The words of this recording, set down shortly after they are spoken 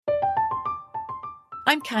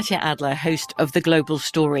I'm Katya Adler, host of The Global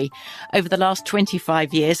Story. Over the last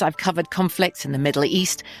 25 years, I've covered conflicts in the Middle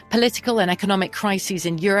East, political and economic crises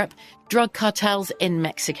in Europe, drug cartels in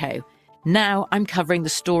Mexico. Now I'm covering the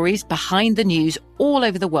stories behind the news all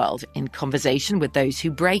over the world in conversation with those who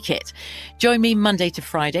break it. Join me Monday to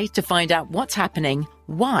Friday to find out what's happening,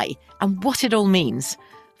 why, and what it all means.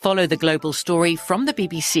 Follow The Global Story from the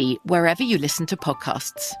BBC wherever you listen to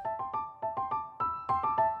podcasts.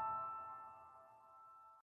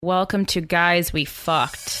 Welcome to Guys We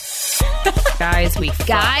Fucked. Guys We Fucked.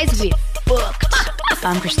 Guys We Fucked.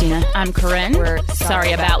 I'm Christina. I'm Corinne. We're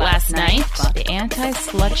sorry about last night. The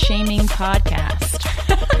anti-slut-shaming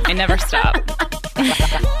podcast. I never stop.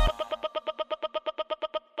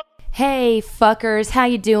 Hey, fuckers. How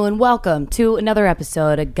you doing? Welcome to another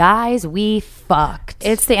episode of Guys We Fucked.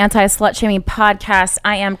 It's the anti-slut-shaming podcast.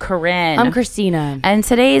 I am Corinne. I'm Christina. And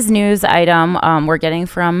today's news item we're getting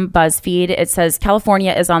from BuzzFeed. It says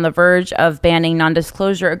California is on the verge of banning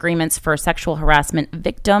non-disclosure agreements for sexual harassment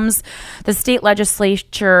victims. The state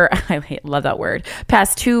legislature, I love that word,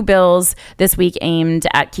 passed 2 bills this week aimed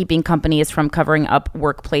at keeping companies from covering up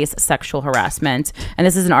workplace sexual harassment. And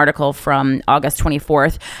this is an article from August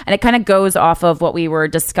 24th. And it kind of goes off of what we were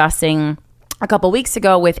discussing a couple weeks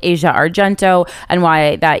ago with Asia Argento and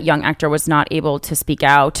why that young actor was not able to speak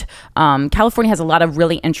out. California has a lot of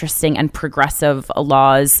really interesting and progressive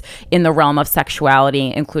laws in the realm of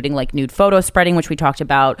sexuality, including like nude photo spreading, which we talked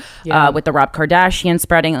about with the Rob Kardashian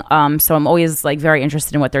spreading. So I'm always like very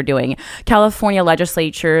interested in what they're doing. California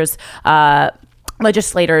legislators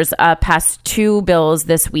passed 2 bills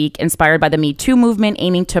this week inspired by the Me Too movement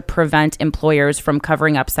aiming to prevent employers from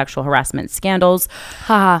covering up sexual harassment scandals.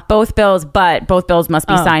 Both bills must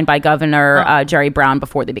be signed by Governor Jerry Brown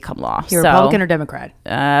before they become law. You're Republican or Democrat?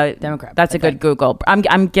 Democrat. That's a good Google.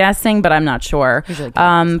 I'm guessing, but I'm not sure.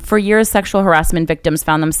 For years, sexual harassment victims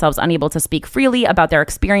found themselves unable to speak freely about their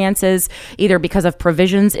experiences, either because of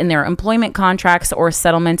provisions in their employment contracts or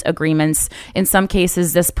settlement agreements. In some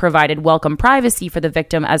cases, this provided welcome privacy for the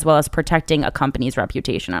victim as well as protecting a company's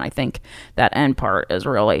reputation. And I think that end part is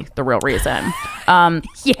really the real reason.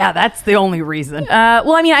 Yeah, that's the only reason.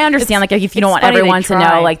 Well, I mean, I understand like if you don't want everyone to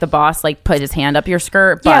know, like the boss like put his hand up your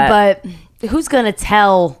skirt. But who's going to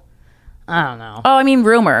tell? I don't know. Oh, I mean,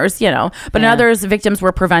 rumors, you know. But in others, victims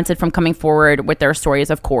were prevented from coming forward with their stories,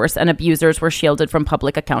 of course, and abusers were shielded from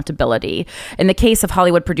public accountability. In the case of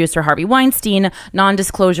Hollywood producer Harvey Weinstein,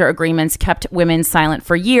 non-disclosure agreements kept women silent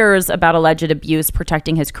for years about alleged abuse,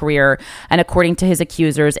 protecting his career, and according to his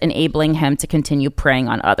accusers, enabling him to continue preying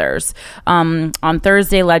on others. On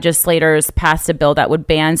Thursday, legislators passed a bill that would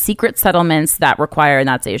ban secret settlements that require, and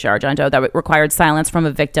that's Asia Argento, that required silence from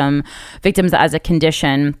victims as a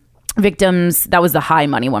condition. Victims, that was the high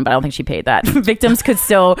money one, but I don't think she paid that. Victims could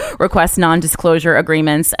still request non-disclosure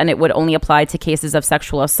agreements, and it would only apply to cases of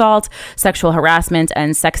sexual assault, sexual harassment,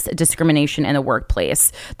 and sex discrimination in the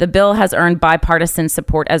workplace. The bill has earned bipartisan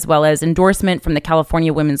support as well as endorsement from the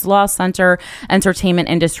California Women's Law Center, Entertainment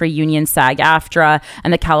Industry Union SAG-AFTRA,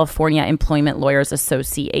 and the California Employment Lawyers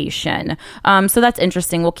Association. So that's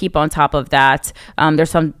interesting. We'll keep on top of that.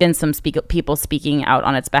 There's been some people speaking out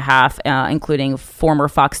on its behalf, including former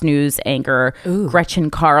Fox News anchor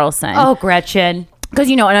Gretchen Carlson. Oh, Gretchen.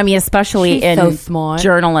 Because, you know, and I mean, especially She's in so smart.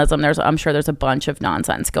 Journalism, I'm sure there's a bunch of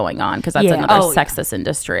nonsense going on because that's another sexist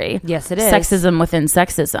industry. Yes, it is. Sexism within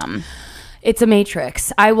sexism. It's a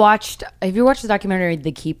Matrix. Have you watched the documentary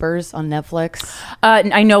The Keepers on Netflix?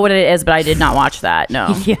 I know what it is, but I did not watch that. No.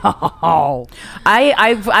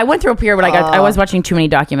 I went through a period where I was watching too many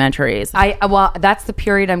documentaries. Well, that's the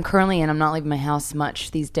period I'm currently in. I'm not leaving my house much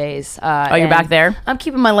these days. You're back there? I'm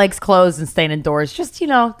keeping my legs closed and staying indoors. Just,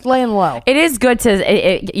 laying low. It is good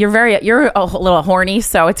to, you're a little horny,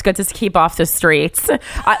 so it's good to keep off the streets.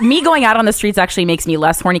 Me going out on the streets actually makes me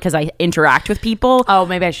less horny because I interact with people. Oh,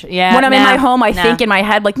 maybe I should. Yeah. When I'm in my home, I think in my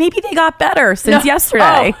head, like, maybe they got better since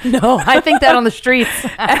yesterday. Oh, no, I think that on the streets.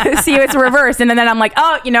 See, it's reversed. And then I'm like,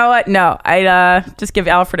 oh, you know what? No, I just give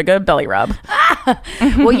Alfred a good belly rub.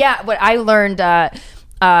 Well, yeah, what I learned...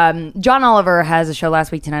 John Oliver has a show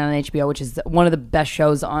Last Week Tonight on HBO, which is one of the best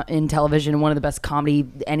shows in television, one of the best comedy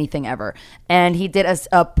anything ever. And he did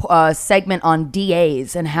a segment on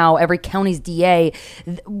DAs and how every county's DA,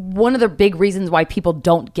 one of the big reasons why people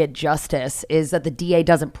don't get justice is that the DA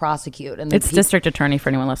doesn't prosecute. And it's district attorney for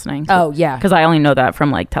anyone listening. Oh, yeah. Because I only know that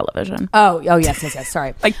from like television. Oh, yes.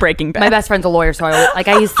 Sorry. Like Breaking Bad. My best friend's a lawyer, so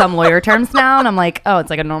I use some lawyer terms now, and I'm like, oh,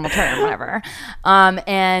 it's like a normal term, whatever.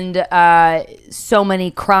 And so many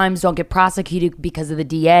many crimes don't get prosecuted because of the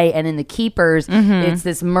DA, and in The Keepers, it's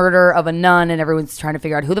this murder of a nun, and everyone's trying to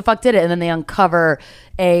figure out who the fuck did it, and then they uncover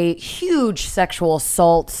a huge sexual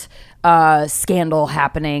assault scandal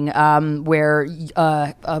happening where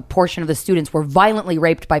a portion of the students were violently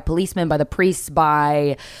raped by policemen, by the priests,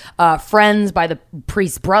 by friends, by the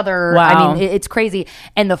priest's brother. Wow. I mean, it's crazy.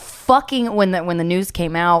 And the fucking when the news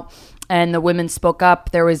came out and the women spoke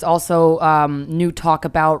up, there was also new talk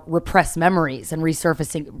about repressed memories and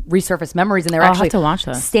resurfaced memories, and they're I'll actually have to watch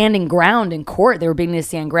that. standing ground in court. They were beginning to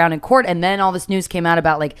stand ground in court, and then all this news came out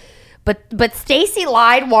about like, but Stacey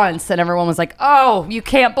lied once, and everyone was like, oh, you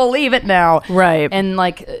can't believe it now. Right. And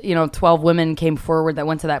 12 women came forward that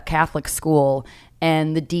went to that Catholic school,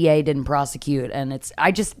 and the DA didn't prosecute. And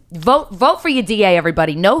I just vote for your DA,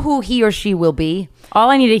 everybody. Know who he or she will be. All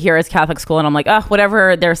I need to hear is Catholic school, and I'm like, oh,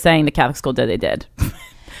 whatever they're saying the Catholic school did, they did.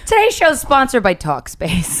 Today's show is sponsored by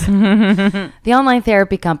Talkspace, the online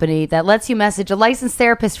therapy company that lets you message a licensed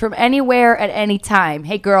therapist from anywhere at any time.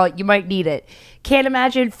 Hey, girl, you might need it. Can't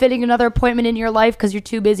imagine fitting another appointment in your life because you're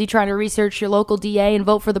too busy trying to research your local DA and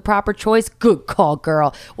vote for the proper choice? Good call,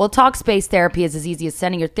 girl. Well, Talkspace therapy is as easy as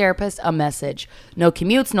sending your therapist a message. No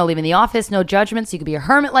commutes, no leaving the office, no judgments. You can be a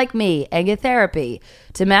hermit like me and get therapy.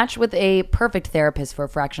 To match with a perfect therapist for a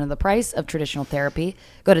fraction of the price of traditional therapy,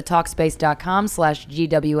 go to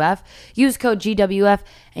Talkspace.com/GWF. Use code GWF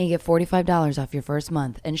and you get $45 off your first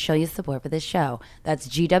month and show your support for this show. That's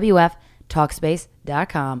GWF,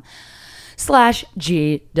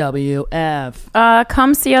 Talkspace.com/GWF.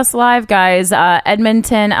 Come see us live, guys.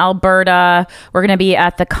 Edmonton, Alberta. We're going to be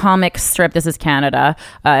at the Comic Strip. This is Canada.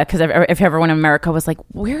 Because if everyone in America was like,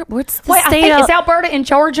 what's the state? Is Alberta in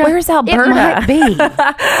Georgia? Where's Alberta? It might be.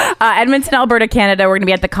 Edmonton, Alberta, Canada. We're going to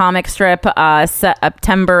be at the Comic Strip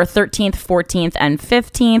September 13th, 14th, and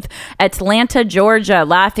 15th. Atlanta, Georgia.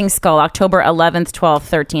 Laughing Skull, October 11th, 12th,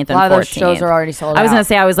 13th, and 14th. A lot of those shows are already sold out. I was going to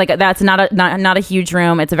say, I was like, that's not a huge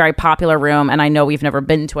room. It's a very popular room, and I know we've never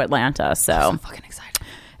been to Atlanta, so I'm fucking excited.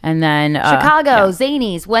 And then Chicago,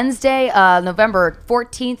 Zanies, Wednesday, November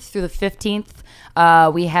 14th through the 15th.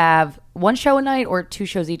 We have one show a night or two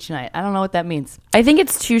shows each night. I don't know what that means. I think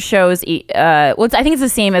it's two shows. I think it's the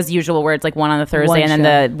same as usual, where it's like one on the Thursday, and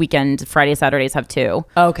then the weekend, Friday, Saturdays have two.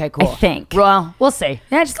 Okay, cool. I think. Well, we'll see.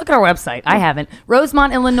 Yeah, just look at our website. I haven't.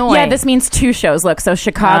 Rosemont, Illinois. Yeah, this means two shows. Look, so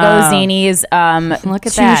Chicago, Zanies, look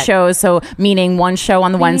at two that. shows. So meaning one show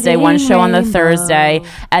on the Wednesday, one show on the Thursday,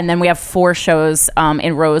 and then we have four shows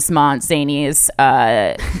in Rosemont, Zanies.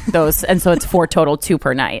 Those, and so it's four total, two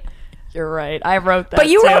per night. You're right. I wrote that. But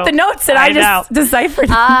you wrote the notes and I just deciphered.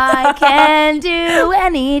 I can do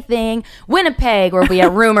anything. Winnipeg, where we'll be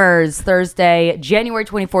at Rumors Thursday, January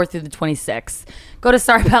 24th through the 26th. Go to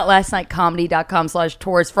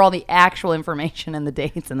sorryboutlastnightcomedy.com/tours for all the actual information and the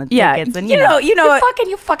dates and the tickets. And you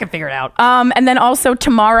fucking figure it out. And then also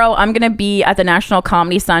tomorrow I'm going to be at the National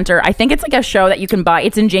Comedy Center. I think it's like a show that you can buy.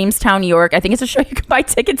 It's in Jamestown, New York. I think it's a show you can buy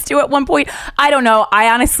tickets to at one point. I don't know.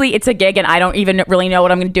 It's a gig and I don't even really know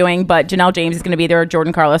what I'm doing, but Janelle James is going to be there.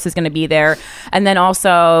 Jordan Carlos is going to be there. And then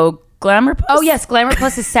also Glamour Puss. Oh yes, Glamour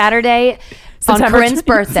Puss is Saturday. On Corinne's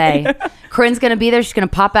birthday. Corinne's going to be there. She's going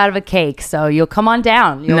to pop out of a cake. So you'll come on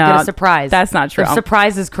down. You'll get a surprise. That's not true. The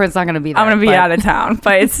surprise is Corinne's not going to be there. I'm going to be out of town.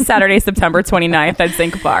 But it's Saturday, September 29th at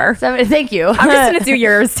Zinc Bar. Thank you. I'm just going to do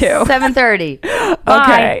yours too. 7:30.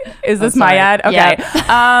 Okay. Is this my ad? Okay.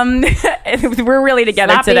 Yeah. We're really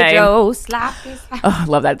together Sloppy today. Joe, sloppy. Oh,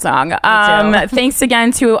 love that song. Thanks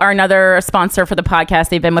again to our another sponsor for the podcast.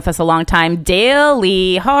 They've been with us a long time.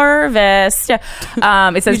 Daily Harvest.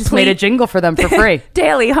 It says You just made a jingle for them for free.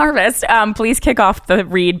 Daily Harvest. Please kick off the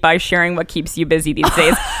read by sharing what keeps you busy these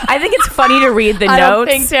days. I think it's funny to read the notes. I don't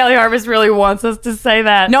think Daily Harvest really wants us to say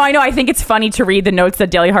that. No, I know. I think it's funny to read the notes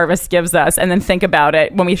that Daily Harvest gives us and then think about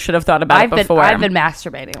it when we should have thought about it before. I've been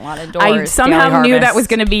masturbating a lot indoors. I somehow knew that was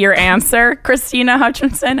going to be your answer, Christina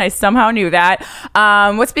Hutchinson. I somehow knew that.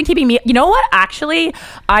 What's been keeping me... You know what? Actually,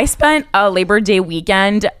 I spent a Labor Day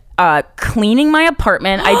weekend cleaning my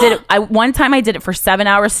apartment. One time I did it for 7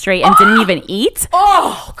 hours straight and didn't even eat.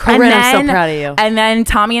 Oh, Corinne, I'm so proud of you. And then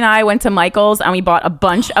Tommy and I went to Michael's and we bought a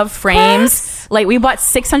bunch of frames. Like we bought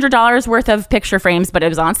 $600 worth of picture frames, but it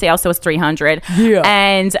was on sale, so it was $300. Yeah.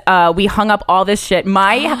 And we hung up all this shit.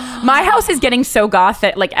 My house is getting so goth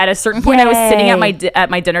that like at a certain point I was sitting at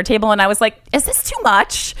my dinner table and I was like, is this too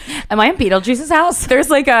much? Am I in Beetlejuice's house?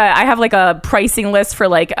 There's like I have like a pricing list for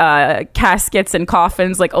like caskets and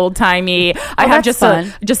coffins, like old timey. I have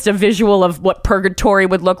just a visual of what purgatory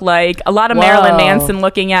would look like. A lot of Marilyn Manson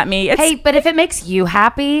looking at me. Hey, but if it makes you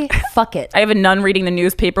happy, fuck it. I have a nun reading the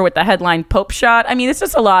newspaper with the headline, Pope shot. I mean, it's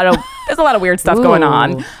just there's a lot of weird stuff going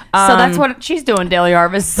on. So that's what she's doing, Daily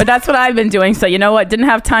Harvest. But that's what I've been doing. So you know what? Didn't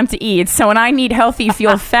have time to eat. So when I need healthy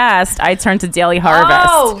fuel fast, I turn to Daily Harvest.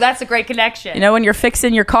 Oh, that's a great connection. You know, when you're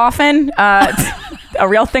fixing your coffin, a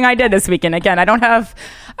real thing I did this weekend. Again, I don't know.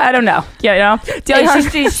 Yeah, you know. Daily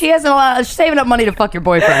Harvest. She has a lot. She's saving up money to fuck your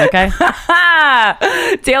boyfriend. Okay.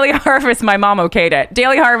 Daily Harvest. My mom okayed it.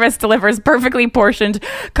 Daily Harvest delivers perfectly portioned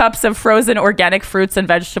cups of frozen organic fruits and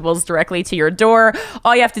vegetables directly to your door.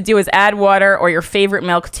 All you have to do is add water or your favorite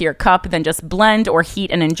milk to your cup, then just blend or heat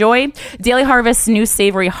and enjoy. Daily Harvest's new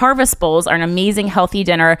savory harvest bowls are an amazing healthy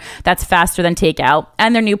dinner that's faster than takeout,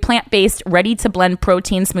 and their new plant-based ready-to-blend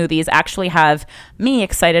protein smoothies actually have me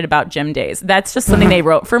excited about gym days. That's just something they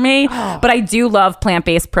wrote for me, but I do love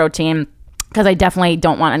plant-based protein because I definitely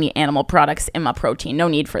don't want any animal products in my protein. No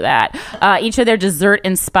need for that. Each of their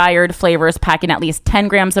dessert-inspired flavors pack in at least 10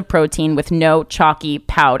 grams of protein with no chalky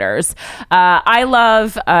powders. I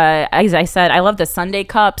love, as I said, I love the sundae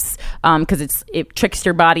cups because it tricks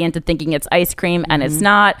your body into thinking it's ice cream and it's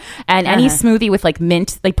not. And any smoothie with like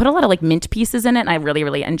mint, they put a lot of like mint pieces in it, and I really,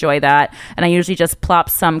 really enjoy that. And I usually just plop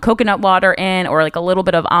some coconut water in or like a little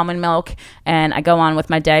bit of almond milk, and I go on with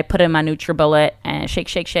my day, put in my NutriBullet, and shake,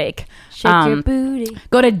 shake, shake. Shake your booty.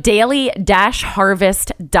 Go to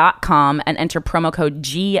daily-harvest.com and enter promo code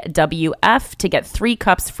GWF to get 3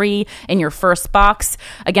 cups free in your first box.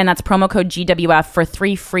 Again, that's promo code GWF for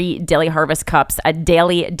 3 free Daily Harvest cups at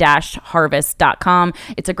daily-harvest.com.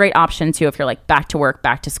 It's a great option too if you're like back to work,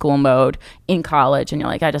 back to school mode in college, and you're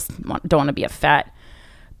like, I just don't want to be a fat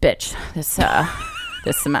bitch this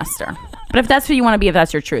semester. But if that's who you want to be, if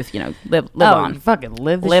that's your truth, you know, live on. Fucking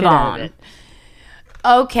live shit out of it.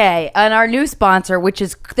 Okay, and our new sponsor, which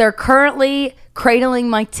is, they're currently cradling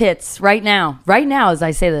my tits right now as I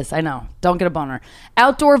say this. I know, don't get a boner.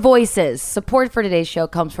 Outdoor Voices. Support for today's show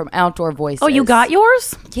comes from Outdoor Voices. Oh, you got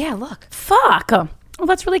yours? Yeah, look. Fuck. Oh,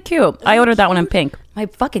 that's really cute. I ordered that one in pink. My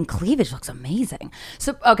fucking cleavage looks amazing.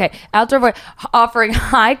 So, okay, Outdoor Voice offering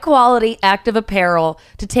high quality active apparel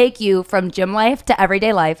to take you from gym life to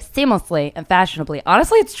everyday life seamlessly and fashionably.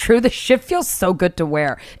 Honestly, it's true. The shit feels so good to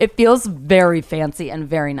wear. It feels very fancy and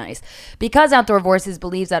very nice. Because Outdoor Voices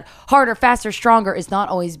believes that harder, faster, stronger is not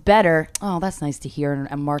always better. Oh, that's nice to hear in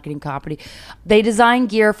a marketing copy. They design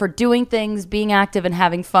gear for doing things, being active, and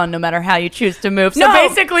having fun no matter how you choose to move. So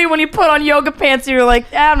basically, when you put on yoga pants, you're like,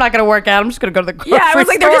 I'm not going to work out. I'm just going to go to the grocery I was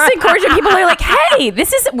like, store. they're just encouraging people. They're like, hey,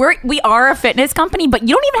 we are a fitness company, but you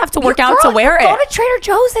don't even have to work out to wear it. Go to Trader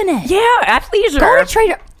Joe's in it. Yeah, athleisure. Go to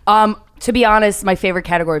Trader. To be honest, my favorite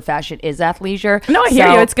category of fashion is athleisure. No, I hear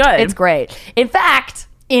you. It's good. It's great. In fact,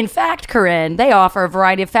 Corinne, they offer a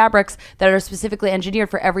variety of fabrics that are specifically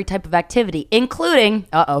engineered for every type of activity, including,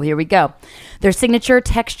 here we go, their signature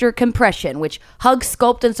texture compression, which hugs,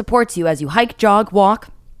 sculpts, and supports you as you hike, jog, walk.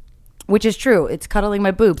 Which is true. It's cuddling my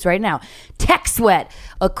boobs right now. Tech Sweat,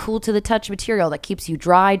 a cool to the touch material that keeps you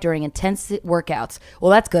dry during intense workouts.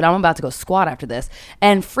 Well, that's good. I'm about to go squat after this.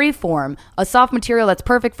 And Freeform, a soft material that's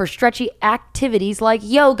perfect for stretchy activities like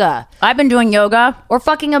yoga. I've been doing yoga. Or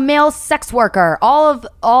fucking a male sex worker. All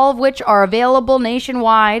of which are available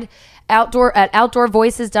nationwide. At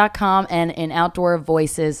outdoorvoices.com and in Outdoor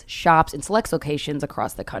Voices shops in select locations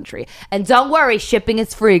across the country. And don't worry, shipping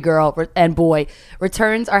is free, girl and boy.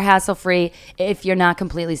 Returns are hassle-free if you're not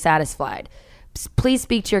completely satisfied. Please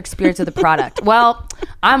speak to your experience with the product. Well,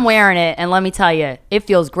 I'm wearing it, and let me tell you, it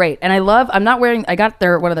feels great. And I got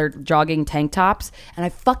one of their jogging tank tops, and I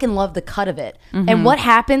fucking love the cut of it. Mm-hmm. And what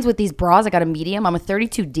happens with these bras, I got a medium, I'm a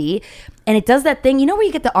 32D, and it does that thing, you know where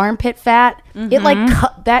you get the armpit fat? Mm-hmm. It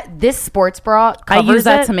like this sports bra covers I use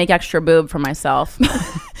that it. to make extra boob for myself.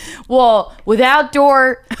 Well, with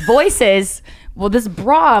Outdoor Voices... Well, this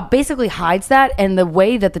bra basically hides that, and the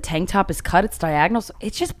way that the tank top is cut, it's diagonal. So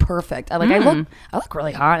it's just perfect. I look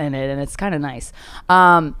really hot in it, and it's kind of nice.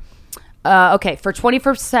 Okay, for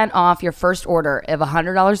 20% off your first order of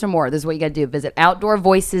 $100 or more, this is what you got to do. Visit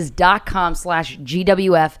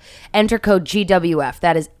outdoorvoices.com/GWF. Enter code GWF.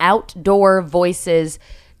 That is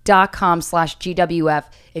outdoorvoices.com/GWF.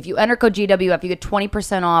 If you enter code GWF, you get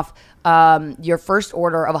 20% off your first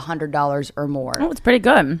order of $100 or more. Oh, it's pretty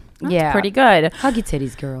good. That's pretty good. Hug your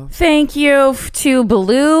titties, girl. Thank you to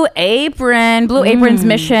Blue Apron. Blue Apron's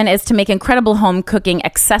mission is to make incredible home cooking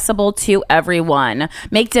accessible to everyone.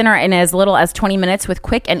 Make dinner in as little as 20 minutes with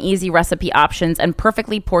quick and easy recipe options and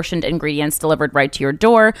perfectly portioned ingredients delivered right to your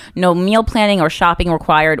door. No meal planning or shopping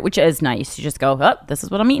required, which is nice. You just go, this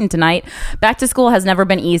is what I'm eating tonight. Back to school has never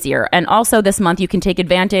been easier. And also this month, you can take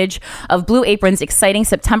advantage of Blue Apron's exciting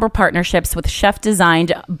September partnerships with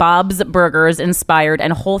chef-designed Bob's Burgers inspired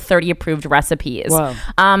and Whole30 approved recipes. Wow.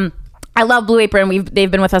 I love Blue Apron.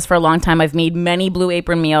 They've been with us for a long time. I've made many Blue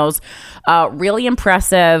Apron meals. Really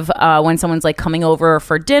impressive when someone's like coming over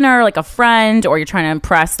for dinner, like a friend, or you're trying to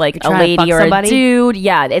impress like a lady or a dude.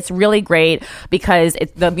 Yeah, it's really great because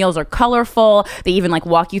the meals are colorful. They even like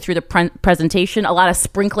walk you through the presentation. A lot of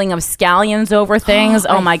sprinkling of scallions over things.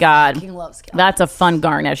 Oh my God. I love scallions. That's a fun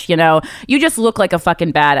garnish, you know? You just look like a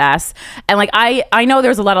fucking badass. And like I know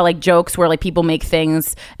there's a lot of like jokes where like people make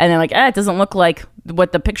things and they're like, it doesn't look like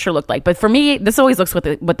what the picture looked like. But for me, this always looks what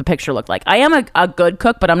the picture looked like. I am a good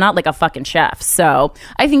cook, but I'm not like a fucking chef. So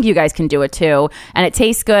I think you guys can do it too. And it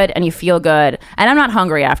tastes good and you feel good. And I'm not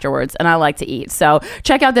hungry afterwards and I like to eat. So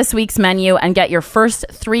check out this week's menu and get your first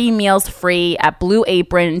 3 meals free at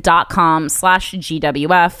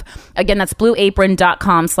blueapron.com/GWF. Again, that's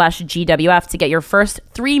blueapron.com/GWF to get your first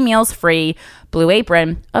 3 meals free. Blue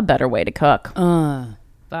Apron, a better way to cook.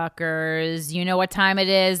 Fuckers, you know what time it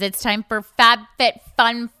is. It's time for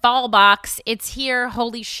FabFitFun Fall Box. It's here.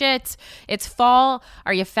 Holy shit. It's fall.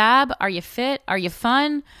 Are you fab? Are you fit? Are you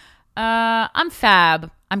fun? I'm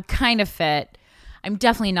fab. I'm kind of fit. I'm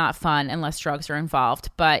definitely not fun unless drugs are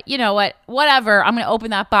involved. But you know what? Whatever. I'm going to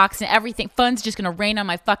open that box and everything fun's just going to rain on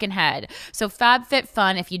my fucking head. So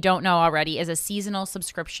FabFitFun, if you don't know already, is a seasonal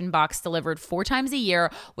subscription box delivered 4 times a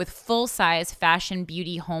year with full-size fashion,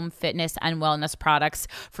 beauty, home, fitness, and wellness products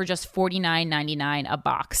for just $49.99 a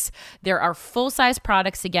box. There are full-size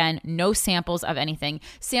products, again, no samples of anything.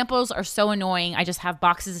 Samples are so annoying. I just have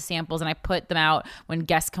boxes of samples and I put them out when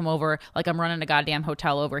guests come over like I'm running a goddamn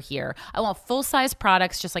hotel over here. I want full-size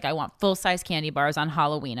products just like I want full-size candy bars on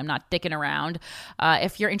Halloween. I'm not dicking around.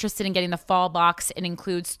 If you're interested in getting the fall box, it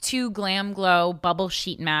includes 2 Glam Glow bubble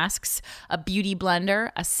sheet masks, a beauty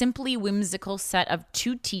blender, a simply whimsical set of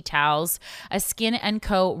 2 tea towels, a Skin &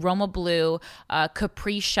 Co. Roma Blue,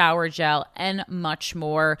 Capri shower gel, and much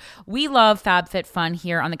more. We love FabFitFun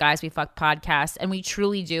here on the Guys We Fuck podcast, and we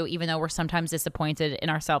truly do, even though we're sometimes disappointed in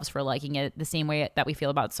ourselves for liking it the same way that we feel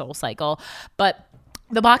about SoulCycle. But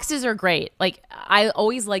the boxes are great. Like, I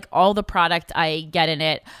always like all the product I get in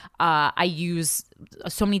it. I use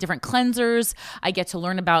so many different cleansers. I get to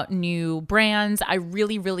learn about new brands. I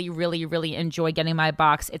really, really, really, really enjoy getting my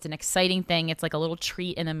box. It's an exciting thing. It's like a little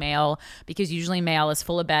treat in the mail because usually mail is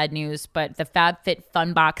full of bad news, but the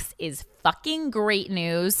FabFitFun box is fucking great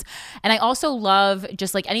news. And I also love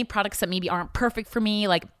just like any products that maybe aren't perfect for me,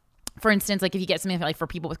 like for instance, like if you get something like for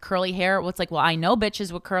people with curly hair, well, it's like, well, I know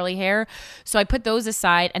bitches with curly hair. So I put those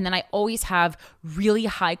aside. And then I always have really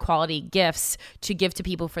high quality gifts to give to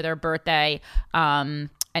people for their birthday and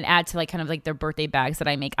add to like kind of like their birthday bags that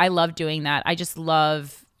I make. I love doing that. I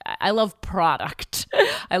love product.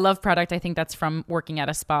 I love product. I think that's from working at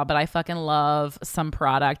a spa, but I fucking love some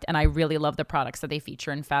product. And I really love the products that they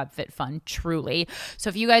feature in FabFitFun, truly. So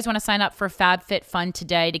if you guys want to sign up for FabFitFun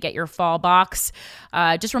today to get your fall box,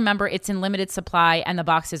 just remember it's in limited supply and the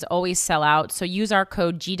boxes always sell out. So use our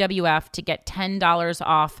code GWF to get $10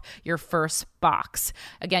 off your first box.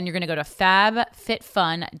 Again, you're going to go to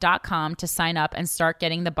fabfitfun.com to sign up and start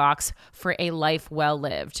getting the box for a life well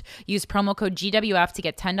lived. Use promo code GWF to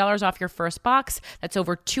get $10 off your first box. That's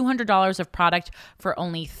over $200 of product for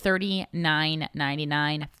only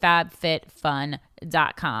 $39.99.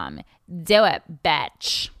 Fabfitfun.com. Do it,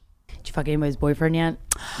 bitch. Did you fuck anybody's boyfriend yet?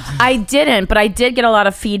 I didn't, but I did get a lot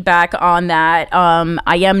of feedback on that.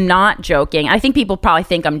 I am not joking. I think people probably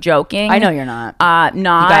think I'm joking. I know you're not. Not. You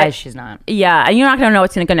guys, she's not. Yeah, and you're not going to know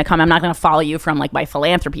what's going to come. I'm not going to follow you from like my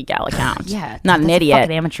philanthropy gal account. Yeah, not an idiot. A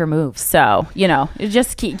fucking amateur move. So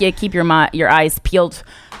just keep your eyes peeled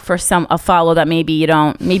for a follow that maybe you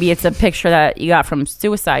don't. Maybe it's a picture that you got from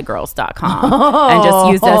suicidegirls.com and just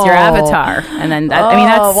used as your avatar. And then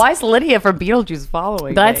that's why is Lydia from Beetlejuice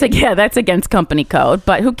following? That's against company code.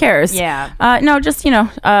 But who cares? Yeah. No, just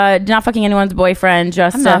not fucking anyone's boyfriend.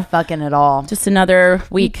 Just I'm not fucking at all. Just another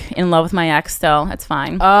week in love with my ex. Still, it's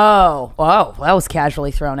fine. Oh, that was casually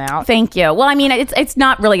thrown out. Thank you. Well, I mean, it's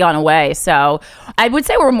not really gone away. So I would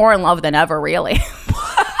say we're more in love than ever, really.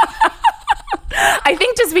 I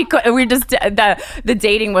think just because the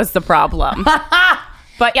dating was the problem.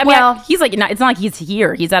 But I mean, he's like, it's not like he's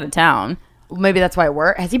here. He's out of town. Maybe that's why it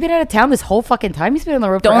worked. Has he been out of town this whole fucking time? He's been on the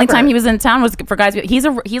road. The only time he was in town was for guys. He's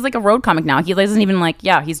like a road comic now. He doesn't even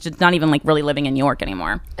he's just not even like really living in New York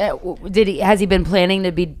anymore. Has he been planning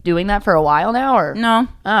to be doing that for a while now, or no?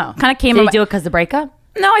 Oh, kind of came. Did he do it because the breakup?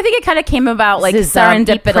 No, I think it kind of came about like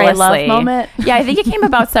serendipitously. Love moment. Yeah, I think it came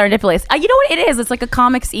about serendipitously. You know what it is? It's like a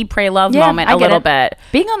comics Eat, Pray, Love moment a little bit.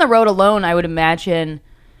 Being on the road alone, I would imagine.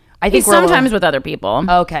 I think sometimes with other people.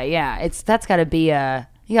 Okay, yeah, that's got to be you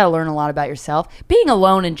got to learn a lot about yourself. Being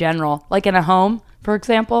alone in general, like in a home, for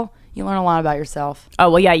example, You learn a lot about yourself. Oh,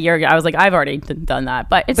 well, yeah, I was like, I've already done that.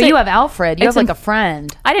 But it's But you have Alfred. You have like a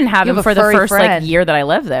friend. I didn't have You him have a for the furry first friend. like year that I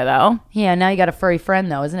lived there, though. Yeah, now you got a furry friend,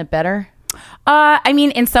 though. Isn't it better? I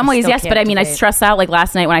mean, in some ways, still yes, can't but I mean, I debate. stressed out like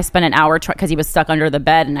last night when I spent an hour because he was stuck under the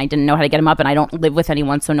bed and I didn't know how to get him up, and I don't live with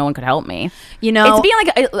anyone, so no one could help me. You know, It's being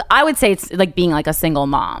like I would say it's like being like a single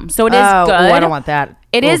mom. So it is Oh, good. I don't want that.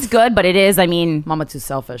 It Oof. is good, but it is. I mean, Mama too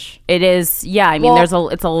selfish. it is. Yeah, I mean, Well,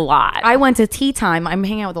 it's a lot. I went to tea time. I'm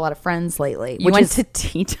hanging out with a lot of friends lately. you went to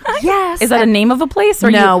tea time? Yes. Is that a name of a place?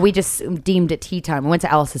 Or No, You, we just deemed it tea time. We went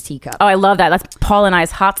to Alice's Teacup. oh, I love that. That's Paul and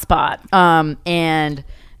I's hotspot. And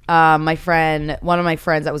my friend, one of my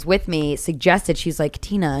friends that was with me, suggested, she's like,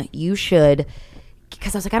 Tina, you should,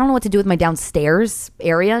 because I was like, I don't know what to do with my downstairs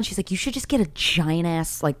area. And she's like, you should just get a giant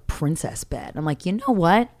ass like princess bed. I'm like, you know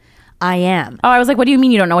what? I am. Oh, I was like, what do you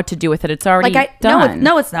mean you don't know what to do with it? It's already done.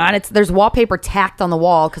 No, it's not. There's wallpaper tacked on the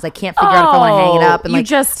wall because I can't figure out if I want to hang it up. And you like,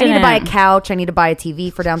 just I need to buy a didn't. couch. I need to buy a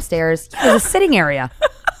TV for downstairs. Yeah, there's a sitting area.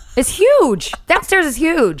 It's huge. Downstairs is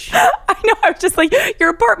huge. I know. I was just like, your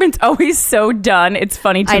apartment's always so done. It's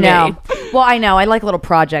funny to I know. me. Well, I know. I like little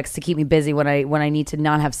projects to keep me busy when I need to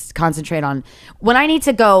not have concentrate on when I need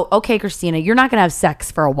to go. Okay, Christina, you're not gonna have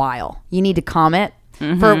sex for a while. You need to calm it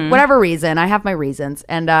for whatever reason. I have my reasons,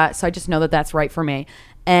 and so I just know that that's right for me.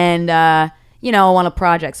 And you know, I want a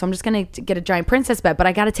project, so I'm just gonna get a giant princess bed. But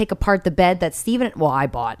I got to take apart the bed that I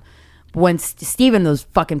bought. When Steven was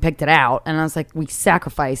fucking picked it out, and I was like, we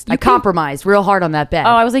sacrificed. I compromised real hard on that bed. Oh,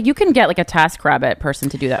 I was like, you can get like a TaskRabbit person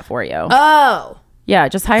to do that for you. Oh. Yeah,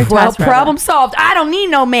 just hire Well, TaskRabbit. problem solved. I don't need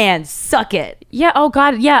no man. Suck it. Yeah. Oh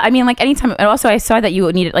God. Yeah. I mean, like anytime. And also, I saw that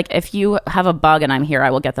you needed like if you have a bug and I'm here, I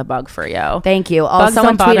will get the bug for you. Thank you. Oh, Bugs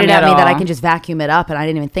someone don't bother tweeted me at me at that I all. can just vacuum it up, and I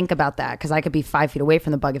didn't even think about that because I could be 5 feet away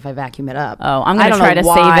from the bug if I vacuum it up. Oh, I'm I gonna don't try know to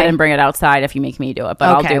why. save it and bring it outside if you make me do it. But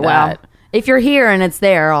I'll do that. If you're here and it's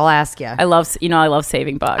there, I'll ask you. I love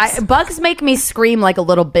saving bugs. Bugs make me scream like a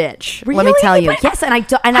little bitch. Let me Really? tell you. But Yes, and I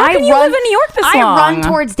do, and how I can run. you live in New York this I long? run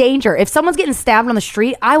towards danger. If someone's getting stabbed on the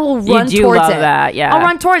street, I will run do towards love it. that, yeah. I'll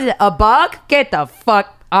run towards it. A bug? Get the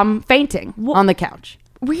fuck! I'm fainting on the couch.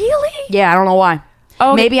 Really? Yeah, I don't know why.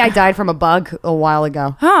 Oh, Maybe I died from a bug a while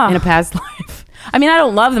ago in a past life. I mean, I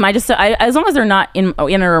don't love them. I as long as they're not in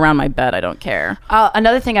or around my bed, I don't care.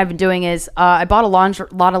 Another thing I've been doing is I bought a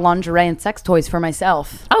lot of lingerie and sex toys for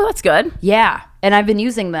myself. Oh, that's good. Yeah, and I've been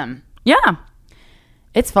using them. Yeah.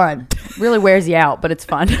 It's fun. Really wears you out, but it's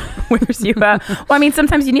fun. Wears you out. Well, I mean,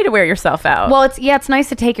 sometimes you need to wear yourself out. Well, it's nice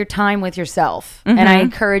to take your time with yourself, and I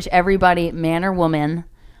encourage everybody, man or woman,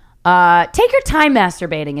 take your time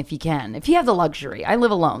masturbating if you can. If you have the luxury. I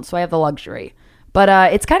live alone, so I have the luxury. But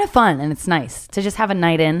it's kind of fun and it's nice to just have a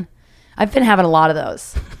night in. I've been having a lot of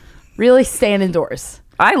those. Really staying indoors.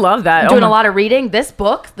 I love that. Doing a lot of reading. This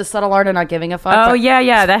book, The Subtle Art of Not Giving a Fuck. Oh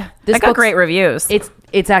yeah. That got book's- great reviews.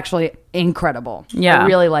 It's actually incredible. Yeah. I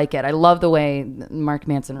really like it. I love the way Mark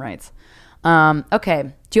Manson writes. Okay.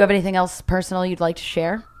 Do you have anything else personal you'd like to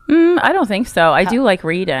share? I don't think so. I do like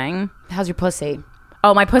reading. How's your pussy?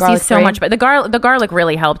 Oh, my pussy's Garlic so bread? much better. The garlic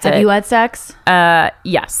really helped Have it. you had sex?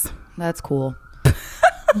 Yes. That's cool.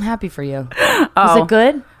 I'm happy for you. Was it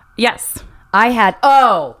good? Yes. I had.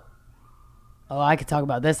 Oh, I could talk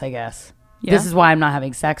about this, I guess. Yeah. This is why I'm not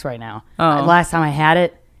having sex right now. Oh. Last time I had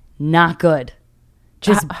it, not good.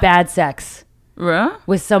 Just bad sex Huh?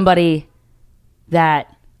 with somebody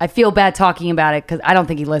that I feel bad talking about it because I don't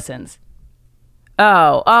think he listens.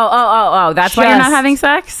 Oh. That's why you're not Just- having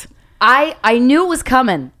sex? I knew it was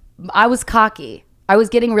coming. I was cocky. I was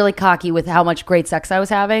getting really cocky with how much great sex I was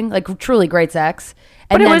having, like truly great sex.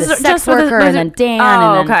 And But it then was the sex just with worker, was and it- then Dan. Oh,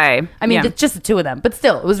 and then, okay. I mean, Yeah. just the two of them, but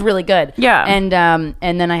still, it was really good. Yeah. And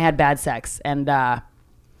then I had bad sex, and I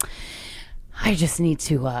just need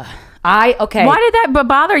to. Okay. Why did that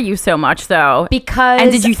bother you so much, though? Because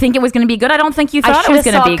and did you think it was going to be good? I don't think you I thought it should was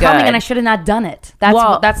have going saw to be it coming, good. and I should have not done it. That's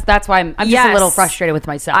Well, that's why I'm just a little frustrated with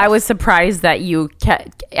myself. I was surprised that you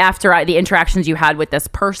kept, after the interactions you had with this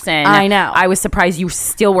person. I know. I was surprised you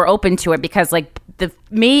still were open to it because, like,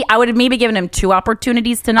 I would have maybe given him 2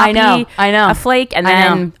 opportunities to not I know. be I know. a flake, and I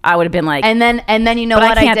then know. I would have been like, And then you know But I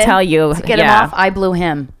what can't did? tell you. To get him Yeah. off. I blew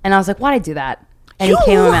him, and I was like, "Why'd I do that?" And you he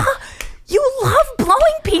came love, in. you love blowing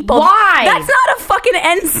people. Why? That's not a fucking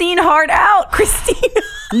end scene hard out, Christina.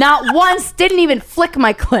 Not once, didn't even flick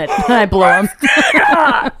my clit. I blew him.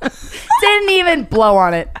 Didn't even blow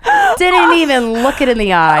on it. Didn't even look it in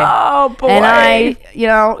the eye. Oh boy. And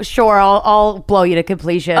I, sure, I'll blow you to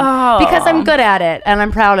completion because I'm good at it and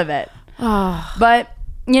I'm proud of it. But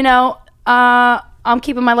I'm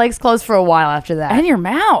keeping my legs closed for a while after that. and your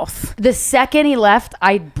mouth. The second he left,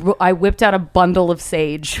 I whipped out a bundle of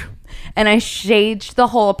sage. and I staged the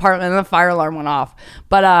whole apartment, and the fire alarm went off.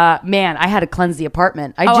 But man, I had to cleanse the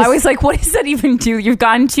apartment. I was like, what does that even do? You've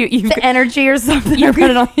gone to the energy or something. You've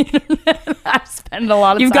read it on the internet. I spend a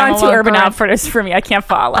lot of You've time gone to Urban Outfitters for me. I can't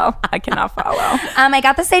follow. I cannot follow. I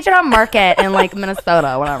got the stage on Market in like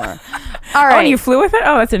Minnesota, whatever. All right. Oh, you flew with it?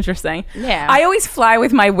 Oh, that's interesting. Yeah. I always fly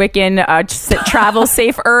with my Wiccan travel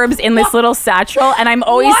safe herbs in this little satchel, and I'm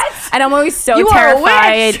always so You are a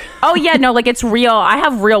terrified. witch. Oh yeah, no, like it's real. I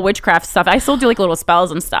have real witchcraft stuff. I still do like little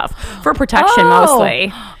spells and stuff for protection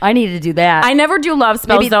mostly. I need to do that. I never do love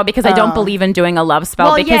spells though because I don't believe in doing a love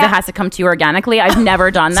spell because it has to come to you organically. I've never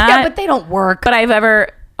done that. Yeah, but they don't work. But I've ever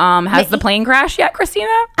has the plane crashed yet, Christina?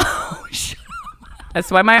 Oh, shut up. That's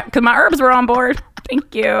why my herbs were on board.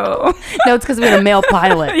 Thank you. No, it's because we had a male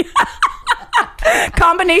pilot.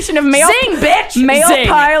 Combination of male Zing, bitch! male Zing.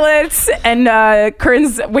 pilots and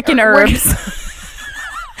Kern's Wiccan herbs.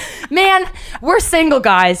 Man, we're single,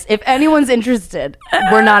 guys. If anyone's interested,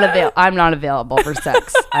 I'm not available for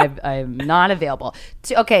sex. I'm not available.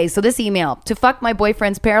 Okay, so this email: to fuck my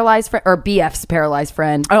boyfriend's paralyzed friend or BF's paralyzed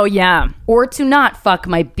friend. Oh yeah. Or to not fuck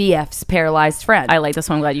my BF's paralyzed friend. I like this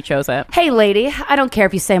one. I'm glad you chose it. Hey, lady, I don't care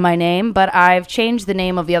if you say my name, but I've changed the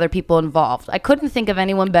name of the other people involved. I couldn't think of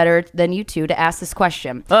anyone better than you two to ask this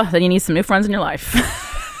question. Oh, then you need some new friends in your life.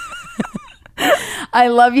 I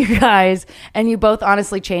love you guys, and you both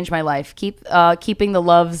honestly changed my life. Keeping the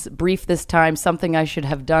loves brief this time, something I should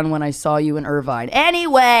have done when I saw you in Irvine.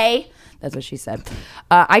 Anyway, that's what she said.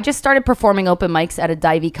 I just started performing open mics at a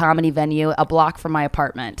divey comedy venue a block from my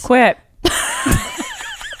apartment. Quit.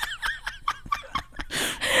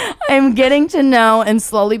 I'm getting to know and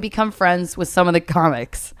slowly become friends with some of the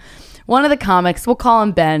comics. One of the comics, we'll call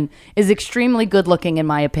him Ben, is extremely good looking in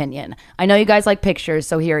my opinion. I know you guys like pictures,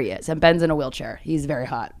 so here he is. And Ben's in a wheelchair. He's very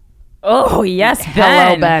hot. Oh, yes, Ben.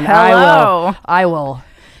 Hello, Ben. Hello. I will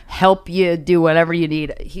help you do whatever you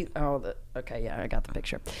need. Okay, yeah, I got the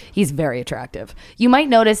picture. He's very attractive. You might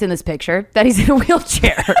notice in this picture that he's in a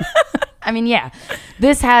wheelchair. I mean, yeah.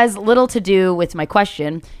 This has little to do with my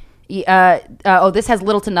question. This has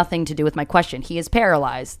little to nothing to do with my question. He is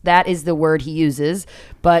paralyzed. That is the word he uses,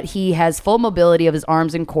 but he has full mobility of his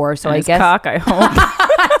arms and core. So and I his guess cock, I hope.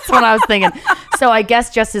 that's what I was thinking. So I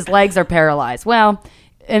guess just his legs are paralyzed. Well,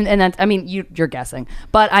 and that's, I mean, you're guessing,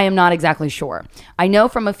 but I am not exactly sure. I know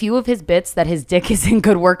from a few of his bits that his dick is in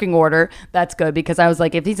good working order. That's good because I was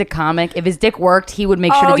like, if he's a comic, if his dick worked, he would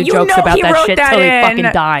make sure to do jokes about that shit till he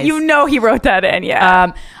fucking dies. You know he wrote that in,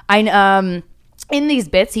 yeah. In these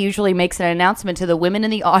bits, he usually makes an announcement to the women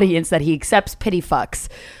in the audience that he accepts pity fucks.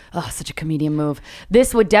 Oh, such a comedian move.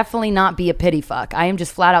 This would definitely not be a pity fuck. I am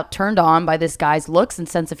just flat out turned on by this guy's looks and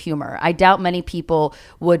sense of humor. I doubt many people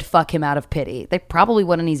would fuck him out of pity. They probably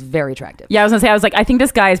wouldn't. He's very attractive. Yeah, I was like, I think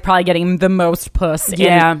this guy is probably getting the most puss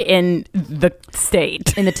in the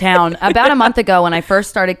state. In the town. About a month ago when I first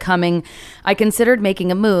started coming, I considered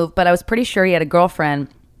making a move, but I was pretty sure he had a girlfriend.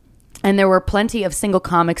 And there were plenty of single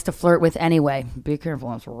comics to flirt with anyway. Be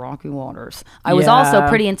careful, it's rocky waters. I was also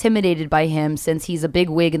pretty intimidated by him since he's a big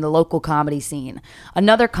wig in the local comedy scene.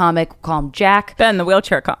 Another comic, call him Jack. Ben, the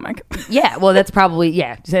wheelchair comic. Yeah, well, that's probably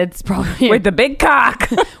With the big cock.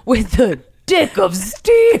 With the dick of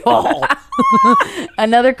steel.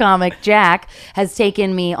 Another comic, Jack, has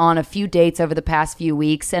taken me on a few dates over the past few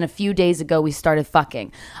weeks, and a few days ago we started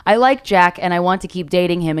fucking. I like Jack, and I want to keep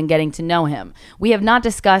dating him and getting to know him. We have not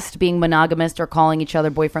discussed being monogamous or calling each other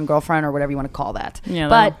boyfriend, girlfriend, or whatever you want to call that. Yeah,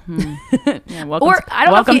 but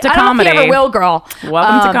welcome to comedy. I don't know if you ever will, girl.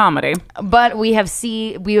 Welcome to comedy. But we have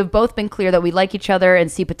both been clear that we like each other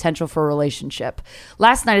and see potential for a relationship.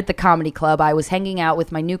 Last night at the comedy club, I was hanging out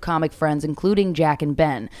with my new comic friends, including Jack and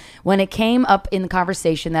Ben. When it came up in the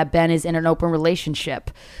conversation that Ben is in an open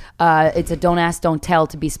relationship. It's a don't ask, don't tell,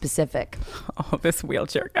 to be specific. Oh, this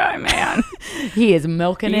wheelchair guy, man. He is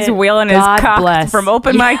milking He's it. wheeling God his cock bless. from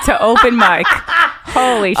open mic to open mic.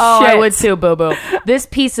 Holy Oh, shit. I would too, boo-boo. This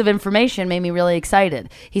piece of information made me really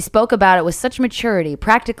excited. He spoke about it with such maturity,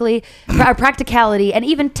 practicality, and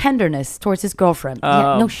even tenderness towards his girlfriend.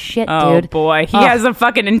 Yeah, no shit, dude. Oh, boy. He has a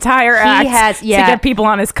fucking entire act to get people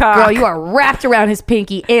on his cock. Girl, you are wrapped around his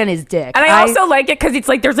pinky and his dick. And I also like it because it's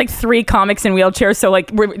like there's like 3 comics in wheelchairs, so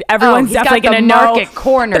like everyone's definitely going to know. Market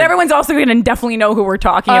corner. But everyone's also going to definitely know who we're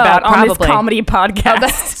talking about on this comedy podcast. Oh,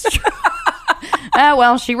 that's true.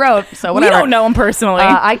 Well, she wrote, so whatever. We don't know him personally.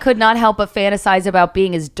 I could not help but fantasize about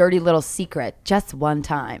being his dirty little secret just one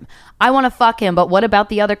time. I want to fuck him, but what about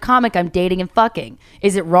the other comic I'm dating and fucking?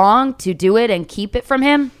 Is it wrong to do it and keep it from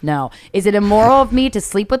him? No. Is it immoral of me to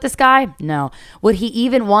sleep with this guy? No. Would he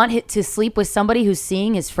even want to sleep with somebody who's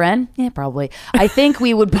seeing his friend? Yeah, probably. I think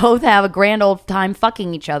we would both have a grand old time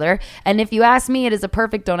fucking each other. And if you ask me, it is a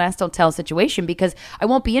perfect don't ask, don't tell situation because I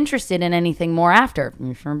won't be interested in anything more after.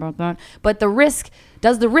 You sure about that? But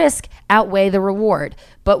does the risk outweigh the reward?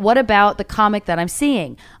 But what about the comic that I'm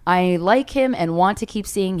seeing? I like him and want to keep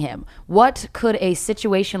seeing him. What could a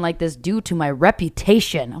situation like this do to my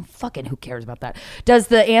reputation? Oh, fucking who cares about that? Does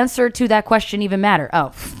the answer to that question even matter?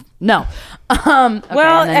 Oh, no. Okay,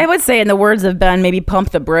 well, I would say in the words of Ben, maybe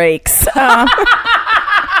pump the brakes.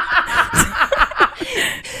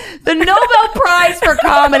 The Nobel Prize for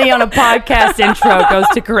comedy on a podcast intro goes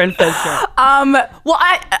to Corinne Fisher. Well,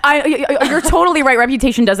 you're totally right.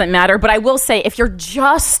 Reputation doesn't matter. But I will say, if you're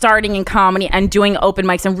just starting in comedy and doing open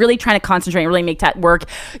mics and really trying to concentrate and really make that work,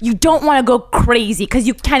 you don't want to go crazy because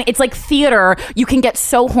it's like theater. You can get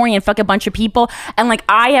so horny and fuck a bunch of people. And like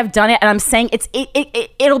I have done it, and I'm saying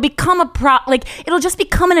it'll become it'll just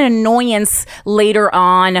become an annoyance later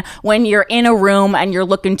on when you're in a room and you're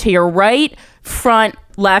looking to your right, front,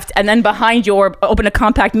 left, and then behind you, or open a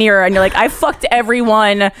compact mirror and you're like, I fucked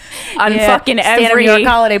everyone on fucking every New York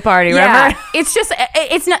holiday party. Remember? It's just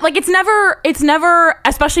it's never,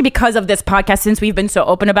 especially because of this podcast, since we've been so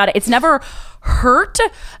open about it, it's never hurt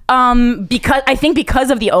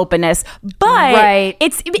because of the openness, but right.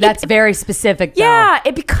 That's very specific though. Yeah,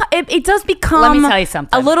 it does become, let me tell you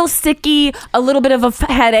something, a little sticky, a little bit of a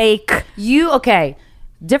headache.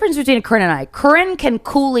 Difference between Corinne and I. Corinne can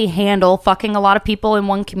coolly handle fucking a lot of people in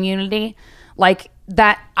one community. Like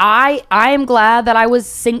that, I am glad that I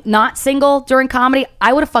was not single during comedy.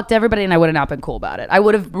 I would have fucked everybody and I would have not been cool about it. I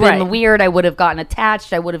would have been weird. I would have gotten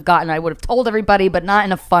attached. I would have told everybody, but not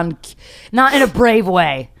in a brave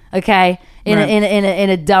way. Okay. In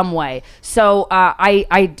a dumb way. So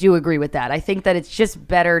I do agree with that. I think that it's just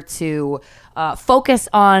better to focus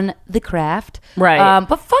on the craft. Right.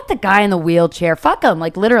 But fuck the guy in the wheelchair. Fuck him.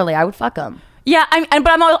 Like literally, I would fuck him. Yeah, but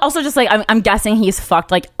I'm also just like, I'm guessing he's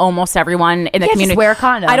fucked like almost everyone in the community. Just wear a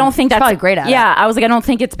condom. I don't think that's probably great at it. Yeah, I was like, I don't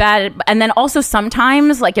think it's bad. And then also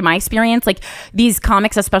sometimes, like in my experience, like these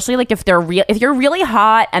comics, especially like if you're really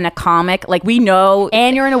hot and a comic, like we know,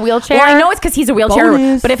 and you're in a wheelchair. Well, I know it's because he's a wheelchair,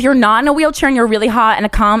 bonus. But if you're not in a wheelchair and you're really hot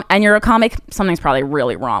and you're a comic, something's probably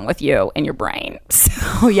really wrong with you in your brain.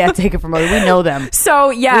 Oh yeah, take it from us. We know them.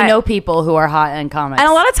 So yeah, we know people who are hot and comics, and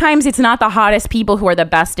a lot of times it's not the hottest people who are the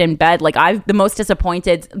best in bed. Like the most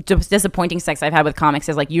disappointing sex I've had with comics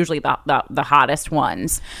is like usually the hottest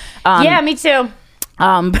ones. Yeah, me too.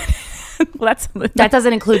 Well, that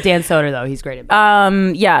doesn't include Dan Soder though. He's great at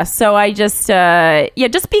that. Yeah. So I just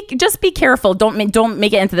just be careful. Don't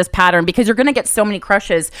make it into this pattern because you're gonna get so many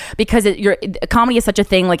crushes because comedy is such a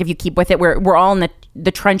thing. Like if you keep with it, we're all in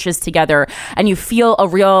the trenches together, and you feel a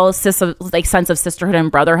real sense of sisterhood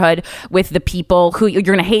and brotherhood with the people who you're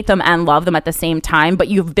gonna hate them and love them at the same time. But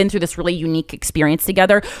you've been through this really unique experience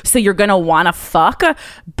together, so you're gonna wanna fuck,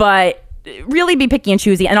 but really be picky and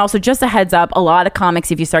choosy. And also just a heads up, a lot of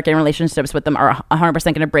comics, if you start getting relationships with them, are 100%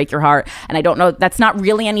 going to break your heart. And I don't know, that's not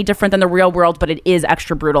really any different than the real world, but it is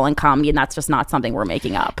extra brutal in comedy, and that's just not something we're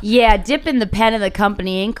making up. Yeah, dip in the pen of the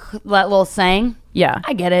company ink, that little saying. Yeah,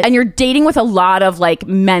 I get it. And you're dating with a lot of like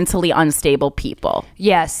mentally unstable people.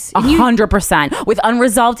 Yes, 100% with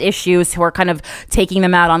unresolved issues who are kind of taking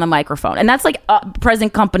them out on the microphone, and that's like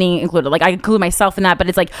present company included. Like I include myself in that, but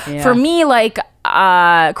it's like for me, like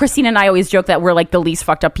Christina and I always joke that we're like the least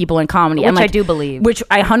fucked up people in comedy, which I do believe, which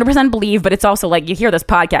I 100% believe. But it's also like you hear this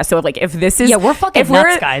podcast, so like if this is we're fucking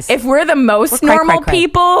nuts, guys. If we're the most normal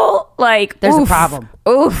people, like there's a problem.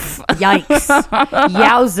 Oof! Yikes!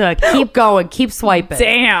 Yowza! Keep going. Keep swiping.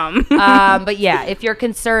 Damn. But yeah, if you're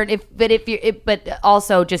concerned, but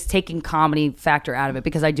also just taking comedy factor out of it,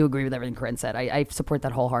 because I do agree with everything Corinne said. I support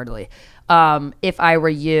that wholeheartedly. If I were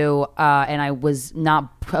you and I was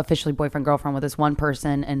not officially boyfriend girlfriend with this one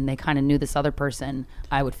person and they kind of knew this other person,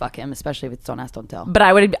 I would fuck him, especially if it's don't ask, don't tell. But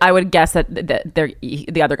I would guess that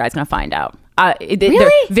the other guy's gonna find out.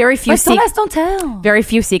 Really? Very few. Don't ask, don't tell. Very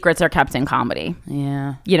few secrets are kept in comedy.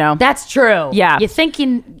 Yeah, you know that's true. Yeah, you think so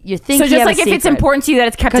you just like if it's important to you that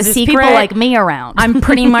it's kept a secret, people like me around. I'm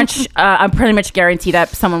pretty much guaranteed that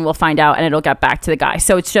someone will find out and it'll get back to the guy.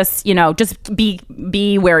 So it's just just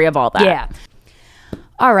be wary of all that. Yeah.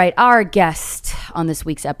 All right, our guest on this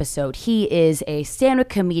week's episode, he is a stand-up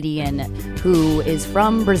comedian who is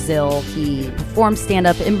from Brazil. He performs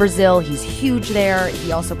stand-up in Brazil. He's huge there.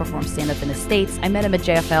 He also performs stand-up in the States. I met him at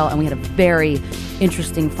JFL, and we had a very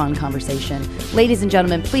interesting, fun conversation. Ladies and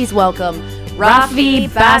gentlemen, please welcome Rafi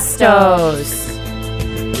Bastos.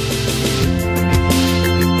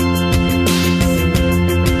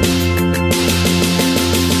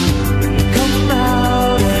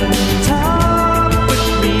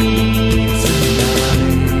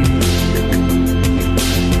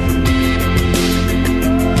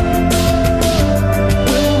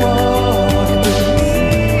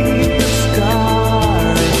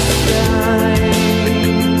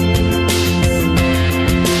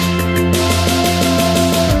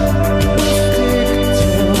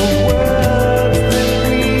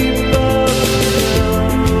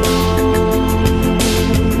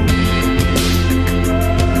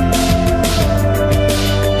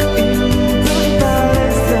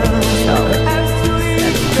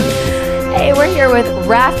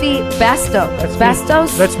 Rafi Bastos.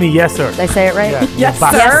 Bastos? That's me, yes, sir. Did I say it right? Yeah. Yes,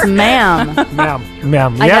 Bastos. sir. Yes, ma'am.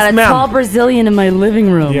 Ma'am. I Yes, got a ma'am. tall Brazilian in my living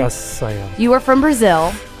room. Yes, I am. You are from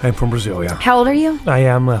Brazil. I'm from Brazil, yeah. How old are you? I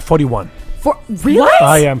am 41. Really?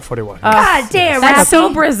 I am 41. God damn, That's Rafi.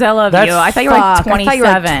 so Brazil of That's- you. I thought you were like Fuck, I 27. thought you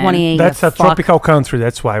were like 28. That's a Fuck. tropical country.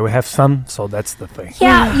 That's why we have sun, so that's the thing.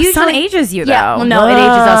 Yeah, usually Sun ages you, Yeah, though. well, no, it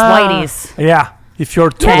ages us whiteys. Yeah, if you're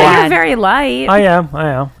too Yeah, white. you're very light. I am.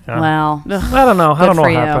 Yeah. Well, I don't know. I Good don't know for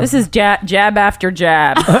what you. happened. This is jab after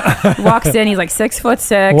jab. Walks in, he's like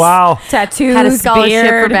 6'6". Wow. Tattoos, Had a scholarship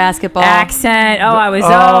beard, for basketball. accent.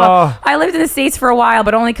 I lived in the States for a while,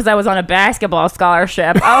 but only because I was on a basketball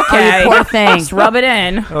scholarship. Okay, poor thing. Just rub it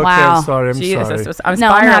in. Okay, Wow. I'm sorry. I'm Jesus, sorry. I'm No,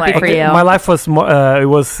 I'm happy spiraling. for you. My life was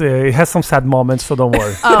it has some sad moments, so don't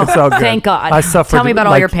worry. Oh, it's all good. thank God. I suffered. Tell me about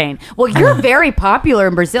all like- your pain. Well, you're very popular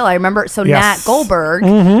in Brazil. I remember. So Yes. Nat Goldberg,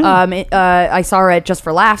 I saw her at Just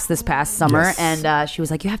for Laughs this past summer, Yes. and she was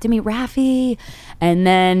like, "You have to meet Rafi," and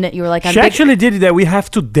then you were like, She actually did that. We have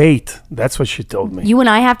to date. That's what she told me. You and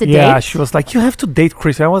I have to Yeah, date." she was like, "You have to date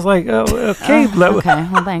Chris." I was like, "Okay." Okay,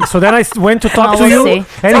 well, thanks. So then I went to talk to we'll you, see.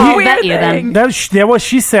 and I'll he, bet you then. that was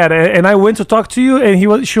she said, and I went to talk to you,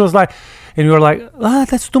 and she was like, and you were like,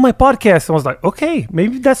 "Let's do my podcast." I was like, "Okay,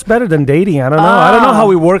 maybe that's better than dating." I don't know. I don't know how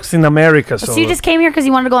it works in America. So, So you just came here because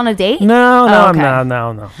you wanted to go on a date? no, Oh, okay.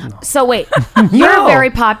 no. So wait, you're No.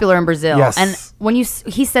 very popular in Brazil, Yes. and when he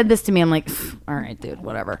said this to me, I'm like, all right, dude,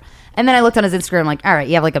 whatever. And then I looked on his Instagram, like, all right,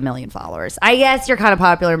 you have like 1 million followers. I guess you're kind of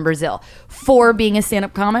popular in Brazil for being a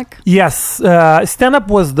stand-up comic. Yes, stand-up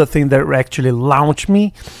was the thing that actually launched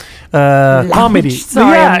me. Comedy.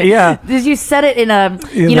 Sorry, Yeah. Did you said it in a?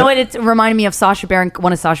 In You know a- what? It reminded me of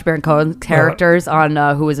one of Sacha Baron Cohen's characters on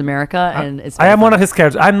Who Is America, and it's. I am one of his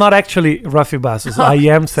characters. I'm not actually Rafi Bastos. I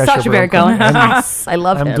am Sacha Baron Cohen. Yes, I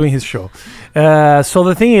love I'm him. doing his show. So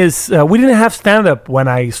the thing is, we didn't have stand-up when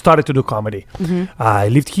I started to do comedy. I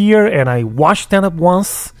lived here and I watched stand-up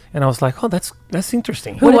once, and I was like, "Oh, that's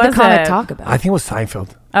interesting." What did was the comic it? talk about? I think it was Seinfeld.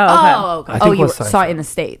 Oh, okay. okay. I think it You was saw it Seinfeld. in the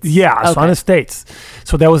States. Yeah, I saw Okay. in the States.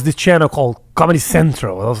 So there was this channel called Comedy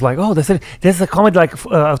Central. I was like, "Oh, there's a comedy like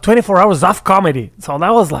 24 hours of comedy." So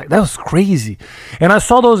that was crazy. And I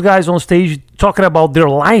saw those guys on stage talking about their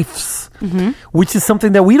lives, which is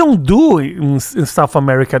something that we don't do in South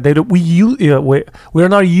America. We're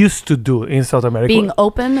not used to do in South America. Being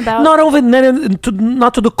open about.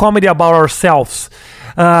 Not to do comedy about ourselves.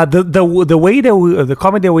 The way that the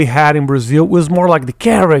comedy that we had in Brazil was more like the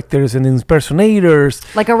characters and impersonators.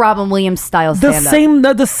 Like a Robin Williams style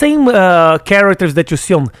stand-up. The same characters that you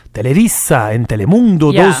see on Televisa and Telemundo,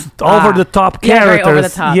 Yeah. those over the top Yeah, very characters. over the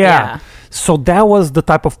top, yeah. So that was the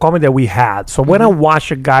type of comedy that we had. So when I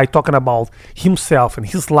watch a guy talking about himself and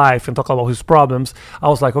his life and talking about his problems, I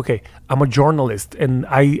was like, okay, I'm a journalist and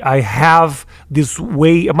I have this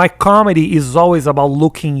way. My comedy is always about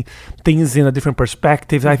looking things in a different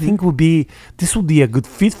perspective. I think this would be a good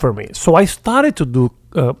fit for me. So I started to do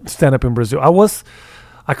stand-up in Brazil.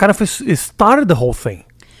 I kind of started the whole thing.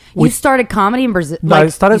 You started comedy in Brazil. No, I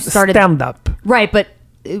started you stand-up. Right, but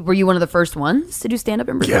were you one of the first ones to do stand-up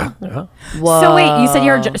in Brazil? Yeah. Whoa. So wait, you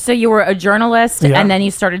said you were a journalist Yeah. and then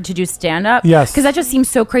you started to do stand up? Yes. Because that just seems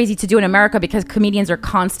so crazy to do in America because comedians are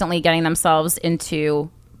constantly getting themselves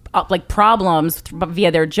into like problems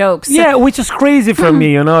via their jokes. Yeah, which is crazy for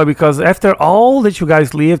me, because after all that you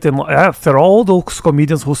guys lived and after all those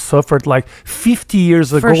comedians who suffered like 50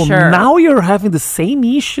 years ago, sure. now you're having the same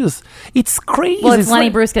issues. It's crazy. Well, it's Lenny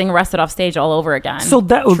like- Bruce getting arrested off stage all over again. So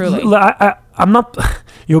that truly. I'm not.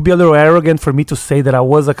 You'll be a little arrogant for me to say that I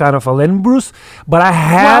was a kind of a Lenny Bruce, but I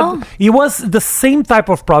had. Well- it was the same type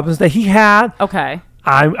of problems that he had. Okay.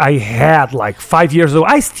 I had like 5 years ago.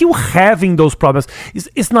 I still having those problems.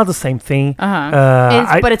 It's not the same thing.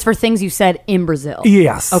 But it's for things you said in Brazil.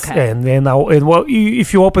 Yes. Okay. And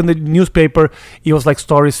if you open the newspaper, it was like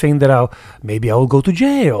stories saying that maybe I will go to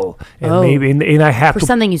jail, and maybe and I have For to.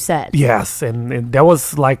 something you said. Yes, and that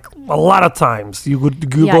was like a lot of times you could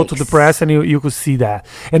go to the Yikes. press and you could see that.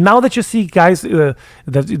 And now that you see guys,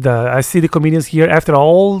 I see the comedians here after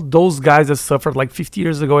all those guys that suffered like 50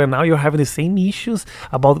 years ago, and now you're having the same issues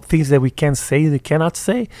about things that we can't say, they cannot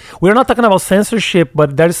say. We're not talking about censorship,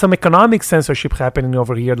 but there is some economic censorship happening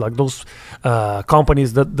over here, like those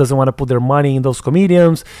companies that doesn't want to put their money in those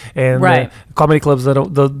comedians, and Right. comedy clubs that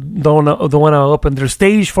don't want to open their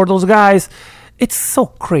stage for those guys. It's so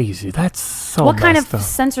crazy. That's so. What kind of messed up.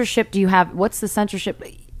 censorship do you have? What's the censorship?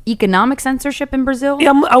 Economic censorship in Brazil?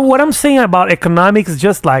 Yeah, what I'm saying about economics is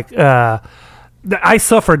just like I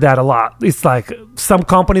suffered that a lot. It's like some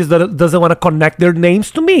companies that doesn't want to connect their names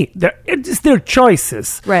to me. It's their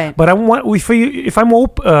choices. Right. But if I'm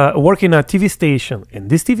working at a TV station and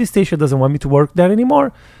this TV station doesn't want me to work there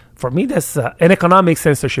anymore, for me that's an economic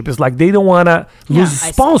censorship. It's like they don't want to lose I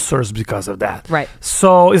see. sponsors because of that. Right.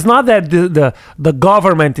 So it's not that the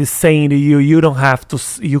government is saying to you don't have to,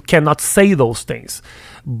 you cannot say those things,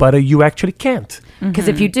 but you actually can't. Because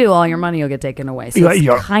if you do, all your money will get taken away. So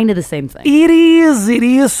Yeah, it's kind of the same thing. It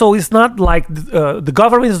is. So it's not like the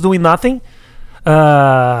government is doing nothing,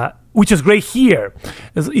 which is great here.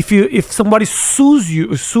 If somebody sues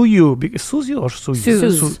you because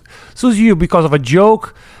of a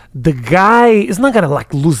joke, the guy is not gonna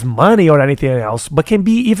like lose money or anything else, but can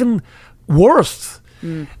be even worse.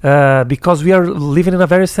 Because we are living in a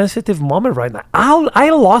very sensitive moment right now. I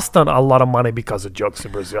lost a lot of money because of jokes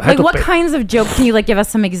in Brazil. I had Like to what pay. kinds of jokes? Can you like give us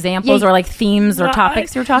some examples Yeah. or like themes or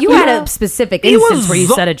topics you're talking You about? had a specific It instance was where you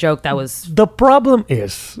zo- said a joke that was The problem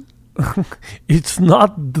is, it's not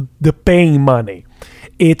the paying money.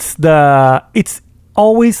 It's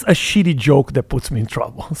always a shitty joke that puts me in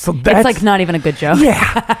trouble. So that's it's like not even a good joke.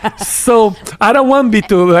 yeah. So I don't want me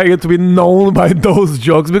to be known by those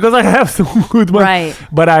jokes because I have some good ones. Right.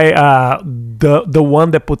 But the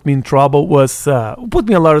one that put me in trouble was put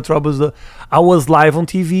me in a lot of trouble. I was live on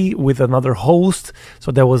TV with another host.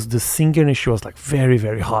 So there was the singer, and she was like very,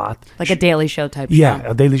 very hot. Like a Daily Show type Yeah,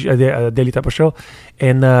 show. a daily type of show,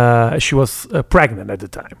 and she was pregnant at the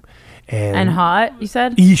time, And hot, you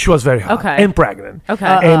said? She was very hot Okay. and pregnant. Okay.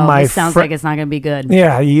 And my This sounds fri- like it's not going to be good.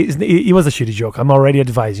 Yeah, it was a shitty joke. I'm already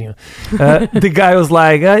advising you. The guy was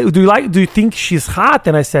like, "Do you think she's hot?"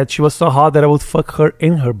 And I said she was so hot that I would fuck her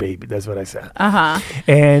and her baby. That's what I said.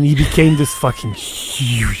 And he became this fucking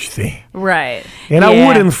huge thing. Right. And I Yeah.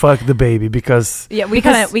 wouldn't fuck the baby because Yeah, we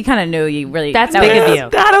kind of knew you really. That's that big was- of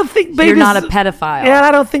you. I don't think babies. You're not a pedophile. Yeah,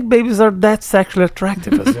 I don't think babies are that sexually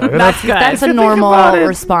attractive. As you. That's good. That's If a you think normal about it.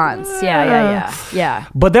 response. Yeah.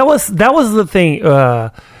 But that was the thing.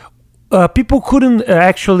 People couldn't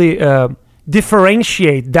actually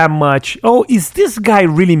differentiate that much. Oh, is this guy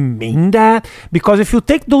really mean that? Because if you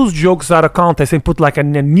take those jokes out of context and put like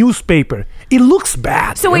in a newspaper, it looks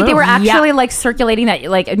bad. So you wait, know? they were actually like circulating that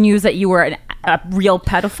like news that you were a real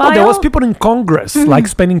pedophile. Oh, there was people in Congress like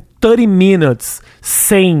spending 30 minutes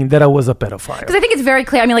saying that I was a pedophile. Because I think it's very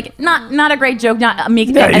clear. I mean, like not a great joke, not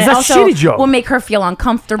making Yeah, and it's it a also shitty joke. will make her feel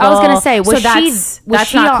uncomfortable. I was going to say, was that's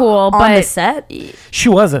she not cool. on But the set? She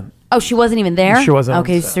wasn't. Oh, she wasn't even there? She wasn't on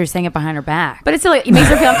Okay, the set. so you're saying it behind her back. But it's still like, it makes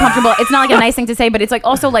her feel uncomfortable. It's not like a nice thing to say, but it's like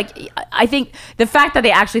also like I think the fact that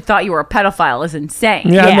they actually thought you were a pedophile is insane.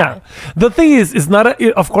 Yeah, no. The thing is, it's not.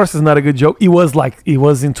 Of course, it's not a good joke. It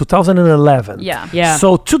was in 2011. Yeah.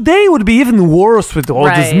 So today would be even worse with all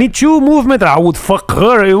this Right. Me Too movement. I would fuck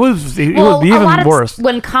her. It would be a lot even of worse.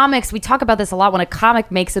 when comics, we talk about this a lot. When a comic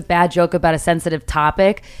makes a bad joke about a sensitive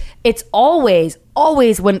topic, it's always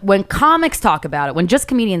when comics talk about it, when just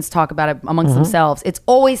comedians talk about it amongst themselves, it's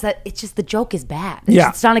always that it's just the joke is bad.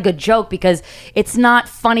 It's not a good joke because it's not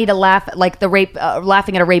funny to laugh at, like the rape,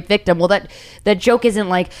 laughing at a rape victim. Well, that joke isn't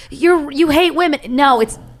like you hate women. No,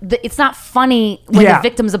 it's not funny when the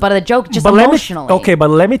victim's the butt of the joke, just emotionally. But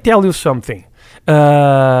let me tell you something.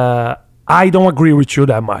 I don't agree with you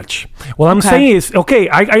that much. What I'm saying is,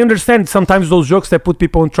 I understand sometimes those jokes that put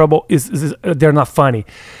people in trouble is they're not funny,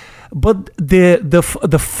 but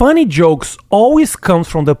the funny jokes always comes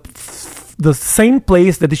from the same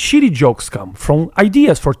place that the shitty jokes come from,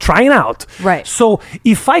 ideas for trying out. Right. So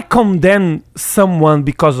if I condemn someone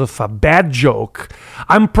because of a bad joke,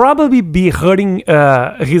 I'm probably be hurting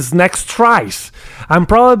his next tries. I'm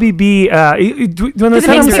probably be. Do you Because understand it what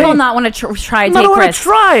I'm makes people saying? not want to try to Not take wanna risks.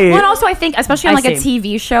 try. Well, and also I think, especially on I like a see.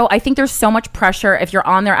 TV show, I think there's so much pressure if you're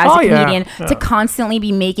on there as Oh, a yeah. comedian to constantly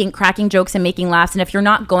be cracking jokes and making laughs. And if you're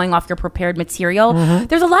not going off your prepared material,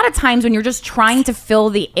 there's a lot of times when you're just trying to fill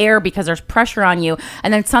the air because there's pressure on you.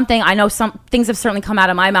 And then I know some things have certainly come out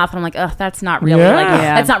of my mouth and I'm like, ugh, that's not really Yeah. like,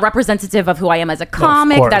 Yeah. that's not representative of who I am as a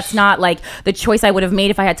comic. course. That's not like the choice I would have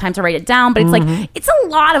made if I had time to write it down. But it's like, it's a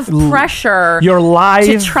lot of pressure You're live.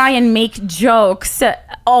 to try and make jokes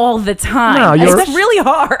all the time. No, you're- It's really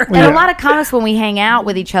hard. And a lot of comics, when we hang out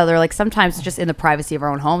with each other, like sometimes just in the privacy of our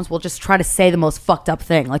own homes, we'll just try to say the most fucked up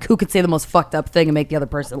thing. Like, who could say the most fucked up thing and make the other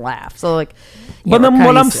person laugh? So, like, yeah, But we're then kinda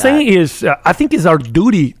what I'm used to saying is, I think it's our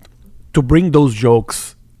duty to bring those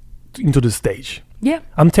jokes into the stage. Yeah.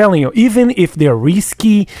 I'm telling you, even if they're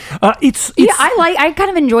risky, it's Yeah, I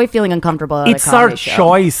kind of enjoy feeling uncomfortable at it's a our comedy show.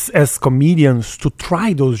 choice as comedians to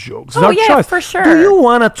try those jokes. It's Oh, our yeah, choice. for sure. Do you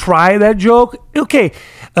want to try that joke? Okay,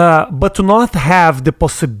 but to not have the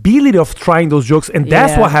possibility of trying those jokes, and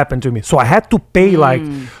that's Yeah. what happened to me. So I had to pay like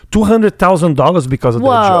 $200,000 because of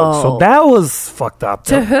that joke. So Whoa. that was fucked up.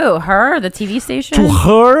 To who? Her? The TV station?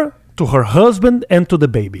 To her husband, and to the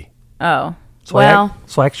baby. Oh. So Well-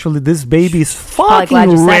 so actually, this baby is Probably glad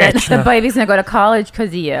fucking you said it. rich. The baby's going to go to college because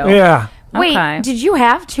of you. Yeah. Wait, Okay. did you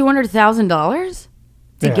have $200,000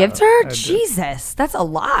 to Yeah, give to her? I did. Jesus, that's a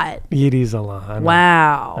lot. It is a lot. I know.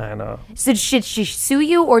 Wow. I know. So did she sue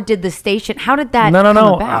you, or did the station? How did that? No. come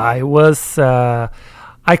about? I was.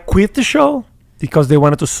 I quit the show because they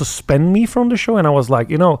wanted to suspend me from the show, and I was like,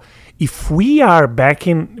 if we are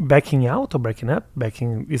backing out or backing up,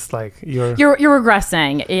 it's like you're. You're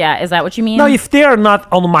regressing. Yeah. Is that what you mean? No, if they are not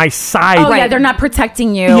on my side. Oh, yeah. They're not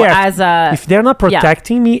protecting you as a. if they're not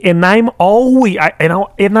protecting me, and I'm always,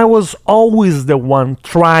 I was always the one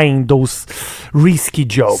trying those risky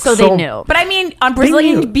jokes. So they knew. But I mean, on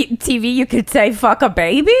Brazilian knew. TV, you could say "fuck a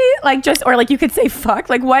baby," or you could say "fuck."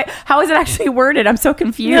 Like, what? How is it actually worded? I'm so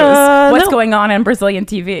confused. What's no. going on Brazilian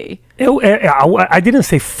TV? I didn't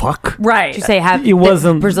say fuck. Right. Did you say have It the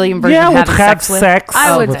wasn't Brazilian version Yeah, of would having have sex with? sex.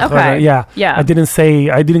 I would- with her. okay. Yeah. Yeah. I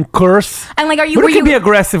didn't curse. And like, But you can be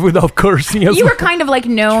aggressive without cursing as You well. were kind of like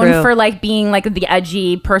known True. for like being like the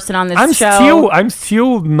edgy person on this I'm show.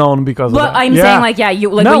 still known because But of that. I'm Yeah. saying like, yeah, you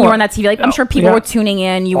like No, when you were on that TV, like I'm sure people yeah. were tuning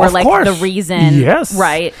in. You were Of like course. the reason. Yes.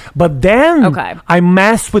 Right. But then Okay. I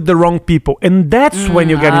messed with the wrong people, and that's when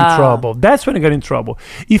you get in trouble. That's when you get in trouble.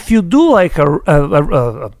 If you do like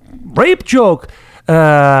a rape joke,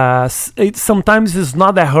 it sometimes is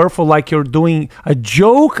not that hurtful like you're doing a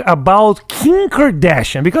joke about Kim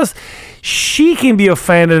Kardashian, because she can be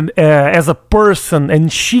offended as a person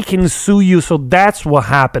and she can sue you. So that's what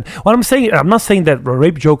happened. What I'm saying, I'm not saying that a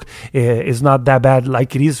rape joke is not that bad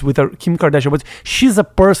like it is with Kim Kardashian, but she's a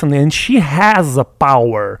person and she has a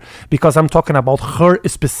power, because I'm talking about her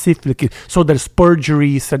specifically. So there's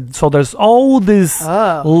perjury, so there's all these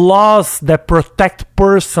laws that protect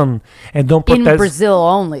person and don't In protect Brazil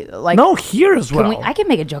only. Like, no, here as well. I can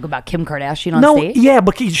make a joke about Kim Kardashian on no, stage. yeah,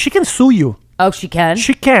 but she can sue you. Oh, she can.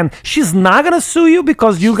 She can. She's not gonna sue you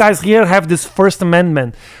because you guys here have this First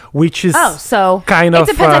Amendment, which is so kind It of.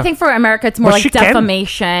 depends. I think for America, it's more but like she can.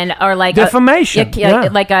 defamation or like Defamation,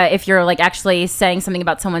 yeah. if you're like actually saying something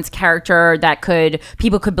about someone's character that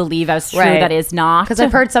people could believe as true Right. that is not. Because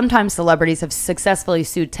I've heard sometimes celebrities have successfully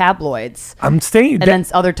sued tabloids, I'm saying and then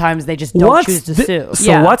other times they just don't choose to sue.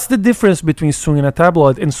 So Yeah. what's the difference between suing a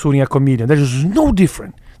tabloid and suing a comedian? There's no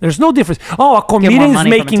difference. There's no difference. Oh, a comedian is money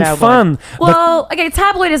from a making tabloid. fun. Well, okay,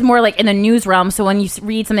 tabloid is more like in the news realm. So when you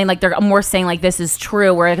read something, like they're more saying like this is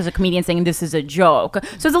true, whereas a comedian saying this is a joke.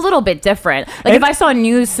 So it's a little bit different. Like if I saw a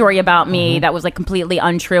news story about me that was like completely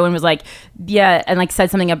untrue and was like, yeah, and like said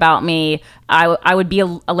something about me, I would be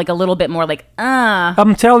a little bit more like,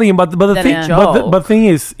 I'm telling you, but the Than thing, a but joke. the thing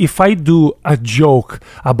is, if I do a joke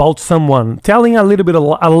about someone, telling a little bit of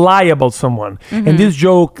a lie about someone, Mm-hmm. and this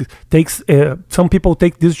joke takes some people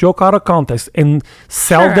take this joke out of context and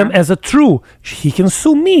sell Sure. them as a true, he can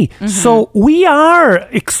sue me. So we are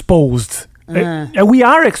exposed. We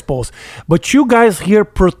are exposed, but you guys here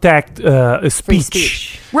protect speech.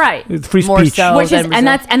 speech. Right. Free More speech. so. Which is, than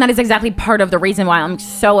Brazil. and that is exactly part of the reason why I'm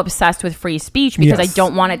so obsessed with free speech, because Yes. I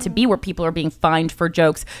don't want it to be where people are being fined for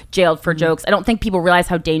jokes, jailed for jokes. I don't think people realize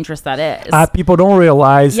how dangerous that is. People don't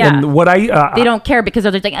realize, Yeah. and what I they don't care because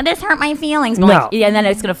they're like, oh, this hurt my feelings. But No. like, yeah, and then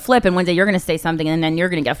it's gonna flip, and one day you're gonna say something, and then you're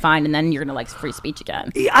gonna get fined, and then you're gonna like free speech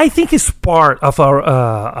again. I think it's part of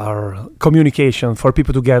our communication for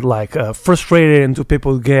people to get like frustrated and to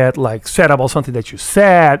people get like sad about something that you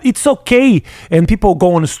said. It's okay, and people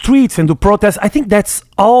go on the streets and do protests. I think that's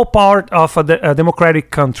all part of a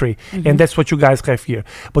democratic country, and that's what you guys have here.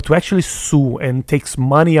 But to actually sue and takes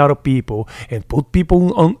money out of people and put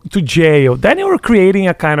people on to jail, then you're creating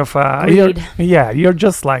a kind of Greed. you're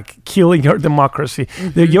just like killing your democracy.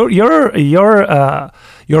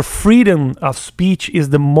 Your freedom of speech is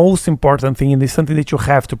the most important thing, and it's something that you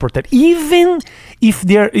have to protect, even if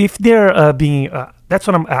they're being. That's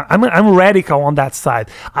what I'm radical on that side.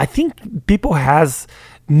 I think people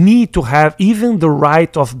need to have even the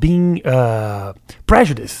right of being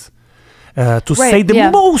prejudiced. To say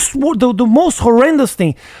the most horrendous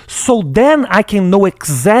thing, so then I can know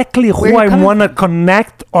exactly who you're I coming want to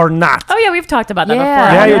connect or not. Oh yeah, we've talked about that Yeah.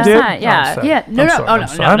 before. Yeah, you 100%, did? Yeah. I'm sorry. Yeah, no, I'm no, sorry, oh, I'm no,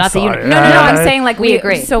 sorry, no, I'm not that you- sorry. No, I'm saying like we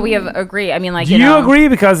agree. So we have agree. I mean, like Do you agree?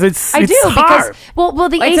 Because it's I do hard. because well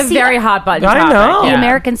the It's AC a very hot button. I topic, know. The yeah.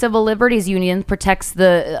 American Civil Liberties Union protects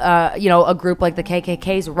the, a group like the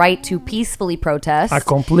KKK's right to peacefully protest. I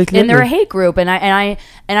completely and they're a agree. hate group, and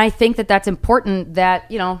I think that that's important. That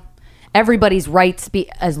everybody's rights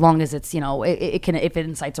be as long as it's it can, if it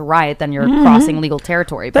incites a riot, then you're crossing legal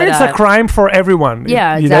territory. That is a crime for everyone.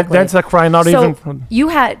 Yeah, exactly. That's a crime, not so even. For, you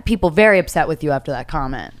had people very upset with you after that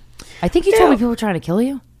comment. I think you told me people were trying to kill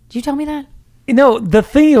you. Did you tell me that? the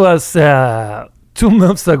thing was 2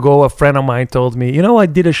 months ago, a friend of mine told me, I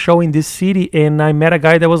did a show in this city and I met a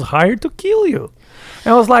guy that was hired to kill you.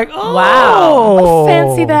 And I was like, oh, Wow.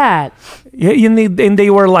 Fancy that. Yeah, and they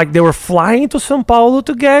were flying to São Paulo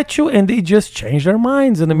to get you, and they just changed their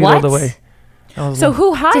minds in the middle of the What? way. I was So like,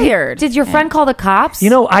 who hired? Did your friend call the cops?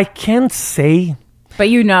 I can't say. but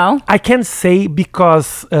I can't say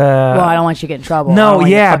because. Well, I don't want you to get in trouble. I don't No, want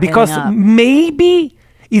you to yeah, fuck because anything up. maybe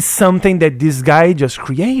it's something that this guy just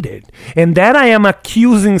created, and then I am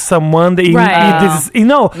accusing someone that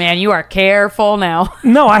Right. Man, you are careful now.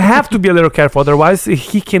 No, I have to be a little careful, otherwise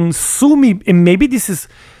he can sue me, and maybe this is.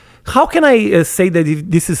 How can I say that if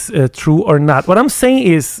this is true or not? What I'm saying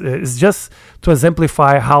is just to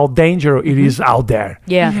exemplify how dangerous it is out there.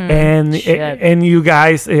 Yeah. And you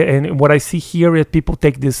guys, and what I see here is people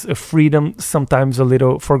take this freedom sometimes a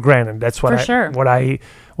little for granted. That's what For sure. what I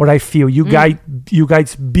feel. You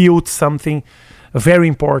guys built something very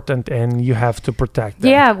important, and you have to protect that.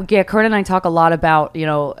 Yeah. Corinne and I talk a lot about,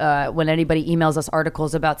 when anybody emails us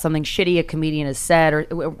articles about something shitty a comedian has said, or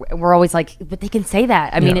we're always like, but they can say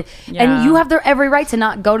that. I mean, Yeah. and you have their every right to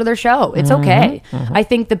not go to their show. It's okay. I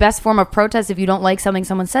think the best form of protest, if you don't like something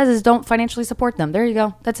someone says, is don't financially support them. There you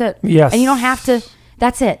go. That's it. Yes. And you don't have to.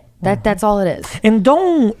 That's it. That's all it is. And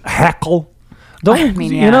don't heckle. Don't I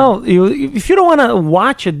mean, yeah. if you don't want to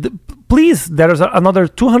watch it, please. There's another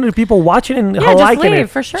 200 people watching and Yeah, just liking leave, it.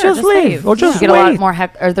 for sure. Just Just leave leave. or just You get a wait. lot more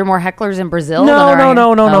are there more hecklers in Brazil? No, than there are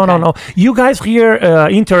no. Okay. You guys here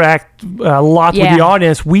interact a lot with Yeah. the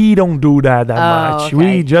audience. We don't do that much. okay.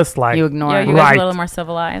 We just like You ignore Yeah, it. you guys Right. are a little more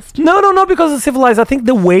civilized. No, because of civilized. I think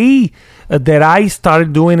the way that I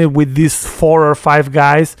started doing it with these 4 or 5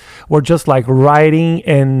 guys were just like writing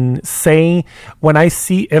and saying when I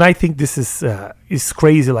see, and I think this is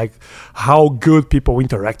crazy, like how good people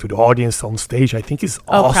interact with the audience on stage. I think it's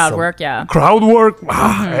awesome. crowd work, yeah. Crowd work.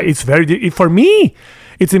 It's very, for me,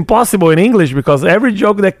 it's impossible in English because every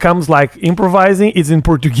joke that comes like improvising is in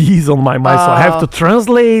Portuguese on my mind. So I have to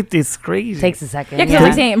translate. It's crazy. Takes a second. Yeah, because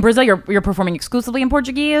like saying in Brazil, you're performing exclusively in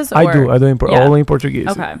Portuguese. I or- do Yeah. all in Portuguese.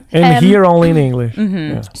 Okay. And here only in English.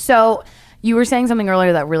 Yeah. So you were saying something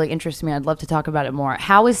earlier that really interests me. I'd love to talk about it more.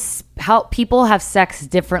 How people have sex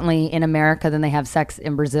differently in America than they have sex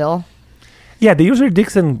in Brazil? Yeah, they use their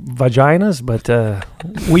dicks and vaginas, but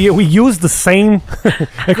we use the same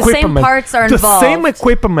equipment. parts are the involved. same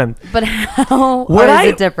equipment. But how What is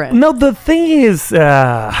it different? No, the thing is,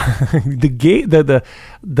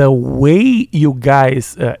 the way you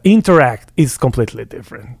guys interact is completely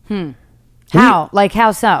different. How?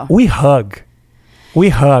 How so? We hug,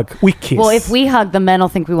 we kiss. Well, if we hug, the men will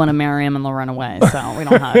think we want to marry him and they'll run away. So we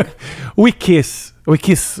don't hug. we kiss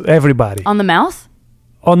everybody. On the mouth?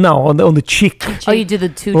 Oh no, on the cheek. Oh, you do the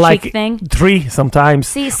two Like cheek thing? 3 sometimes.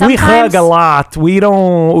 See, we sometimes- hug a lot. We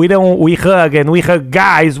hug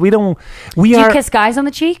guys. We Do you are kiss guys on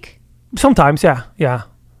the cheek? sometimes, yeah.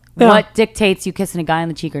 Yeah. What dictates you kissing a guy on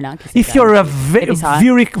the cheek or not kissing? If you're a very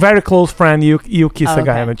very close friend, you kiss a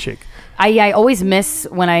guy okay. on the cheek. I always miss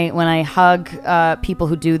when I hug people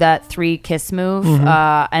who do that 3 kiss move, and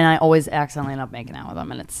I always accidentally end up making out with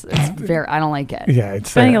them, and it's very, I don't like it. Yeah,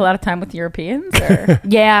 it's Spending a lot of time with Europeans? Or?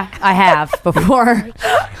 Yeah, I have before.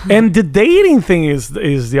 And the dating thing is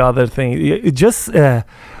the other thing. It just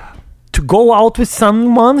to go out with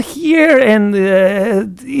someone here, and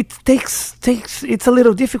it takes it's a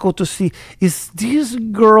little difficult to see, is this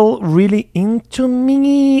girl really into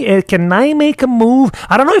me? Can I make a move?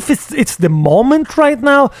 I don't know if it's the moment right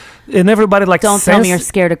now, and everybody like Don't tell me you're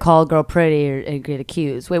scared to call a girl pretty or get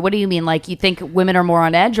accused. Wait, what do you mean? Like, you think women are more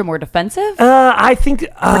on edge or more defensive? I think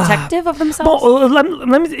Protective of themselves? well, let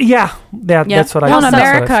me that's what I Well, in that's what I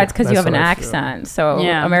America, feel. it's because you That's have an what I feel. accent. So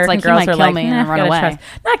Yeah, it's American like, you girls might are kill like, me and nah, run gotta away. trust.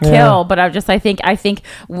 Not Yeah. kill, but I think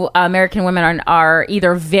American women are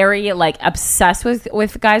either very like obsessed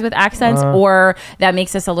with guys with accents, or that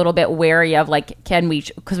makes us a little bit wary of like, can we,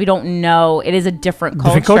 because we don't know, it is a different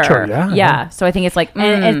culture. Different culture, yeah. So I think it's like,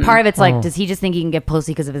 And part of it's like, does he just think he can get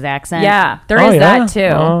pussy because of his accent? yeah, there Oh, is yeah? that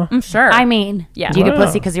too. I'm sure. I mean, Yeah. do you get Wow.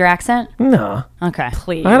 pussy because of your accent? No. Okay.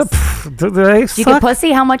 please. I don't, do they Do you suck? get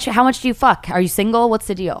pussy? How much do you fuck? Are you single? What's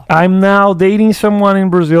the deal? I'm now dating someone in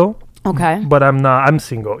Brazil, Okay. but I'm not. I'm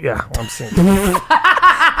single. Yeah, I'm single.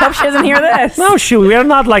 Hope she doesn't hear this. No, we are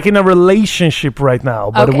not like in a relationship right now,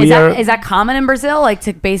 but Okay. we are. Is that common in Brazil? Like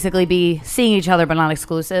to basically be seeing each other but not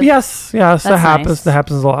exclusive? Yes, that That's happens. nice. That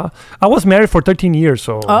happens a lot. I was married for 13 years,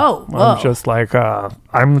 so Oh, whoa. I'm just like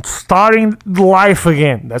I'm starting life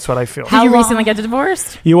again. That's what I feel. Did you long- recently get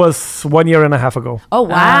divorced? It was 1 year and a half ago. Oh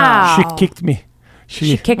wow. She kicked me.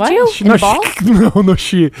 She kicked What? you She, in no, the balls?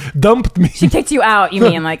 she dumped me. She kicked you out. You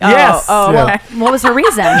mean like? Oh, Yes, oh, yeah. okay. What was her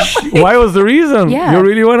reason? Why was the reason? Yeah. You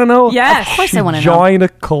really want to know? Yes. Of course She I wanna know. joined a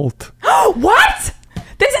cult. What?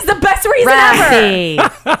 This is the best reason Rafi.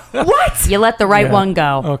 ever. What? You let the right Yeah. one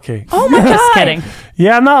go. Okay. Oh my god! Just kidding.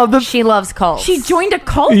 Yeah, no. She loves cults. She joined a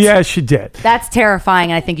cult. Yeah, she did. That's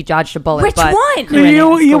terrifying, and I think you dodged a bullet. Which but one? you're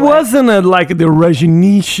in it. It wasn't like the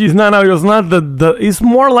Rajneesh. No, it was not the. It's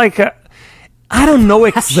more like a. I don't know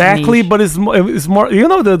exactly, Rajneesh. but it's more. You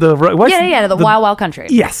know the what's Yeah, the Wild Wild Country.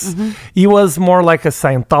 Yes, it was more like a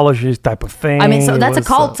Scientology type of thing. I mean, so It that's a was,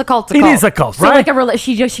 cult. It's a cult. It's a It cult. is a cult, So right? like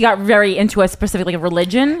she got very into a specifically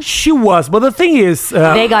religion. She was, but the thing is,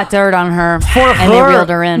 They got dirt on her, for and her, they reeled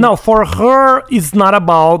her in. No, for her, it's not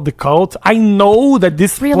about the cult. I know that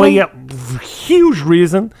this Really? play a huge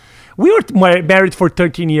reason. We were married for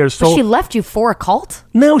 13 years, so She left you for a cult?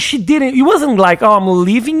 no, she didn't. It wasn't like, oh, I'm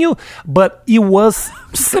leaving you, but it was.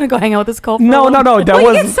 Just gonna go hang out with this cult. for a No, little- no, no. That Well,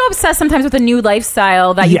 was. you get so obsessed sometimes with a new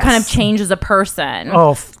lifestyle that you Yes. kind of change as a person.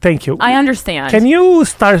 Oh, thank you. I understand. Can you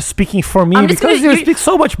start speaking for me I'm just because gonna- you speak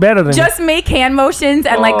so much better than just make hand motions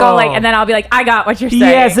and like go like, Oh. and then I'll be like, I got what you're saying.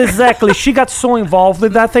 Yes, exactly. She got so involved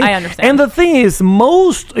with that thing. I understand. And the thing is,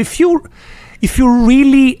 if you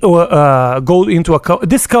really go into a cult,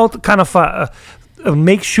 this cult kind of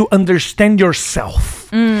makes you understand yourself.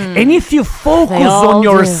 And if you focus all on do.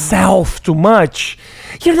 yourself too much,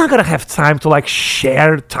 you're not gonna have time to like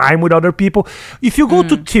share time with other people. If you go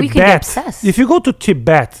to can get Tibet, obsessed. if you go to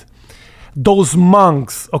Tibet, those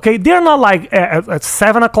monks, okay, they're not like at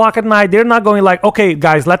 7 o'clock at night, they're not going like, okay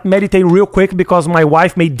guys, let's meditate real quick because my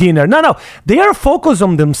wife made dinner. No, they are focused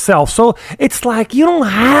on themselves. So it's like you don't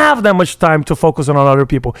have that much time to focus on other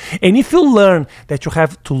people. And if you learn that you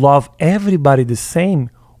have to love everybody the same,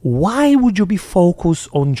 why would you be focused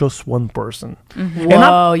on just one person?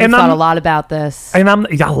 Whoa, you thought a lot about this. And I'm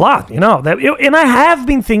a lot, and I have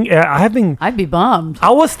been thinking, I'd be bummed. I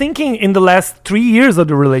was thinking in the last 3 years of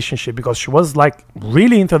the relationship, because she was like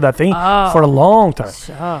really into that thing for a long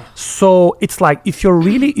time. So it's like you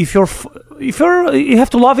have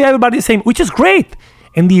to love everybody the same, which is great.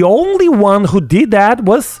 And the only one who did that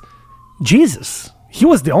was Jesus. He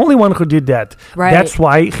was the only one who did that. Right. That's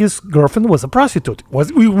why his girlfriend was a prostitute.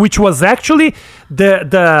 Which was actually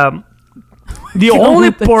the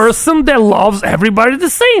only person that loves everybody the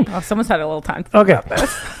same. Oh, someone's had a little time. Okay.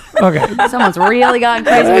 Okay. Someone's really gotten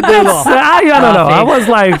crazy with Google. I don't know. I was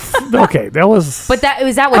like, okay, that was. But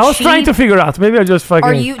is that what I was trying to figure out. Maybe I just fucking.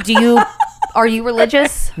 Are you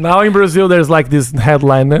religious? Now in Brazil, there's like this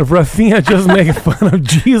headline: Rafinha just making fun of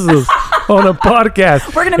Jesus on a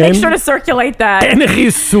podcast. We're gonna make sure to circulate that. And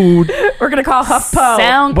he's sued. We're gonna call HuffPo.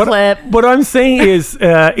 Sound clip. What I'm saying is,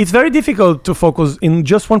 it's very difficult to focus in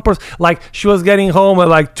just one person. Like she was getting home at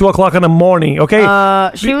like 2 o'clock in the morning. Okay.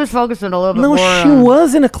 She was focusing a little bit No, more. she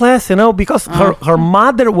was in a class, because her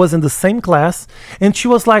mother was in the same class, and she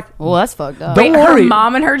was like, Well, that's fucked up. Don't Wait, her worry.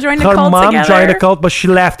 mom and her joined a her cult mom together? joined a cult, but she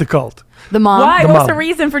left the cult. The mom. Why? The What's mom. the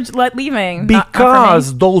reason for leaving?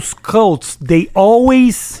 Because those cults, they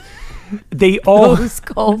always Those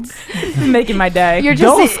cults. making my day. You're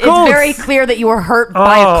Those just. It's cults. very clear that you were hurt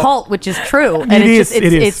by a cult, which is true, and It it's is, it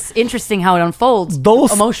is. it's interesting how it unfolds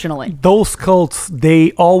emotionally. Those cults,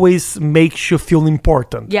 they always make you feel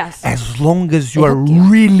important. Yes. As long as you They are hook you.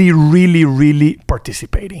 really, really, really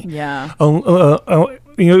participating. Yeah.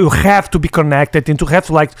 You have to be connected and to have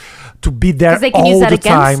to be there 'Cause they can all use that the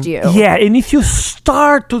against time. you. Yeah, and if you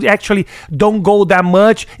start to actually don't go that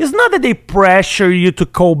much, it's not that they pressure you to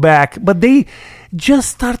go back, but they just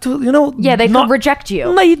start to, Yeah, they not could reject you.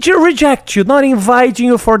 No, they reject you, not inviting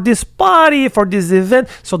you for this party, for this event.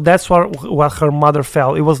 So that's what her mother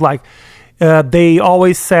felt. It was like they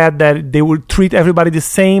always said that they would treat everybody the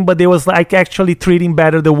same, but they was like actually treating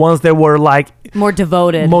better the ones that were like More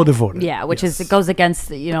devoted. more devoted. Yeah, which Yes. is it goes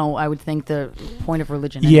against I would think the point of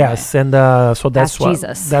religion. Yes, and so that's Ask what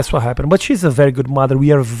Jesus. that's what happened. But she's a very good mother. We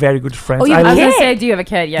are very good friends. Oh, you I was have gonna kid? say, do you have a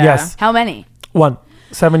kid? Yeah. Yes, How many? 1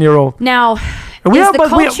 7-year-old. Now, We is are- the but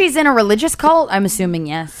we cult are- she's in a religious cult? I'm assuming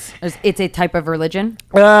yes. It's a type of religion.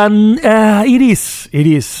 It is. It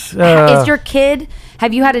is. Is your kid?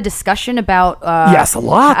 Have you had a discussion about Yes, a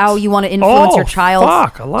lot. how you want to influence Oh, your child?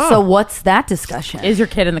 fuck, a lot. So what's that discussion? Is your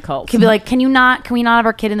kid in the cult? Can be like, can we not have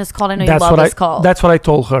our kid in this cult? I know you love what this I. cult. That's what I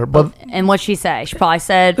told her. But And what'd she say? She probably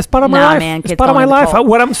said, it's part of my nah, life. man, It's kid's part of going my to the life. cult."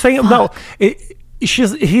 What I'm saying, no,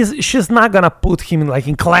 she's not gonna put him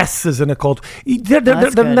in classes in a cult. They're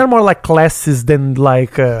that's good. they're more like classes than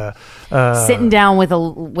like. Sitting down with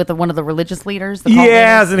one of the religious leaders. The cult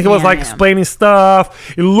Yes, leaders? and he was Yeah, like yeah. explaining stuff.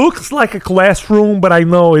 It looks like a classroom, but I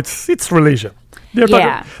know it's religion.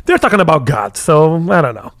 They're talking about God, so I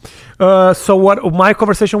don't know. So what my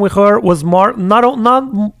conversation with her was more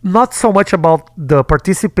not so much about the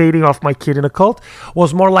participating of my kid in a cult,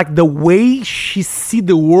 was more like the way she see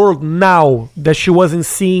the world now that she wasn't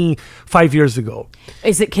seeing 5 years ago.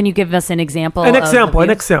 Can you give us an example? An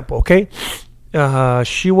example, okay?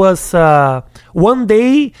 She was one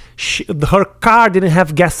day her car didn't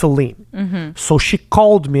have gasoline, so she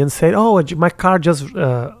called me and said, "Oh, my car just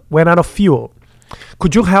went out of fuel.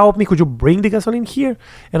 Could you help me? Could you bring the gasoline here?"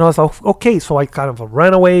 And I was like, okay. So I kind of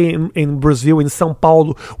ran away in Brazil, in São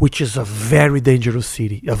Paulo, which is a very dangerous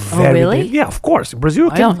city. Really? Yeah, of course. In Brazil,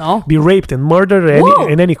 you I don't know. can be raped and murdered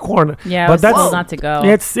in any corner. Yeah, but it's that's told not to go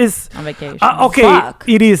It's on vacation. okay. Fuck.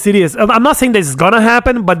 It is. I'm not saying that it's gonna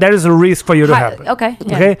happen, but there is a risk for you to happen. Okay,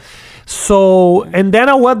 yeah. Okay. So and then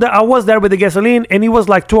I was there with the gasoline, and it was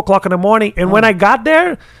like 2:00 in the morning. And when I got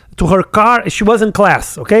there to her car, she was in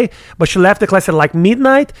class, okay, but she left the class at like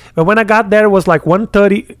midnight. But when I got there, it was like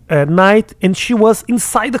 1:30 at night, and she was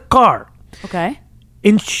inside the car. Okay.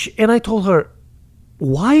 And I told her,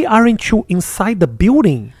 "Why aren't you inside the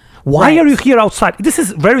building? Why Right. are you here outside?" This is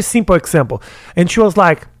a very simple example. And she was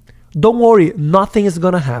like, "Don't worry, nothing is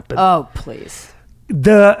gonna happen." Oh, please.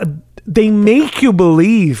 They make you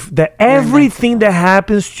believe that everything that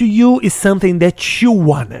happens to you is something that you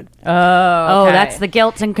wanted. Oh, okay. that's the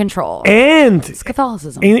guilt and control. And It's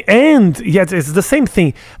Catholicism. and yes, it's the same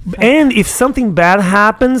thing. And if something bad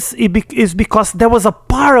happens, it's because there was a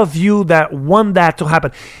part of you that want that to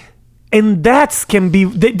happen. And this can be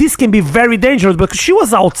very dangerous because she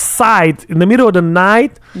was outside in the middle of the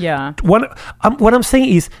night. Yeah. What I'm saying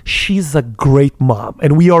is she's a great mom,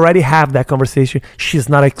 and we already have that conversation. She's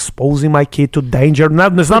not exposing my kid to danger.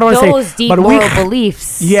 That's not what I'm saying. Those deep But moral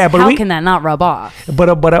beliefs. Yeah, but how can that not rub off?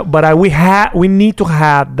 we need to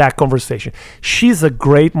have that conversation. She's a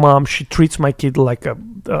great mom. She treats my kid like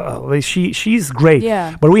she's great.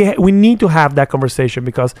 Yeah. But we need to have that conversation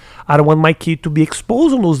because I don't want my kid to be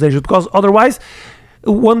exposed on those dangers, because otherwise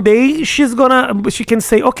one day she can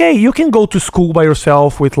say, okay, you can go to school by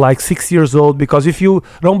yourself with like 6 years old, because if you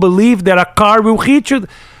don't believe that a car will hit you.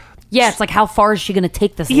 Yeah, it's like, how far is she going to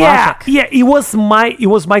take this Yeah, logic? yeah. It was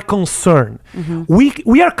my concern. Mm-hmm.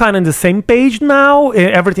 We are kind of on the same page now.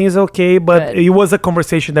 Everything is okay, but Good. it was a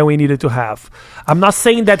conversation that we needed to have. I'm not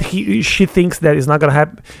saying that she thinks that it's not gonna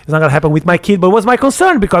happen. It's not gonna happen with my kid, but it was my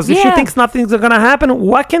concern, because if she Yeah. thinks nothing's gonna happen,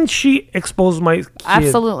 why can't she expose my kid?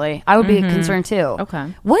 Absolutely. I would be concerned too. Okay.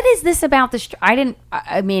 What is this about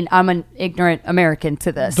I mean, I'm an ignorant American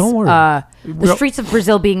to this. Don't worry. The streets of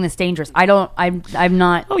Brazil being this dangerous. I'm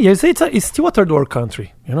not. Oh yes, it's still a third world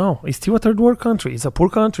country. It's still a third world country. It's a poor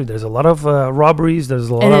country. There's a lot of robberies. There's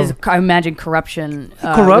a lot And of there's, I imagine, corruption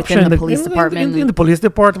corruption within the police department. In the police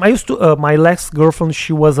department. I used to. My last girlfriend,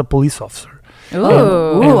 she was a police officer.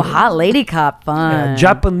 Ooh, hot lady cop fun.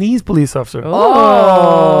 Japanese police officer.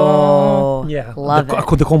 Oh, Yeah, love the,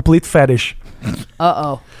 it. the complete fetish. Uh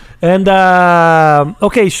oh. And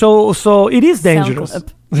okay, so it is dangerous.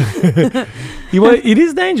 It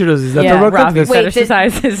is dangerous. Is that Yeah, the word? Ravi Wait,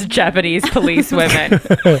 fetishizes Japanese police women.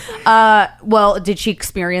 Well, did she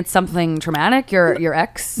experience something traumatic? Your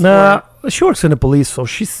ex? She works in the police, so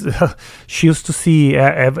she used to see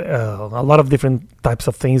a lot of different types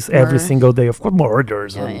of things every Murders? single day. Of course,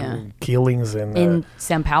 murders Yeah, and yeah. killings and In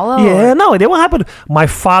Sao Paulo? yeah, no, they what happened. My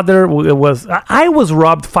father I was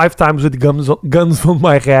robbed 5 times with guns on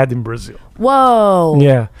my head in Brazil. Whoa.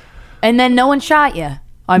 Yeah, And then no one shot you.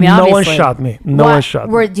 I mean, no one obviously. shot me. No Why- one shot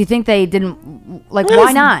me. Do you think they didn't like?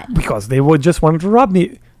 Why not? Because they would just wanted to rob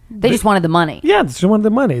me. They just wanted the money. Yeah, they just wanted the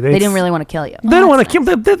money. They didn't really want to kill you. They don't want to kill.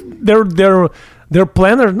 Their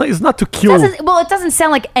plan is not to kill. It doesn't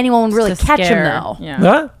sound like anyone would really To catch him scare. though. Yeah.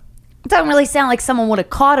 Huh? It doesn't really sound like someone would have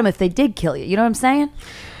caught him if they did kill you. You know what I'm saying?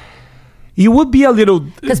 It would be a little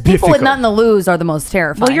Because people with nothing to lose are the most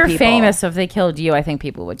terrifying. Well, you're people. famous, so if they killed you, I think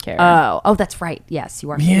people would care. Oh, that's right. Yes, you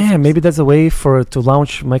are. Yeah, famous. maybe that's a way to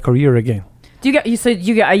launch my career again. Do you get you? So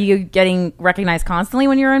are you getting recognized constantly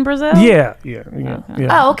when you're in Brazil? Yeah.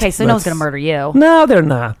 Oh, okay. So no one's That's- gonna murder you. No, they're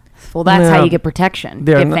not. Well, that's No. how you get protection.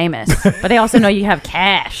 They're Get not- famous. But they also know you have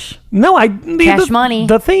cash. No, Cash money.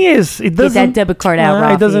 The thing is, it doesn't. that debit card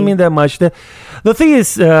out, It doesn't Rafi. mean that much. The thing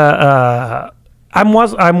is,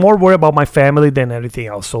 I'm more worried about my family than anything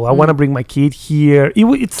else. So I want to bring my kid here.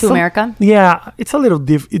 It's To America? Yeah, it's a little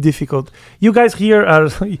difficult. You guys here are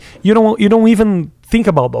you don't even think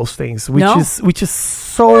about those things, which No? is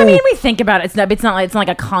so. I mean, we think about it. It's not like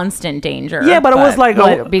a constant danger. yeah, but I was like,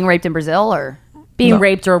 What, being raped in Brazil or? being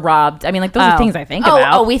raped or robbed. I mean, like those are things I think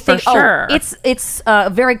about. Oh, we think. for sure. It's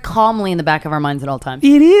very calmly in the back of our minds at all times.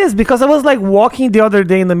 it is because I was like walking the other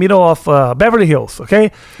day in the middle of Beverly Hills.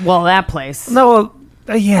 Okay, Well, that place. no,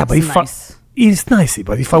 yeah, but It's if nice. it's nice,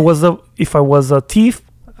 but if I was a thief,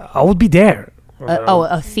 I would be there.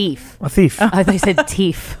 A thief. A thief. I thought you said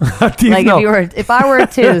teeth. A thief. Like no. if I were a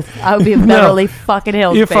tooth, I would be in Beverly fucking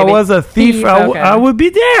Hills. If I baby. was a thief, Okay. I would be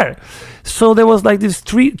there. So there was like these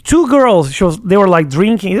two girls. They were like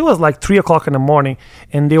drinking. It was like 3:00 in the morning,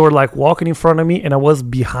 and they were like walking in front of me, and I was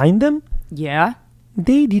behind them. Yeah.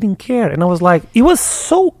 They didn't care, and I was like, it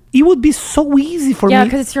would be so easy for yeah, me.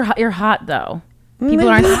 because you're hot though. People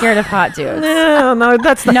aren't scared of hot dudes. No,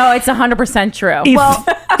 that's not. No, it's 100% true. If, Well,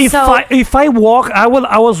 if so- I walk, I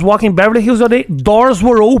was walking Beverly Hills the other day. Doors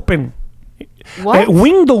were open. What?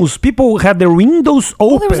 Windows. People had their windows open.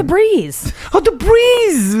 Well, there was a breeze. Oh, the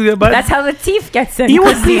breeze. But That's how the teeth gets in. it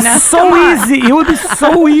would be Christina. so easy. It would be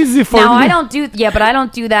so easy for Now me. I don't do but I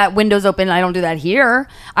don't do that windows open. I don't do that here.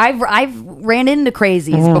 I've ran into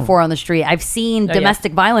crazies before on the street. I've seen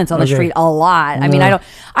domestic violence on the Okay. street a lot. I mean,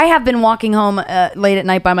 I have been walking home late at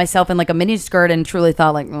night by myself in like a mini skirt and truly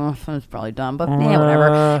thought like, oh, that's probably dumb, but yeah,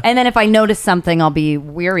 whatever. And then if I notice something, I'll be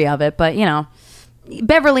weary of it. But you know,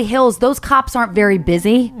 Beverly Hills, those cops aren't very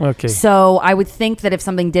busy. Okay. So I would think that if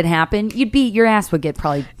something did happen, your ass would get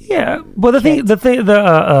probably. Yeah, but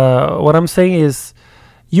what I'm saying is,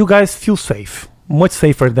 you guys feel safe, much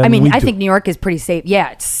safer than I mean, we I do. think New York is pretty safe.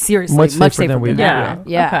 Yeah, it's seriously Much much safer safer than we than do, that.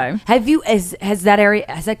 yeah. Yeah. Okay. Have you? Has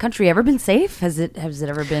that country ever been safe? Has it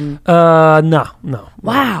ever been? No.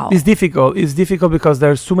 Wow. It's difficult. It's difficult because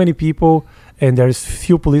there's too many people and there's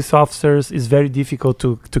few police officers. It's very difficult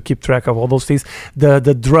to keep track of all those things.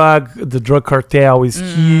 The drug cartel is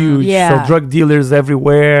huge. yeah. So drug dealers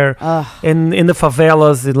everywhere. And in the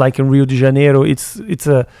favelas, like in Rio de Janeiro, it's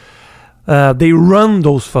a they run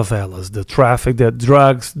those favelas. The traffic, the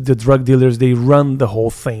drugs, the drug dealers, they run the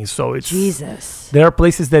whole thing. So it's Jesus. There are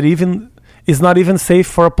places that it's not even safe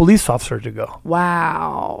for a police officer to go.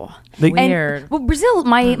 Wow. They, Weird. Well, Brazil.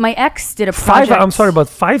 My ex did a five project. I'm sorry, but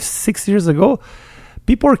 5-6 years ago,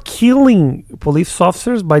 people are killing police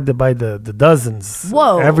officers by the dozens.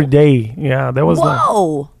 Whoa. Every day. Yeah, that was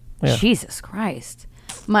Whoa. Yeah. Jesus Christ.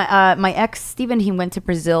 My ex Steven, he went to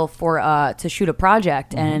Brazil for to shoot a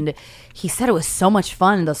project, and he said it was so much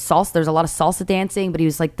fun. There's a lot of salsa dancing, but he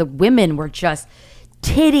was like the women were just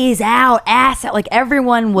titties out, ass out, like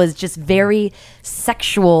everyone was just very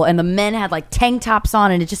sexual, and the men had like tank tops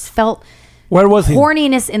on, and it just felt Where was he?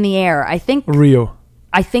 horniness in the air. I think Rio.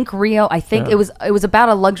 Rio. I think it was about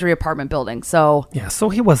a luxury apartment building. So Yeah, so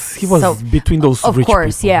he was So- between those of rich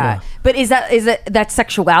course, people. yeah. But is that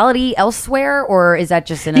sexuality elsewhere, or is that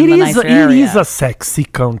just in It a is nicer it area? is a sexy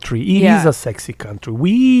country. It is Yeah. a sexy country.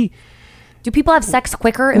 We Do people have sex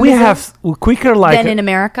quicker in we Brazil have quicker than in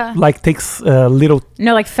America? like takes little.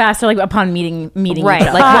 No, like faster, like upon meeting Right, each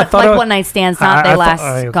other. like one night stands. Not they I thought- last.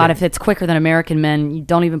 okay. God, if it's quicker than American men, you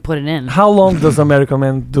don't even put it in. How long does American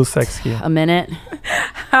men do sex here? A minute.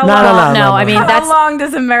 How No, long? no. I mean How that's. long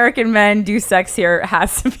does American men do sex here?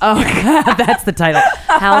 Has to be. Oh, that's the title.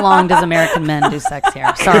 How long does American men do sex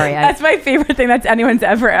here? Sorry. That's my favorite thing that anyone's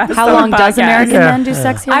ever asked. How on a long does podcast. American Yeah, men do yeah.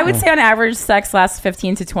 sex here? I would say on average, sex lasts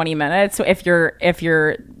 15 to 20 minutes. So if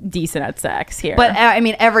you're decent at sex here, But I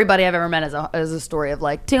mean, everybody I've ever met is a story of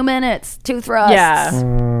like 2 minutes, 2 thrusts. yeah,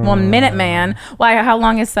 1 minute, man. Why? How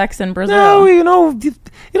long is sex in Brazil? No,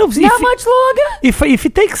 Not much longer. if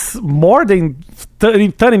it takes more than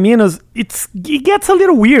 30 minutes, it gets a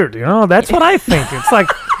little weird. That's what I think. It's like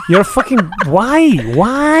you're fucking why?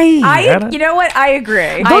 You know what? I agree.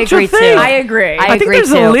 I agree think? too. I agree. I think agree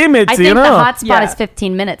there's a too. limit, I think you the know? hot spot Yeah. is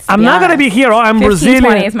 15 minutes. I'm not gonna be here. I'm 15, Brazilian.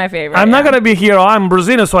 20 is my favorite, I'm not yeah. gonna be here. I'm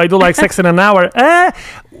Brazilian, so I do like sex in an hour.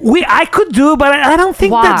 I could do, but I don't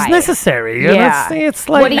think that's Why? necessary. Yeah. It's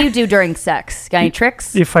like What do you do during sex? Got any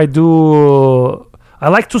tricks? if I do.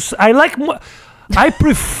 I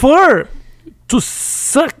prefer to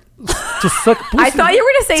suck pussy. I thought you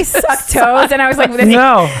were going to say suck toes, and I was like,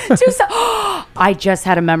 No. I just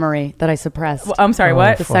had a memory that I suppressed. I'm sorry,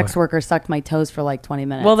 what? The sex worker sucked my toes for like 20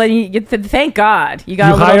 minutes. Well, then thank God you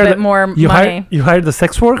got a little bit more money. You hired the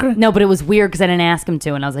sex worker? no, but it was weird because I didn't ask him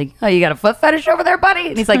to, and I was like, "Oh, you got a foot fetish over there, buddy?"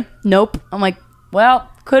 And he's like, "Nope." I'm like, "Well,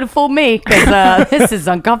 could have fooled me because this is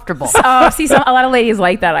uncomfortable." Oh, see, a lot of ladies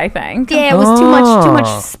like that, I think. Yeah, it was too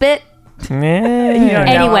much spit. Yeah. You don't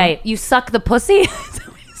know. Anyway, you suck the pussy.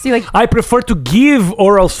 See, like, I prefer to give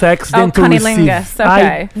oral sex than to receive. cunnilingus.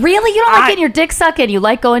 Okay. Really, you don't like getting your dick sucked? You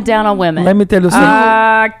like going down on women? Let me tell you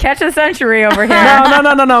something. Catch a century over here. No,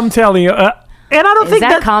 I'm telling you. And I don't is think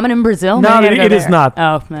that common in Brazil? No, Maybe I gotta it go is there. not.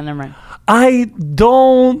 Oh, no, never mind. I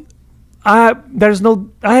don't. There's no.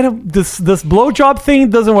 I don't. This blowjob thing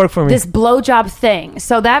doesn't work for me. This blowjob thing.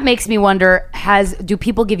 So that makes me wonder: do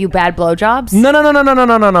people give you bad blowjobs? No.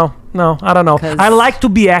 No, I don't know. 'Cause I like to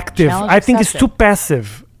be active. challenge I think it's accepted. too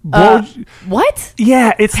passive. What?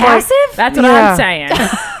 Yeah, it's Passive? like That's what Yeah. I'm saying.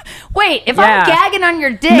 Wait, if Yeah. I'm gagging on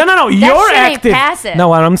your dick, no. that You're shit ain't active. passive. No,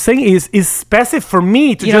 what I'm saying is passive for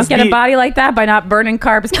me to You don't just get be. a body like that by not burning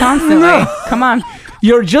carbs constantly. Come on.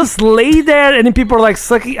 You're just lay there, and then people are like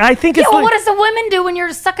sucking. I think Yeah, it's well, like what does the women do when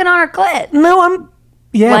you're sucking on her clit? no. I'm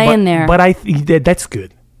Laying there. But that's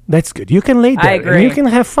good. That's good. You can lay there. and agree. you can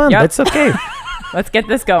have fun. Yep. That's okay. Let's get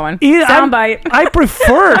this going. Yeah, Soundbite. I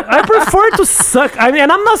prefer to suck. I mean,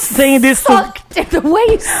 and I'm not saying this Suck. The way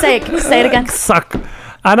you say it, can you say it again? to suck.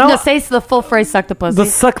 I don't No, say the full phrase, suck the pussy.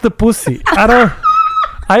 suck the pussy. I don't.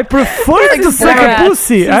 I prefer to suck great. a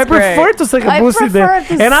pussy. I This is prefer great. to suck a I pussy. prefer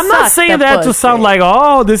to And I'm not suck saying the that to sound pussy. like,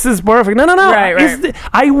 oh, this is perfect. No. Right, It's right.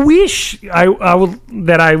 I wish I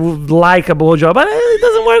would like a blowjob, but it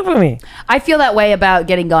doesn't work for me. I feel that way about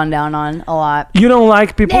getting gone down on a lot. You don't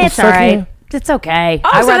like people It's all sucking? right. It's okay. Oh,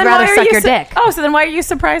 I so would then rather why are suck you your dick. Oh, so then why are you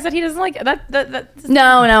surprised that he doesn't like it? That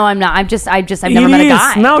No, I'm not. I've never It met a is.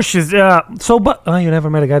 guy. No, she's but you never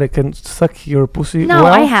met a guy that can suck your pussy. No,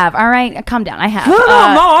 well? I have. All right, calm down. I have. No,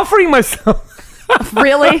 I'm not offering myself.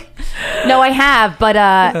 Really? No, I have, but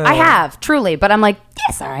I have truly. But I'm like,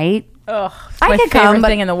 yes, all right. Ugh, I my could favorite come, but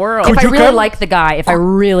thing in the world. If Could I you really come? like the guy,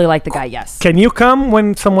 yes. Can you come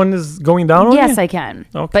when someone is going down on you? Yes, I can.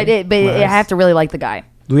 Okay. But I Nice. have to really like the guy.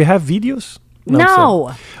 Do you have videos? No.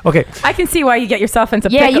 I'm sorry. Okay. I can see why you get yourself into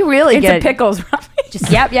Yeah, you really into get- pickles. Just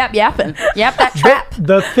yapping. Yap that trap.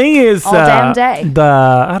 The thing is, All damn day.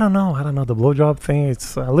 I don't know. The blowjob thing.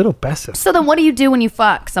 It's a little passive. So then, what do you do when you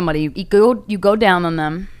fuck somebody? You go down on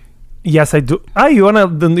them. Yes, I do. You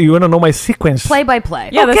wanna know my sequence? Play by play.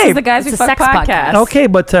 Yeah, this Okay. is the Guys Who It's a Fuck sex podcast. Okay,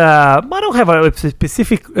 but I don't have a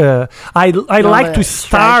specific. I like to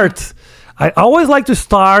start. I always like to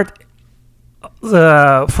start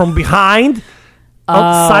from behind,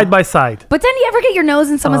 side by side. But then you ever get your nose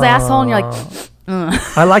in someone's asshole and you're like,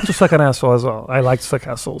 I like to suck an asshole as well. I like to suck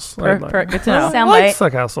assholes. I like- Good to know. Sound I like bite. to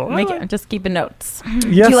suck asshole. Just keeping notes.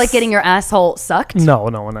 Yes. do you like getting your asshole sucked? No.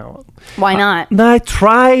 Why not? No, I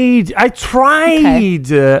tried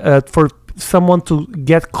for someone to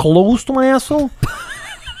get close to my asshole.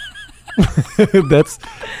 That's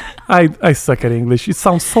I suck at English. It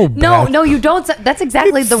sounds so bad. No, you don't. That's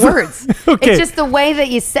exactly the words. Okay. It's just the way that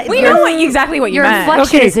you say. We know exactly what you your meant.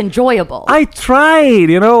 inflection Okay. is enjoyable. I tried,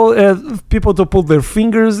 people to put their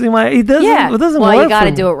fingers in my. It doesn't. yeah. It doesn't well, work. you got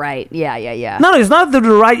to for do me. it right. Yeah. No, it's not the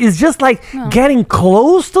right. It's just like getting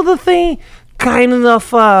close to the thing. Kind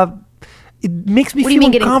of. it makes me What do feel you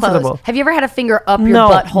mean getting uncomfortable. close? Have you ever had a finger up your No,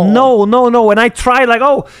 butthole? no. And I tried like,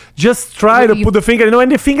 just try to put the finger,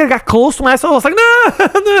 and the finger got close to myself. I was like,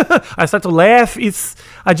 no. I started to laugh.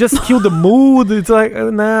 I just killed the mood. It's like,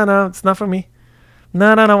 no, it's not for me.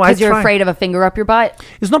 No. Because you're afraid of a finger up your butt?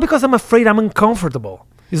 It's not because I'm afraid. I'm uncomfortable.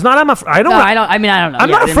 It's not. I'm afraid. I don't. No, I don't. I mean, I don't know. I'm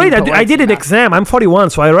Yeah, not didn't mean afraid. to put I words did in an your mouth. exam. I'm 41,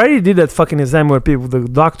 so I already did that fucking exam where the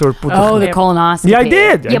doctor put. The colonoscopy. Yeah, I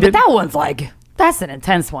did. Yeah, but that one's like, that's an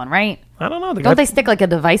intense one, right? I don't know. Don't they stick like a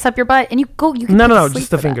device up your butt and you can No, go to sleep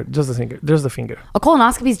just the for that. finger. Just the finger. There's the finger. A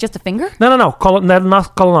colonoscopy is just a finger? No. Not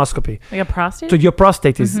colonoscopy. Like a prostate? So your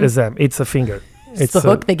prostate is exam. It's a finger. It's the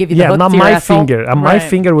hook. They give you the yeah, hook not to your my asshole? finger. My Right.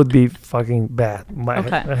 finger would be fucking bad.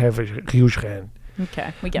 Okay. I have a huge hand.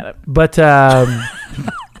 Okay, we get it. But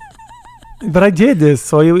but I did this,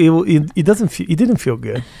 so it doesn't feel. It didn't feel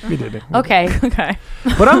good. It didn't. Okay. Okay.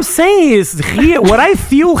 What I'm saying is here. What I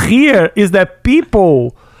feel here is that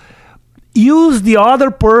people use the other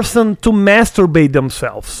person to masturbate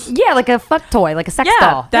themselves. Yeah, like a fuck toy, like a sex Yeah,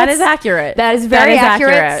 doll. that is accurate. That is very That is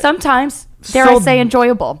accurate. accurate. Sometimes, dare So I say,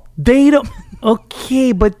 enjoyable. They don't.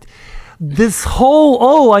 Okay, but this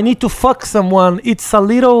whole I need to fuck someone. It's a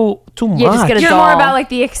little too much. just get a You're doll. more about like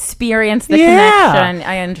the experience, the Yeah. connection.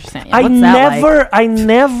 I understand. Yeah. I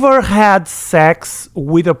never had sex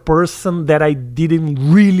with a person that I didn't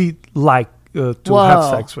really like to have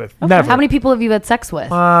Whoa. sex with. Never. How many people have you had sex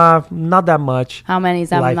with? Not that much. How many is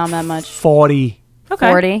that? Like Not that much. 40. Okay.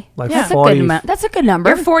 40? Like That's 40. a good amount. That's a good number.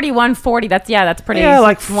 You're 41, 40. That's pretty. Yeah,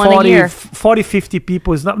 like one a 40, year. 40, 50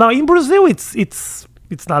 people is not. Now in Brazil,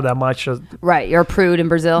 it's not that much. Right. You're a prude in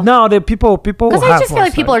Brazil. No, the people. Because I just feel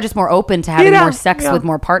like people are just more open to having more sex with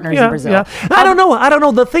more partners in Brazil. Yeah. I don't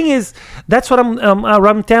know. The thing is, that's what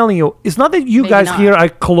I'm telling you. It's not that you guys not. here are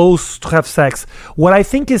close to have sex. What I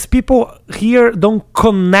think is people here don't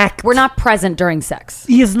connect. We're not present during sex.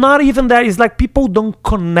 It's not even that. It's like people don't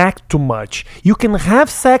connect too much. You can have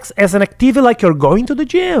sex as an activity, like you're going to the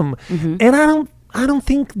gym, Mm-hmm. and I don't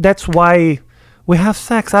think that's why we have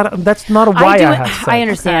sex. That's not why I have sex. I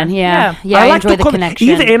understand. Okay. Yeah. Yeah. I like enjoy to the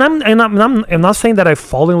connection. I'm not saying that I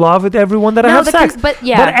fall in love with everyone that I No, have the sex. but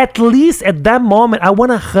yeah. But at least at that moment, I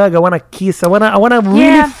want to hug. I want to kiss. I want to really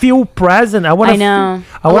Yeah. feel present. I want to. I know.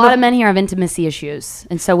 I A want lot of men here have intimacy issues.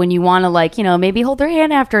 And so when you want to maybe hold their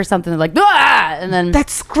hand after or something, they're like, ah! And then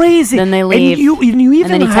That's crazy. then they leave. And you even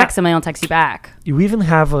and then you have, text them and they don't text you back. You even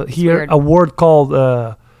have here weird. a word called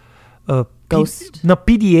Ghost. No,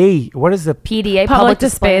 PDA. What is the PDA, public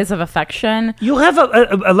displays of affection. You have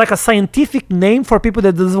a like a scientific name for people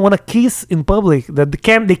that doesn't want to kiss in public. That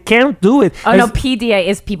they can't do it. Oh no, It's- PDA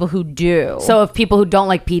is people who do. So if people who don't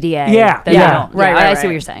like PDA, Yeah, then yeah. they don't. Right, I right, see what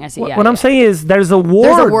right. you're saying. I see. what I'm saying is there's a word.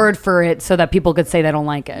 There's a word for it so that people could say they don't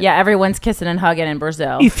like it. yeah, everyone's kissing and hugging in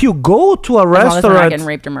Brazil. If you go to a as long as they're not restaurant, getting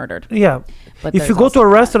raped or murdered. yeah. But If you there's go to also a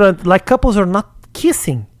restaurant, like couples are not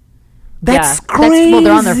kissing. That's Yeah. crazy. Well,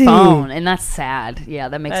 they're on their phone, and that's sad. Yeah,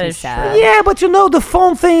 that makes That me is sad. true. Yeah, but the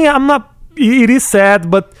phone thing, I'm not. It is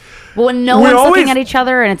sad, but Well, when no We one's always- looking at each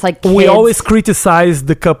other, and it's like we kids. always criticize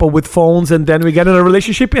the couple with phones, and then we get in a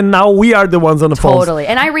relationship, and now we are the ones on the phones. totally.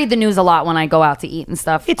 And I read the news a lot when I go out to eat and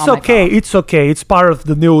stuff. It's on my okay. phone. It's okay. It's part of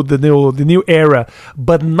the new era.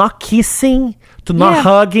 But not kissing, to not Yeah.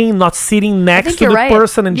 hugging, not sitting next think to you're the right.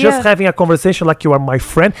 person and just Yeah. having a conversation like you are my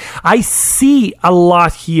friend. I see a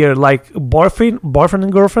lot here, like boyfriend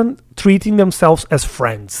and girlfriend treating themselves as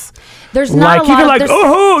friends. There's not Like a lot. even like there's-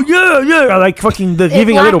 oh yeah, like fucking it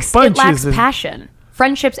giving a little lacks- punches. It lacks and- passion.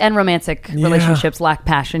 Friendships and romantic Yeah. relationships lack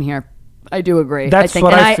passion here. I do agree. That's I think,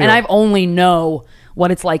 what and I feel. And I've only know what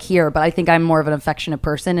it's like here, but I think I'm more of an affectionate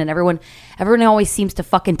person, and everyone always seems to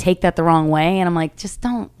fucking take that the wrong way, and I'm like, just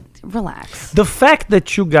don't relax. The fact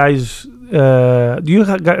that you guys do you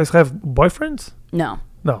guys have boyfriends? No.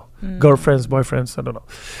 No, girlfriends, boyfriends. I don't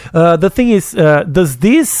know. The thing is, does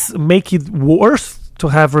this make it worse to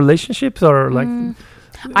have relationships or like?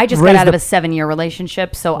 I just raise got out of the- a 7-year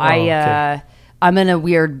relationship, so okay. I'm in a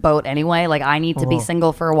weird boat anyway. Like I need to be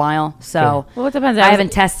single for a while, so Well, it depends. I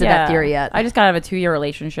haven't tested that theory yet. I just got out of a 2-year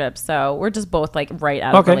relationship, so we're just both like right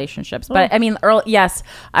out of Okay. relationships. But I mean, yes,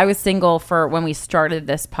 I was single for when we started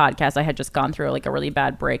this podcast. I had just gone through like a really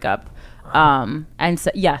bad breakup, and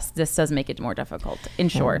so yes, this does make it more difficult. In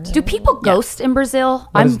short, Do people ghost in Brazil?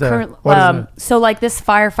 What is that? What is that? So like this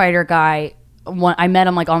firefighter guy, I met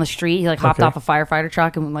him like on the street. He like hopped Okay. off a firefighter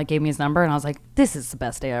truck and like gave me his number, and I was like, "This is the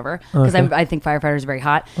best day ever," because I think firefighters are very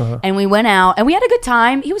hot. And we went out and we had a good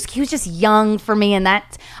time. He was just young for me, and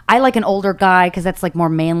that I like an older guy because that's like more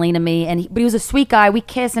manly to me. But he was a sweet guy. We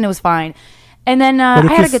kissed and it was fine. And then I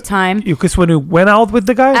had a good time. You kissed when you went out with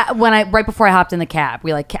the guy? Right before I hopped in the cab,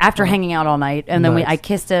 we after hanging out all night, and then Nice. I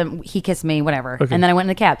kissed him, he kissed me, whatever, Okay. and then I went in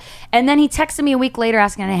the cab, and then he texted me a week later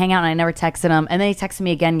asking to hang out, and I never texted him, and then he texted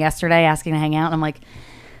me again yesterday asking to hang out, and I'm like,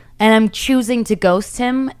 and I'm choosing to ghost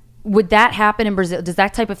him. Would that happen in Brazil? Does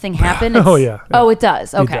that type of thing happen? Oh, yeah. Oh, it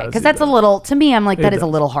does. Okay, does, because it that's a does. little. To me, I'm like that It is a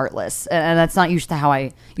does. little heartless, and that's not usually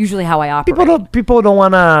how I operate. People don't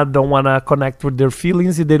wanna connect with their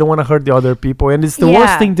feelings. They don't wanna hurt the other people, and it's the worst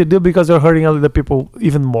Yeah. thing to do because you're hurting other people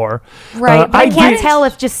even more. Right, but I can't did- tell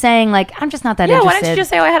if just saying like I'm just not that Yeah, interested. why don't you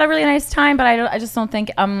just say, "Oh, I had a really nice time, but I just don't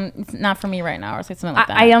think it's not for me right now," or say something like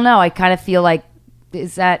that. I don't know. I kind of feel like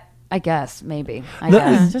is that. I guess maybe. I No,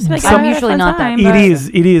 guess. Just be like, Some- "I had a usually fun not that time, good.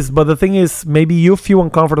 but-" It is. But the thing is, maybe you feel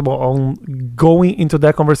uncomfortable on going into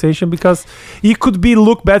that conversation because it could be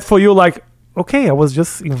look bad for you. Like, okay, I was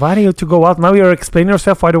just inviting you to go out. Now you're explaining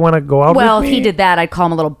yourself why do you want to go out Well, with if me? he did that, I'd call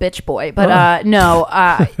him a little bitch boy. But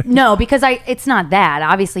no, because it's not that.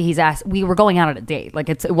 Obviously, he's asked. We were going out on a date. Like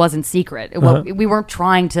it wasn't secret. We weren't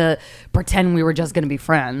trying to pretend we were just going to be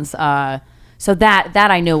friends. So that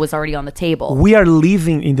I know was already on the table. We are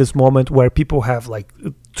living in this moment where people have like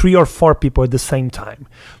 3 or 4 people at the same time.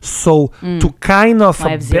 So to kind of I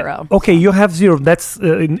have 0. Okay, you have 0. That's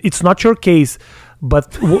it's not your case.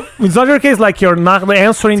 But it's not your case like you're not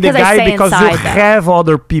answering the 'cause I guy stay because you inside, though. have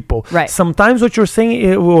other people. Right. Sometimes what you're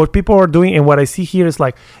saying, what people are doing, and what I see here is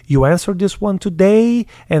like you answered this one today,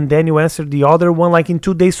 and then you answer the other one like in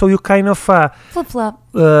 2 days. So you kind of Flip flop.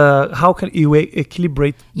 how can you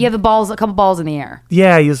equilibrate? You have a couple balls in the air.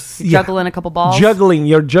 Yeah, Juggling a couple balls. Juggling.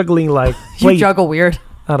 You're juggling like You wait, juggle weird.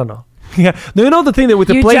 I don't know. Yeah. Do you know the thing that with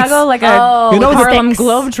the You plates? juggle like a Oh, You know the Harlem sticks.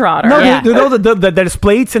 Globetrotter. No, Yeah. you know that there's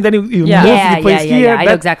plates and then you Yeah. move Yeah, the plates yeah. here. I know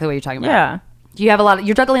That- exactly what you're talking about. Yeah. You have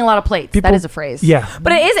you're juggling a lot of plates. People- That is a phrase. Yeah.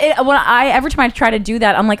 But every time I try to do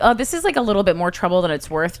that, I'm like, oh, this is like a little bit more trouble than it's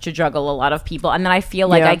worth to juggle a lot of people, and then I feel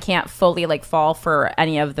like Yeah. I can't fully like fall for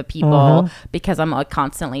any of the people because I'm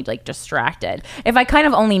constantly like distracted. If I kind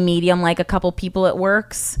of only medium like a couple people, it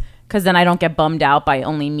works because then I don't get bummed out by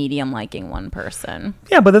only medium liking one person.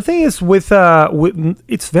 Yeah, but the thing is, with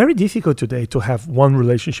it's very difficult today to have one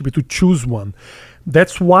relationship, to choose one.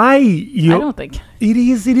 That's why I don't think it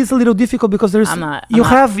is a little difficult because there's I'm not you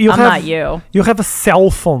have a cell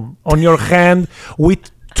phone on your hand with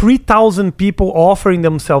 3,000 people offering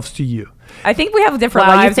themselves to you. I think we have different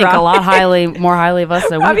Wow, lives. you think Robbie. a lot more highly of us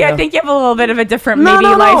than we Robbie, do. I think you have a little bit of a different No, maybe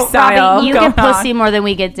no, no. lifestyle. Robbie, you going get on. pussy more than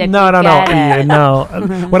we get dick. No. We get it. Yeah, no.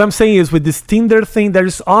 What I'm saying is, with this Tinder thing,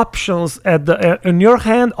 there's options at the in your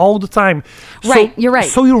hand all the time. Right, you're right.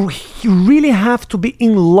 So you really have to be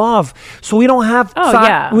in love. So we don't have Oh, time.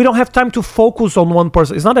 yeah. We don't have time to focus on one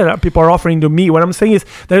person. It's not that people are offering to me. What I'm saying is,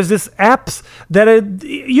 there's this apps that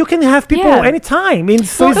you can have people Yeah. anytime. And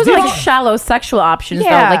so Well, it's those are like different. shallow sexual options, Yeah.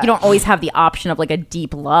 though. Like you don't always have the option of like a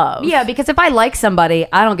deep love. Yeah, because if I like somebody,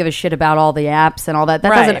 I don't give a shit about all the apps and all that.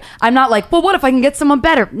 That Right. doesn't. I'm not like, well, what if I can get someone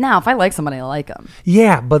better? No, if I like somebody, I like them.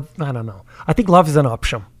 Yeah, but I don't know. I think love is an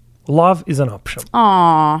option. Love is an option.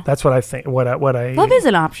 Aw, That's what I think. What I love is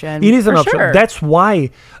an option. It is an For option. sure. That's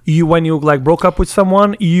why when you like broke up with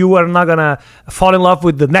someone, you are not gonna fall in love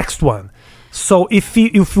with the next one. So if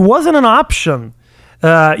it wasn't an option,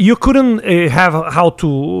 you couldn't have how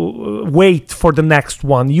to wait for the next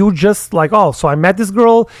one. You just like, oh, so I met this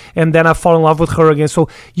girl and then I fall in love with her again. So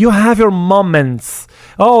you have your moments.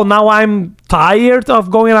 Oh, now I'm tired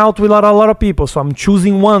of going out with a lot of people, so I'm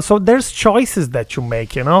choosing one. So there's choices that you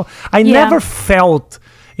make, I Yeah. never felt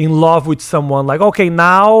in love with someone like, okay,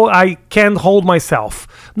 now I can't hold myself.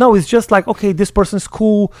 No, it's just like, okay, this person's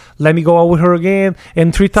cool, let me go out with her again,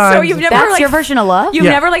 and 3 times. So you've never That's like, your version of love. You've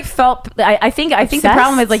Yeah. never like felt. I think the Obsessed?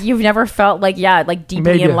 problem is like you've never felt like like deeply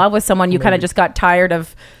Maybe. in love with someone. You kind of Maybe. just got tired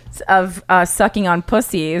of sucking on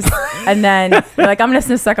pussies, and then you're like, I'm just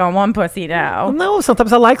gonna suck on one pussy now. No,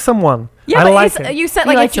 sometimes I like someone. Yeah, I but like it. you said You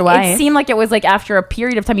like liked your it wife. seemed like it was like after a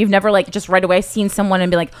period of time. You've never like just right away seen someone and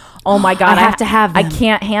be like, oh my god, I have to have I them.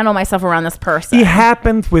 can't handle myself around this person. It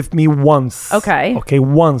happened with me once. Okay. Okay,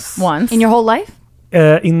 once. Once In your whole life?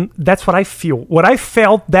 That's what I feel. What I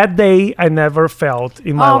felt that day, I never felt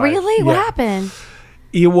in my Oh, life. really? What Yeah. happened?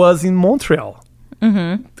 It was in Montreal.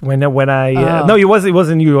 Mm-hmm. When I no, it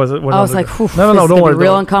wasn't you. It was. I was like, no, "Oof, no, this no, is don't gonna worry. be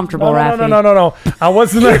real don't- uncomfortable, no, Rafi. No. I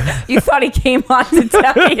wasn't. you thought he came on to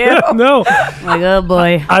tell you. No, Like, oh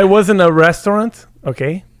boy. I was in a restaurant.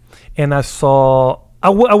 Okay, and I saw. I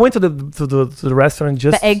went to the restaurant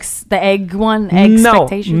just The egg one. no,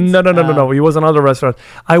 Expectations. no. It was another restaurant.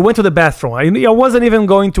 I went to the bathroom. I wasn't even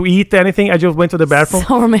going to eat anything. I just went to the bathroom.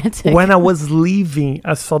 So romantic. When I was leaving,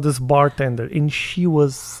 I saw this bartender, and she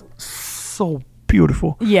was so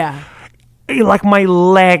beautiful. Yeah. like my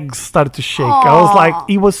legs started to shake. I was like,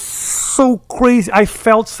 it was so crazy. I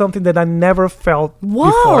felt something that I never felt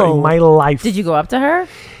before in my life. Did you go up to her?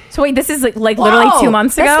 So wait, this is like literally 2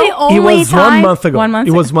 months ago? That's the only It was time. 1 month ago. 1 month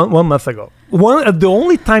It was 1 month ago. The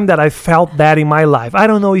only time that I felt that in my life. I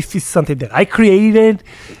don't know if it's something that I created.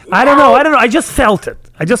 I don't know. I just felt it.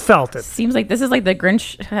 Seems like this is like the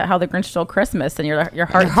Grinch, how the Grinch stole Christmas, and your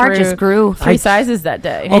heart, heart just grew. 3 sizes that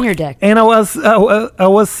day. In your dick. And I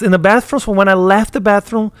was in the bathroom. So when I left the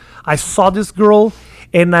bathroom, I saw this girl,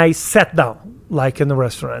 and I sat down like in the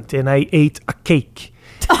restaurant, and I ate a cake.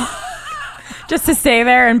 Just to stay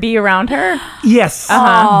there and be around her. Yes,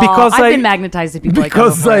 Because I've been magnetized to people like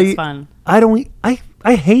that before. It's fun.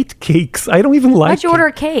 I hate cakes. I don't even like. Why'd you order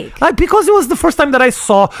a cake? Because it was the first time that I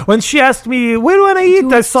saw when she asked me, "Where do I eat?"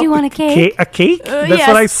 I saw do you want a cake? A cake? That's yes.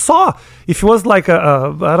 what I saw. If it was like I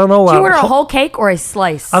don't know. Did you order a whole cake or a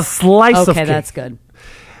slice? A slice of Okay, cake. that's good.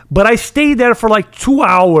 But I stayed there for like 2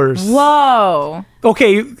 hours. Whoa.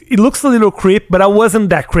 Okay, it looks a little creep, but I wasn't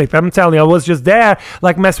that creep. I'm telling you, I was just there,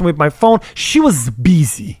 like messing with my phone. She was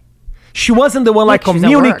busy. She wasn't the one like she's at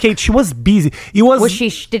communicate. She was busy. It was. Was she?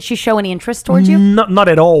 Did she show any interest towards you? Not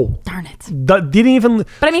at all. Darn it. Didn't even.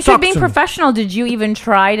 But I mean, she was talk being to me. professional. Did you even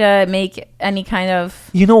try to make any kind of...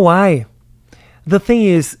 You know why? The thing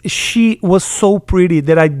is, she was so pretty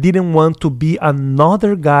that I didn't want to be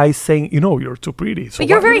another guy saying, you're too pretty. So But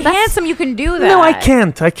you're why- very handsome. You can do that. No, I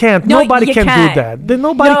can't. No, Nobody you can can. do that.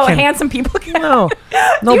 Nobody No, can. handsome people can. No, Buy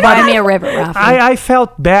nobody. me a river, Rafa. I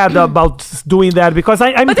felt bad about doing that because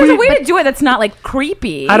I'm. But there's a pretty- way to do it that's not like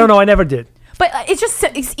creepy. I don't know. I never did. But it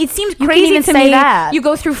seems can crazy even to say me. that. You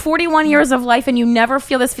go through 41 years of life and you never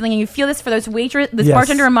feel this feeling, and you feel this for this Yes.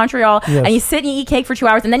 bartender in Montreal, Yes. and you sit and you eat cake for 2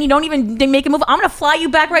 hours, and then you don't even make a move. I'm gonna fly you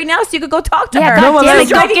back right now so you could go talk to Yeah, her. God No, damn This it, is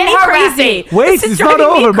driving get me her, crazy. Wait, This is it's not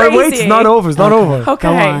driving me over. But wait, crazy. it's not over. It's not over. Okay.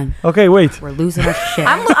 Go on. Okay, wait. We're losing our shit.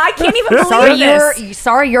 I can't even believe sorry, this.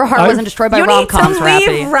 sorry, your heart wasn't destroyed by You need rom-coms, to leave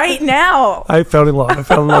Rafi. right now. I fell in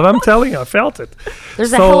love. I'm telling you, I felt it.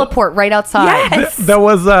 There's a So- heliport right outside. Yes. There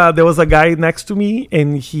was a guy next to me,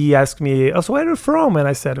 and he asked me, "Oh, so where are you from?" And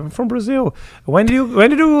I said, "I'm from Brazil." When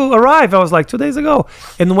did you arrive? I was like 2 days ago.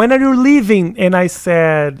 And when are you leaving? And I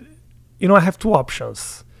said, I have two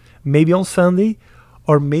options: maybe on Sunday,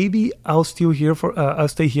 or maybe I'll stay here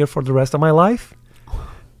for the rest of my life,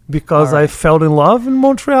 because I fell in love in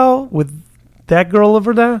Montreal with that girl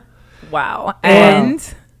over there. Wow. And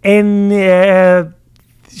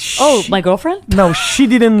Oh, she- my girlfriend? No, she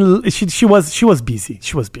didn't. She was busy.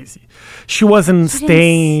 She was busy. She wasn't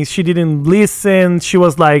staying. She didn't listen. She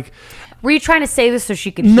was like, Were you trying to say this so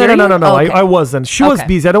she could no, hear no, you? no, no, no. Okay. I wasn't. She was Okay.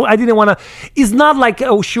 busy. I didn't want to. It's not like she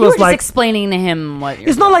You were was just like. explaining to him what you're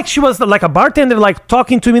It's not like she was like a bartender, like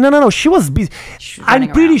talking to me. No. She was busy. was I'm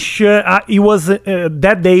running pretty around. sure it was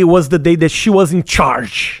that day was the day that she was in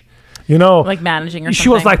charge. like managing or something. She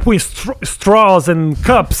was like with straws and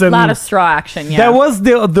cups and a lot of straw action. Yeah. That was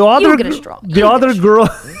the other get a straw. the other girl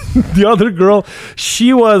the other girl.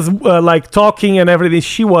 She was like talking and everything.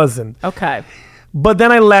 She wasn't. okay. But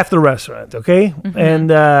then I left the restaurant. Okay,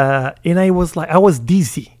 and I was like, I was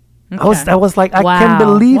dizzy. I was like, I can't Wow.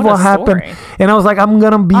 believe What a what happened. story. And I was like, I'm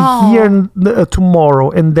gonna be here tomorrow.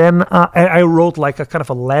 And then I wrote like a kind of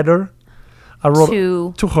a letter. I wrote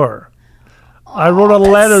To- her. I wrote a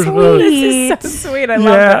letter. to her. This is so sweet. I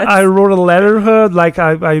love Yeah, this. I wrote a letter to her. Like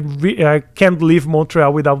I can't leave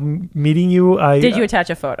Montreal without meeting you. Did you attach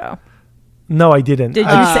a photo? No, I didn't. Did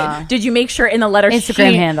you say, did you make sure in the letter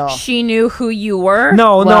Instagram handle. she knew who you were?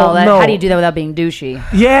 No, Well, no. how do you do that without being douchey?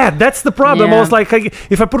 Yeah, that's the problem. I Yeah. was like,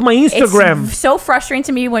 if I put my Instagram, It's so frustrating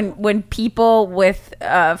to me when people with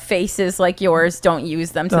faces like yours don't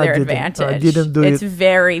use them to I their didn't. advantage. I didn't do it's it.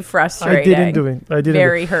 very frustrating. I didn't do it. I didn't.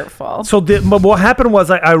 Very hurtful. So but what happened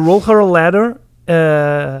was I wrote her a letter,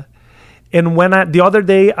 and when the other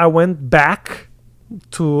day I went back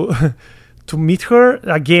to to meet her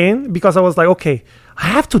again because I was like, okay, I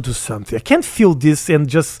have to do something. I can't feel this and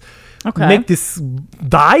just make this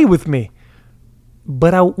die with me.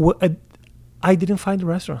 But I didn't find the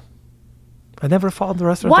restaurant. I never found the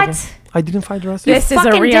restaurant. What? Again. I didn't find the restaurant. This is a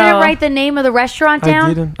Fucking real. didn't write the name of the restaurant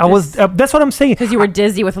down? I didn't. I was. That's what I'm saying. Because you were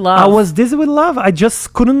dizzy with love. I was dizzy with love. I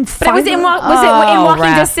just couldn't But it find. was in, it. was it in Oh, walking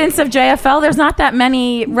Raph. distance of JFL? There's not that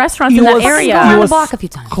many restaurants in It that was- area. Go around it the was block a few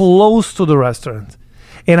times. close to the restaurant,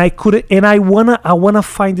 and I couldn't. And I wanna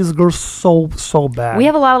find this girl so bad. We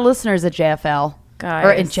have a lot of listeners at JFL. Guys.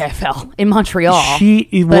 Or in JFL. In Montreal. She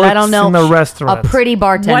but I works don't know. in a restaurant. A pretty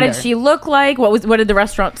bartender. What did she look like? What did the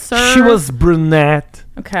restaurant serve? She was brunette.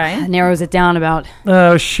 okay. Narrows it down about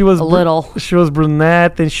She was a little. She was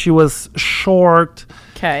brunette and she was short.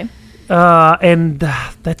 Okay. And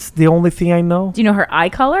that's the only thing I know. Do you know her eye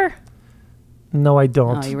color? No, I Oh,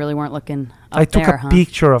 don't. you really weren't looking up I took there, a huh?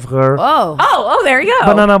 picture of her. Oh, there you go.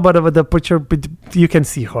 But no, but the picture, but you can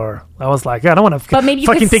see her. I was like, I don't want to But maybe you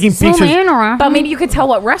fucking could taking Zoom pictures. in or But maybe you could tell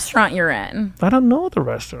what restaurant you're in. I don't know the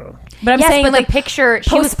restaurant. But I'm yes, saying but like the picture,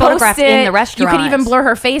 she was post photographed it. in the restaurant. You could even blur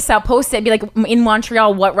her face out, post it, be like, in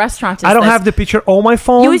Montreal, what restaurant is I don't this? have the picture on my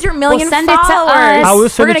phone. Use your million Well, send it to followers. us. I will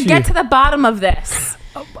send We're it gonna to get you. to the bottom of this.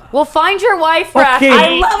 Well, find your wife, Okay. I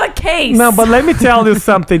love a case. No, but let me tell you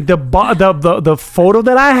something. The photo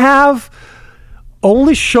that I have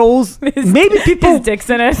only shows maybe people. His dick's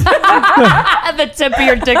in it. the tip of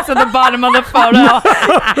your dick's at the bottom of the photo.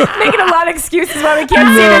 Making a lot of excuses why we can't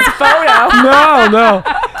see this photo. No,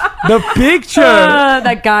 the picture.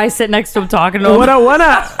 That guy sitting next to him talking to him. What I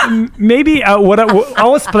wanna maybe what I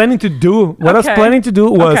was planning to do. What I was Okay. planning to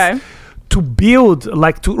do was Okay. to build,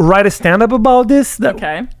 like, to write a stand up about this.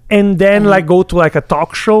 Okay. And then like go to like a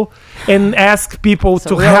talk show and ask people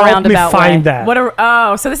to real help me roundabout find way.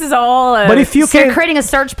 that. So this is all. But if you So can, you're creating a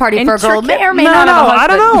search party for a girl. May or may no, not have a I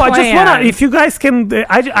don't husband. know. I just plan. wanna. If you guys can, We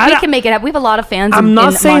can make it happen. We have a lot of fans I'm in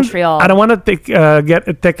not saying Montreal. I don't want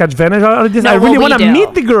to take advantage of this. No, I really well, we want to do.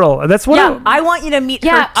 meet the girl. That's what yeah, I want you to meet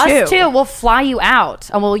Yeah, her us too. We'll fly you out.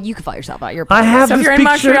 Oh, well, you can fly yourself out. You're I have So if this you're in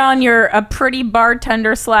picture. Montreal and you're a pretty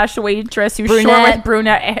bartender / waitress who's short Brunette.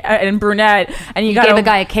 with brunette, and you got gave a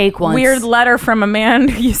guy a cake once. weird letter from a man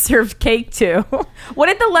who you served cake to. What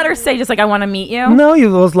did the letter say? Just like, I want to meet you. No, it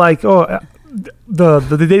was like,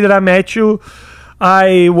 the day that I met you,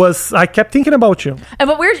 I kept thinking about you.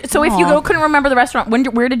 But so if you Aw. couldn't remember the restaurant,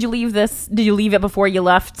 where did you leave this? Did you leave it before you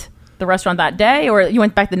left the restaurant that day, or you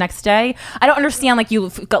went back the next day? I don't understand. Like, you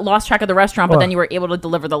got lost track of the restaurant, but What? then you were able to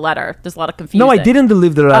deliver the letter. There's a lot of confusion. No, I didn't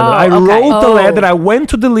deliver the letter. I okay. wrote the Oh. letter. I went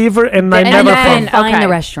to deliver, and I and never then found. find Okay. the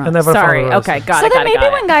restaurant. I never Sorry. found the Okay, restaurant. got So it. then maybe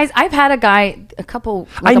got when it. guys, I've had a guy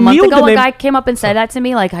I a month knew ago, the a name- guy came up and said that to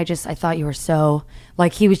me. Like, I thought you were so,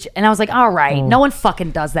 like, he was, and I was like, all right, no one fucking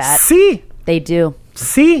does that. See, They do.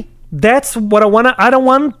 that's what I want. I don't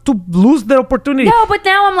want to lose the opportunity. No, but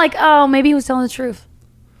now I'm like, oh, maybe he was telling the truth.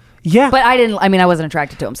 Yeah, But I mean, I wasn't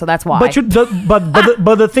attracted to him, so that's why. But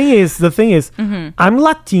the thing is, I'm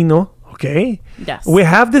Latino. Okay. Yes. We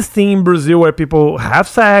have this thing in Brazil where people have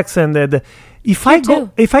sex, and if I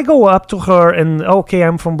go up to her and okay,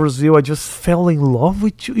 I'm from Brazil, I just fell in love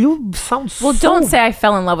with you. You sound Well, so. don't say I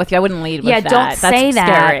fell in love with you. I wouldn't lead with yeah, that. don't That's say that.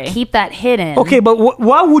 scary. Keep that hidden. Okay, but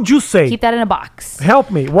what would you say? Keep that in a box.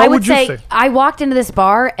 Help me. What I would you say? I walked into this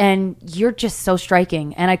bar and you're just so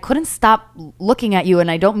striking, and I couldn't stop looking at you.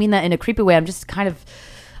 And I don't mean that in a creepy way. I'm just kind of,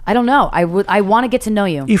 I don't know. I want to get to know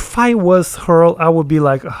you. If I was her, I would be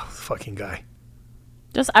like, oh, fucking guy.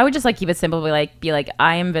 I would just like keep it simple. Be like,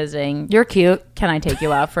 I am visiting. You're cute. Can I take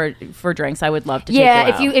you out for drinks? I would love to. Take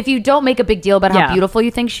Yeah, you out. if you don't make a big deal about how Yeah. beautiful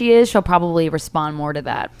you think she is, she'll probably respond more to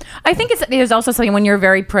that. I think there's also something when you're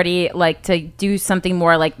very pretty, like to do something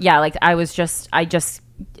more like, yeah, like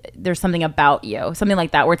there's something about you, something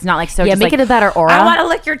like that, where it's not like so. Yeah, just make like, it about her aura. I want to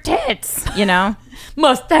lick your tits, you know.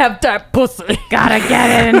 Must have that pussy. Gotta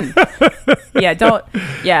get in. Yeah, don't.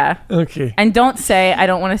 Yeah, Okay. and don't say I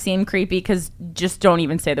don't want to seem creepy, because just don't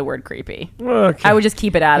even say the word creepy. Okay. I would just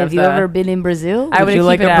keep it out Have of you the. ever been in Brazil? I would you keep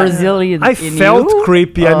like it a out. Brazilian? I in felt you?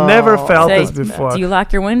 creepy. I never felt Say, this before. Do you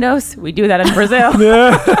lock your windows? We do that in Brazil.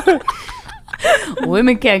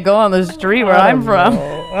 Women can't go on the street where I'm from.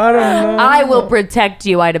 I don't know. I will protect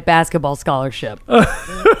you. I had a basketball scholarship. I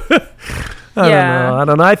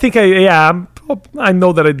don't know. I think I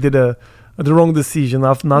know that I did the wrong decision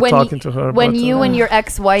of not talking to her. When but, you and your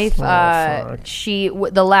ex-wife, fuck.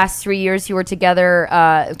 the last 3 years you were together,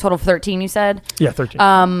 total of 13, you said.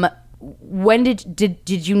 13. When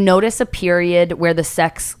did you notice a period where the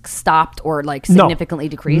sex stopped or like No. significantly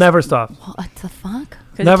decreased? Never stopped. What the fuck?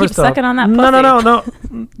 'Cause Never you keep stopped. sucking on that No, pussy.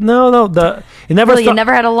 no. It never Really, you stopped.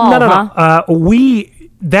 never had a lull, No.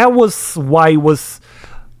 That was why it was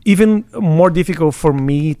even more difficult for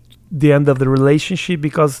me the end of the relationship,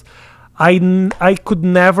 because I could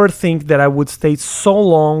never think that I would stay so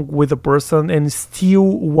long with a person and still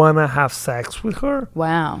wanna have sex with her.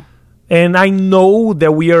 Wow. And I know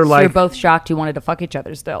that we are So like you're both shocked you wanted to fuck each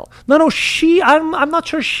other still. no. I'm not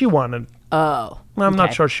sure she wanted. Oh. I'm not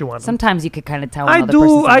okay. sure she wanted. Sometimes you could kind of tell. I another do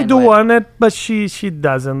person's into it. want it, but she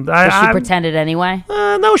doesn't. But she I'm- pretended anyway.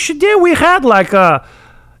 No, she did. We had like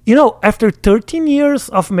after 13 years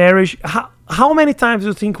of marriage, how many times do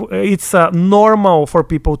you think it's normal for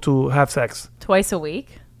people to have sex? Twice a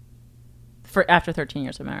week. For after 13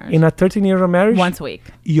 years of marriage. In a 13 years of marriage? Once a week.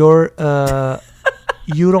 You're,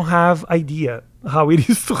 you don't have idea. how it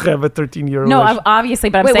is to have a 13-year No, relationship. obviously,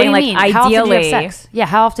 but I'm Wait, what do saying you like mean? How often did you have ideally. sex? Yeah,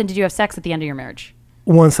 how often did you have sex at the end of your marriage?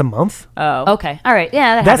 Once a month. Okay, all right,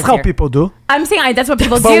 yeah, that That's happens how here. people do. I'm saying that's what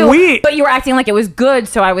people But do. But you were acting like it was good,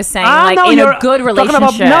 so I was saying like no, in you're a good talking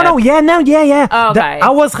relationship. about, yeah. Oh, okay. I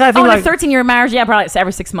was having in like a 13-year marriage, yeah, probably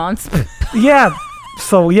every 6 months. yeah.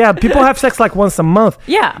 So yeah, people have sex like once a month.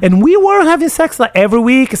 Yeah. And we were having sex like every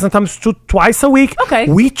week, sometimes twice a week. Okay.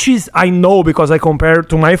 Which is, I know because I compare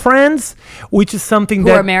to my friends, which is something Who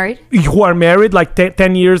that are married? who are married, like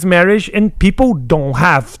 10 years marriage, and people don't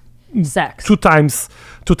have Sex. two times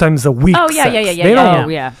a week. Oh, yeah, sex. yeah. They don't. Oh,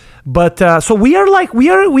 yeah. But so we are like we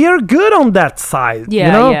are good on that side. Yeah,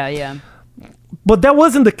 you know? yeah. But that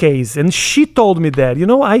wasn't the case, and she told me that,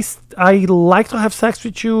 I like to have sex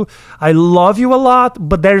with you, I love you a lot,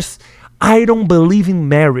 but I don't believe in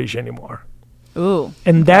marriage anymore. Ooh.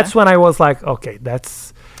 And that's when I was like, okay,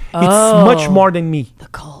 it's much more than me. The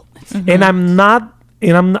cult. And I'm not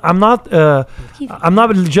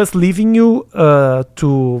just leaving you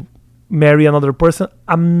to marry another person.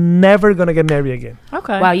 I'm never gonna get married again.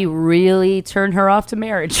 Okay. Wow, you really turned her off to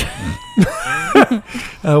marriage.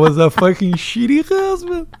 I was a fucking shitty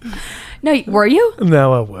husband. No, were you?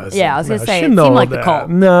 No, I wasn't. Yeah, I was gonna No, say, she it seemed know like the that. cult.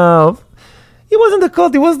 No, it wasn't the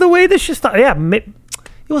cult. It was the way that she started. Yeah,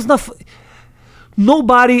 it was not.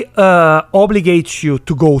 Nobody obligates you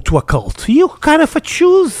to go to a cult. You kind of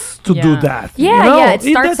choose to do Yeah. that. Yeah, it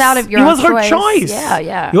starts out of your It own was her choice. choice.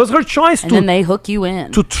 Yeah. It was her choice And then they hook you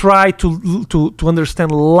in. to try to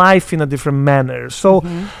understand life in a different manner. So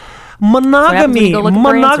happens when you go looking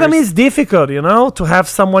for monogamy answers. is difficult, to have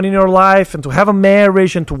someone in your life and to have a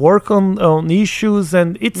marriage and to work on issues,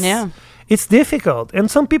 and it's difficult.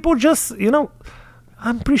 And some people just,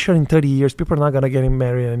 I'm pretty sure in 30 years people are not gonna get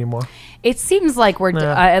married anymore. It seems like we're,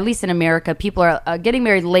 Yeah. at least in America, people are getting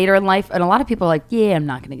married later in life, and a lot of people are like, "Yeah, I'm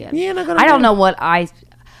not going to get." Yeah, not gonna I don't get- know what I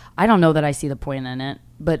don't know that I see the point in it,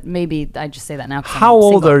 but maybe I just say that now. 'Cause I'm How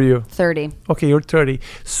old single. are you? 30. Okay, you're 30.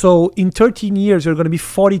 So in 13 years you're gonna be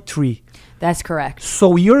 43. That's correct.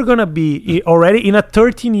 So you're gonna be already in a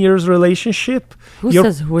 13 years relationship. Who You're-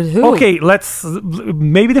 says with who? Okay,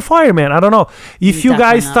 maybe the fireman. I don't know. If He's you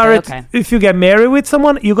guys definitely not there, started, okay. if you get married with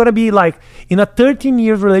someone, you're gonna be like in a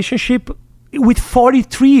 13-year relationship with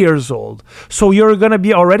 43 years old. So you're gonna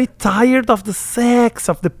be already tired of the sex,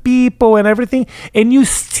 of the people and everything, and you're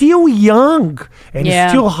still young and you're Yeah.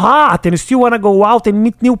 still hot and you still wanna go out and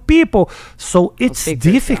meet new people. So it's Speak for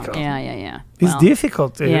yourself. difficult. Yeah. It's Well,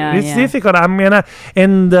 difficult. yeah, It's yeah. difficult.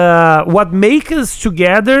 And what makes us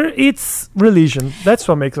together, it's religion. That's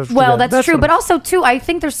what makes us together. Well, that's true, what- but also too, I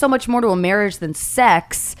think there's so much more to a marriage than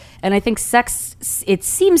sex, and I think sex. It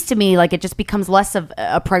seems to me like it just becomes less of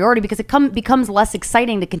a priority because it becomes less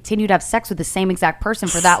exciting to continue to have sex with the same exact person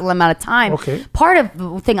for that amount of time. Okay. Part of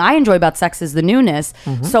the thing I enjoy about sex is the newness.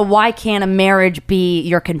 So why can't a marriage be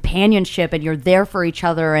your companionship and you're there for each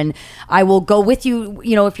other? And I will go with you.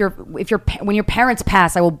 When your parents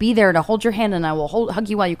pass, I will be there to hold your hand and I will hug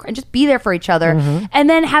you while you cry and just be there for each other. And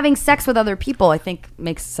then having sex with other people, I think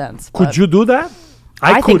makes sense. Could you do that?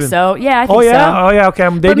 I think couldn't. so. Yeah, I think Oh yeah. so. Oh yeah. Okay,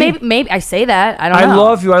 I'm But dating. maybe I say that. I don't I know.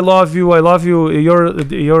 love you. I love you. I love you.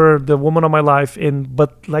 You're the woman of my life.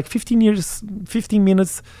 But like 15 minutes. In 15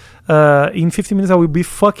 minutes, I will be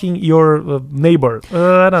fucking your neighbor.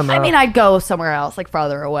 I don't know. I mean, I'd go somewhere else, like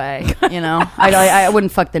farther away. I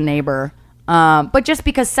wouldn't fuck the neighbor. But just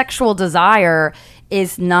because sexual desire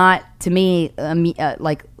is not to me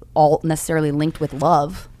like all necessarily linked with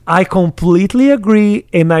love. I completely agree,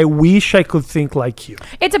 and I wish I could think like you.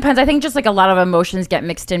 It depends. I think just like a lot of emotions get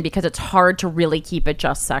mixed in because it's hard to really keep it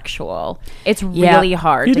just sexual. It's really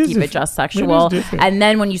hard It to is keep it different. just It is sexual. different. And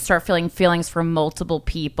then when you start feeling feelings for multiple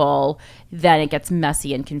people, then it gets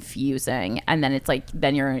messy and confusing. And then it's like,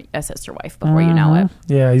 then you're a sister wife before you know it.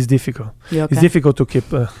 Yeah, it's difficult. You okay? It's difficult to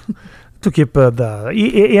keep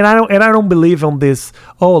and I don't believe on this.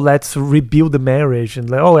 Oh, let's rebuild the marriage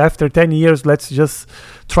and after 10 years, let's just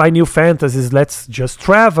try new fantasies. Let's just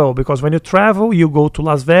travel, because when you travel, you go to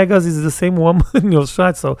Las Vegas. It's the same woman in your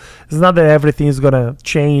side, so it's not that everything is gonna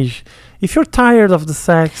change. If you're tired of the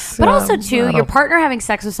sex, But yeah, also I too, don't- your partner having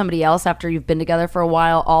sex with somebody else after you've been together for a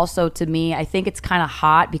while. Also, to me, I think it's kind of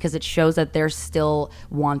hot because it shows that they're still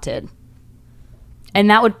wanted, and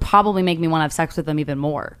that would probably make me want to have sex with them even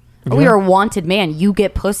more. Oh, you're a wanted man. You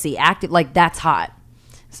get pussy. Active like that's hot.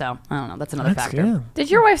 So I don't know. That's another That's- factor. yeah.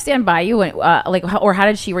 Did your wife stand by you when, or how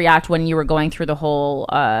did she react when you were going through the whole,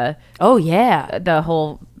 Oh yeah. the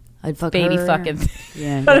whole I'd fuck baby her. fucking.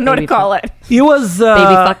 Yeah, I don't know what to call it. It was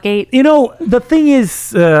Baby fuckgate. You know, the thing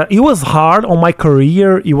is, it was hard on my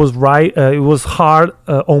career. It was right. It was hard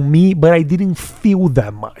on me, but I didn't feel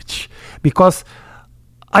that much because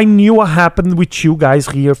I knew what happened with you guys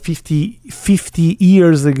here 50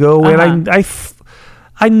 years ago, and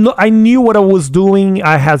I knew what I was doing.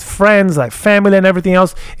 I had friends, I had family, and everything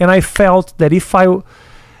else, and I felt that if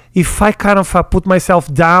I kind of put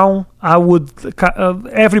myself down, I would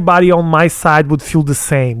everybody on my side would feel the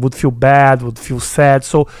same, would feel bad, would feel sad.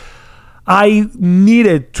 So I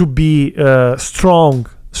needed to be strong.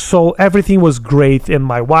 So everything was great, and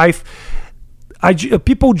my wife.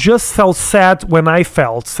 People just felt sad when I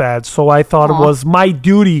felt sad, so I thought it was my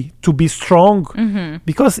duty to be strong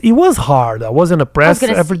because it was hard. I wasn't oppressed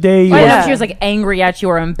every day. I don't know if she was like angry at you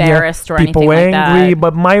or embarrassed or anything people like angry, that.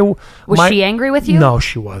 but Was she angry with you? No,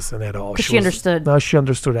 she wasn't at all. 'Cause she understood. No, she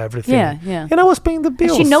understood everything. Yeah, yeah. And I was paying the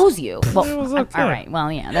bills. She knows you. Well, It was okay. all right.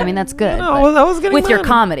 Well, yeah. I mean, that's good. No, but I was getting with your money.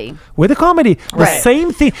 comedy. With the comedy, the Right.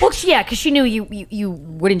 same thing. Well, yeah, because she knew you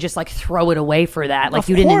wouldn't just like throw it away for that. Like Of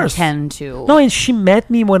you didn't course. intend to. No, and she met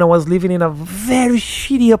me when I was living in a very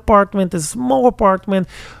shitty apartment, a small apartment.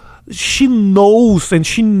 She knows and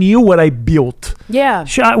she knew what I built. Yeah.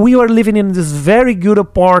 We were living in this very good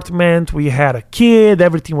apartment. We had a kid.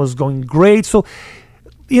 Everything was going great. So,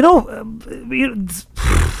 you know,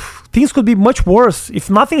 things could be much worse. If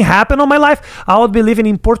nothing happened on my life, I would be living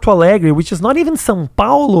in Porto Alegre, which is not even São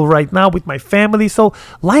Paulo right now with my family. So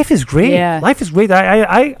life is great. Yeah. Life is great.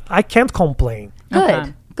 I can't complain. Good.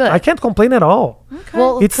 Okay. Good. I can't complain at all.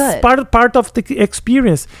 Well, It's good. part of the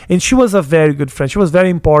experience. And she was a very good friend. She was very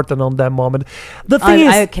important on that moment. The thing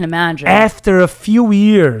I is, can imagine. after a few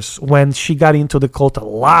years, when she got into the cult a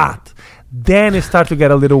lot, then it started to get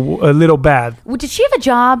a little bad. Well, did she have a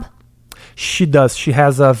job? She does. She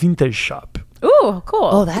has a vintage shop. Ooh, cool.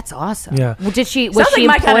 Oh, that's awesome. Yeah. Well, did she? Was Sounds she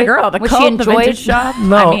like my kind of employed- girl. The was cult, she the enjoyed vintage shop.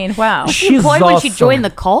 No. I mean, wow. Was she She's employed when she awesome. joined the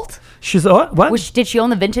cult? She's what? Did she own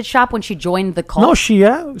the vintage shop when she joined the cult? No,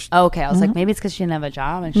 yeah. Oh, okay, I was like, maybe it's because she didn't have a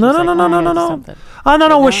job. And she No, was no, like, no, "Oh, no, I no, gotta do no. something." Oh,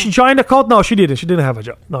 no. When she joined the cult, no, she didn't. She didn't have a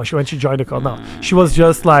job. No, when she joined the cult, no. She was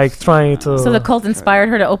just like trying to. So the cult inspired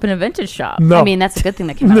her to open a vintage shop. No. I mean, that's a good thing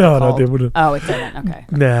that came out No, of the no, cult. they wouldn't. Oh, it didn't. Okay.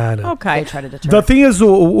 Nah, no. Okay. They tried to deter. The thing is,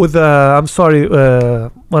 with I'm sorry,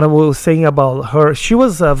 what I was saying about her, she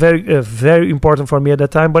was very important for me at that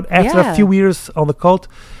time. But after Yeah. a few years on the cult,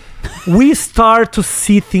 we start to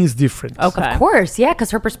see things different. Okay. Of course, yeah,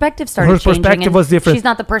 because her perspective started Her changing. perspective and was different. She's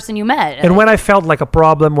not the person you met. And when I felt like a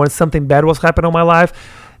problem, when something bad was happening in my life,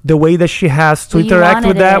 the way that she has to Well, you interact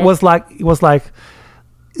with wanted that it. was like,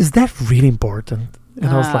 is that really important?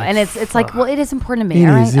 And I was like, and it's like, well, it is important to me. it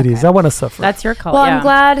all is, right? it is. Okay. I want to suffer. That's your cult. Well, yeah. I'm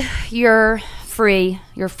glad you're free.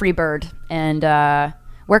 You're a free bird. And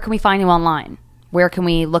where can we find you online? Where can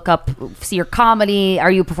we look up, see your comedy?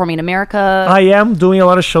 Are you performing in America? I am doing a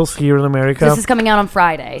lot of shows here in America. This is coming out on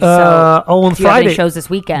Friday. So on do you have any Friday. shows this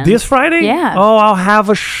weekend? This Friday? Yeah. Oh, I'll have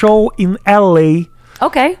a show in LA,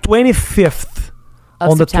 Okay. 25th. Of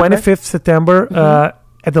On September? the 25th September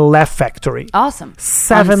at the Laugh Factory. Awesome.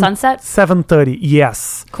 7 On Sunset? 7:30.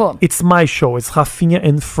 Yes. Cool. It's my show. It's Rafinha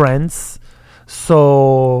and Friends.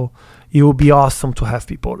 So it will be awesome to have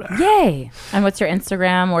people there. Yay. And what's your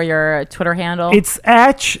Instagram or your Twitter handle? It's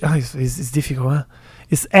it's difficult, huh?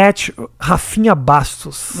 It's at Rafinha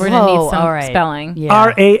Bastos. We're gonna Whoa, need some all right. spelling.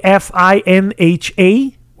 Yeah.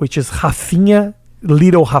 RAFINHA, which is Rafinha,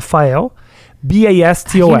 little Rafael,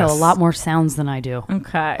 BASTOS. You know a lot more sounds than I do.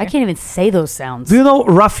 Okay. I can't even say those sounds. Do you know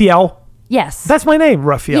Rafael? Yes. That's my name,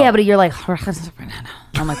 Rafael. yeah, but you're like, I'm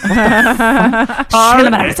like, what the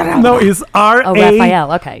fuck? No, it's R A. Oh,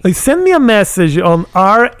 Raphael. Okay. Send me a message on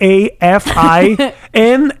RAFINHA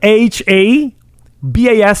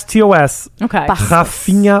BASTOS. Okay.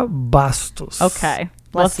 Rafinha Bastos. Okay.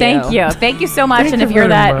 Bless Thank you. you. Thank you so much. Thank and you if you're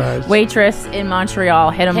very that much. waitress in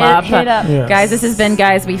Montreal, hit him up. Hit up. Yes. Guys, this has been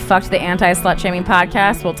Guys We Fucked, the Anti-Slut Shaming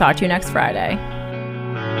Podcast. We'll talk to you next Friday.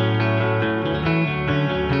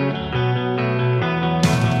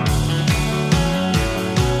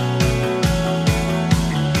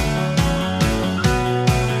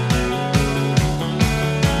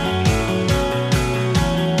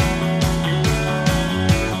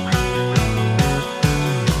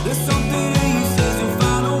 There's something in you says you'll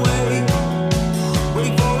find a way.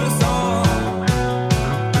 Wait for us all.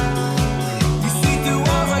 You see through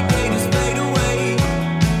walls like they just fade away.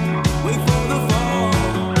 Wait for the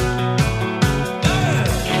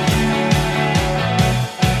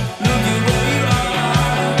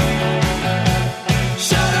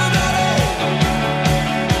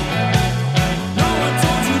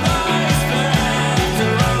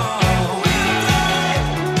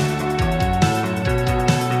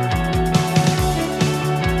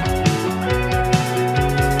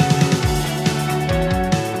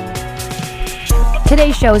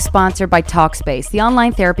Today's show is sponsored by Talkspace, the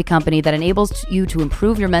online therapy company that enables you to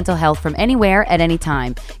improve your mental health from anywhere at any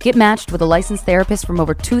time. Get matched with a licensed therapist from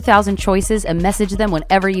over 2,000 choices and message them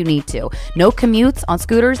whenever you need to. No commutes on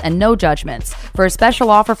scooters and no judgments. For a special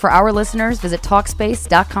offer for our listeners, visit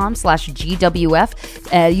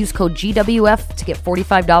Talkspace.com/GWF. Use code GWF to get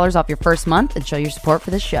 $45 off your first month and show your support for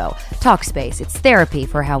this show. Talkspace, it's therapy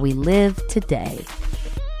for how we live today.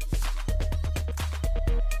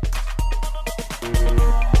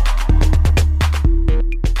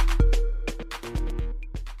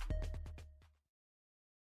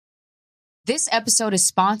 This episode is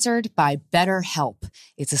sponsored by BetterHelp.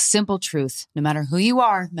 It's a simple truth. No matter who you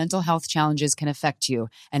are, mental health challenges can affect you,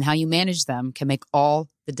 and how you manage them can make all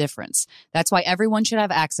the difference. That's why everyone should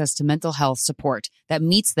have access to mental health support that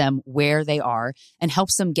meets them where they are and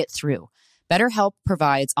helps them get through. BetterHelp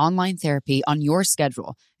provides online therapy on your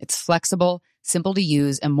schedule. It's flexible, simple to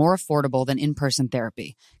use, and more affordable than in-person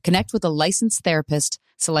therapy. Connect with a licensed therapist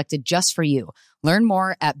selected just for you. Learn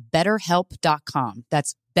more at BetterHelp.com.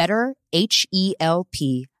 That's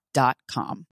BetterHelp.com.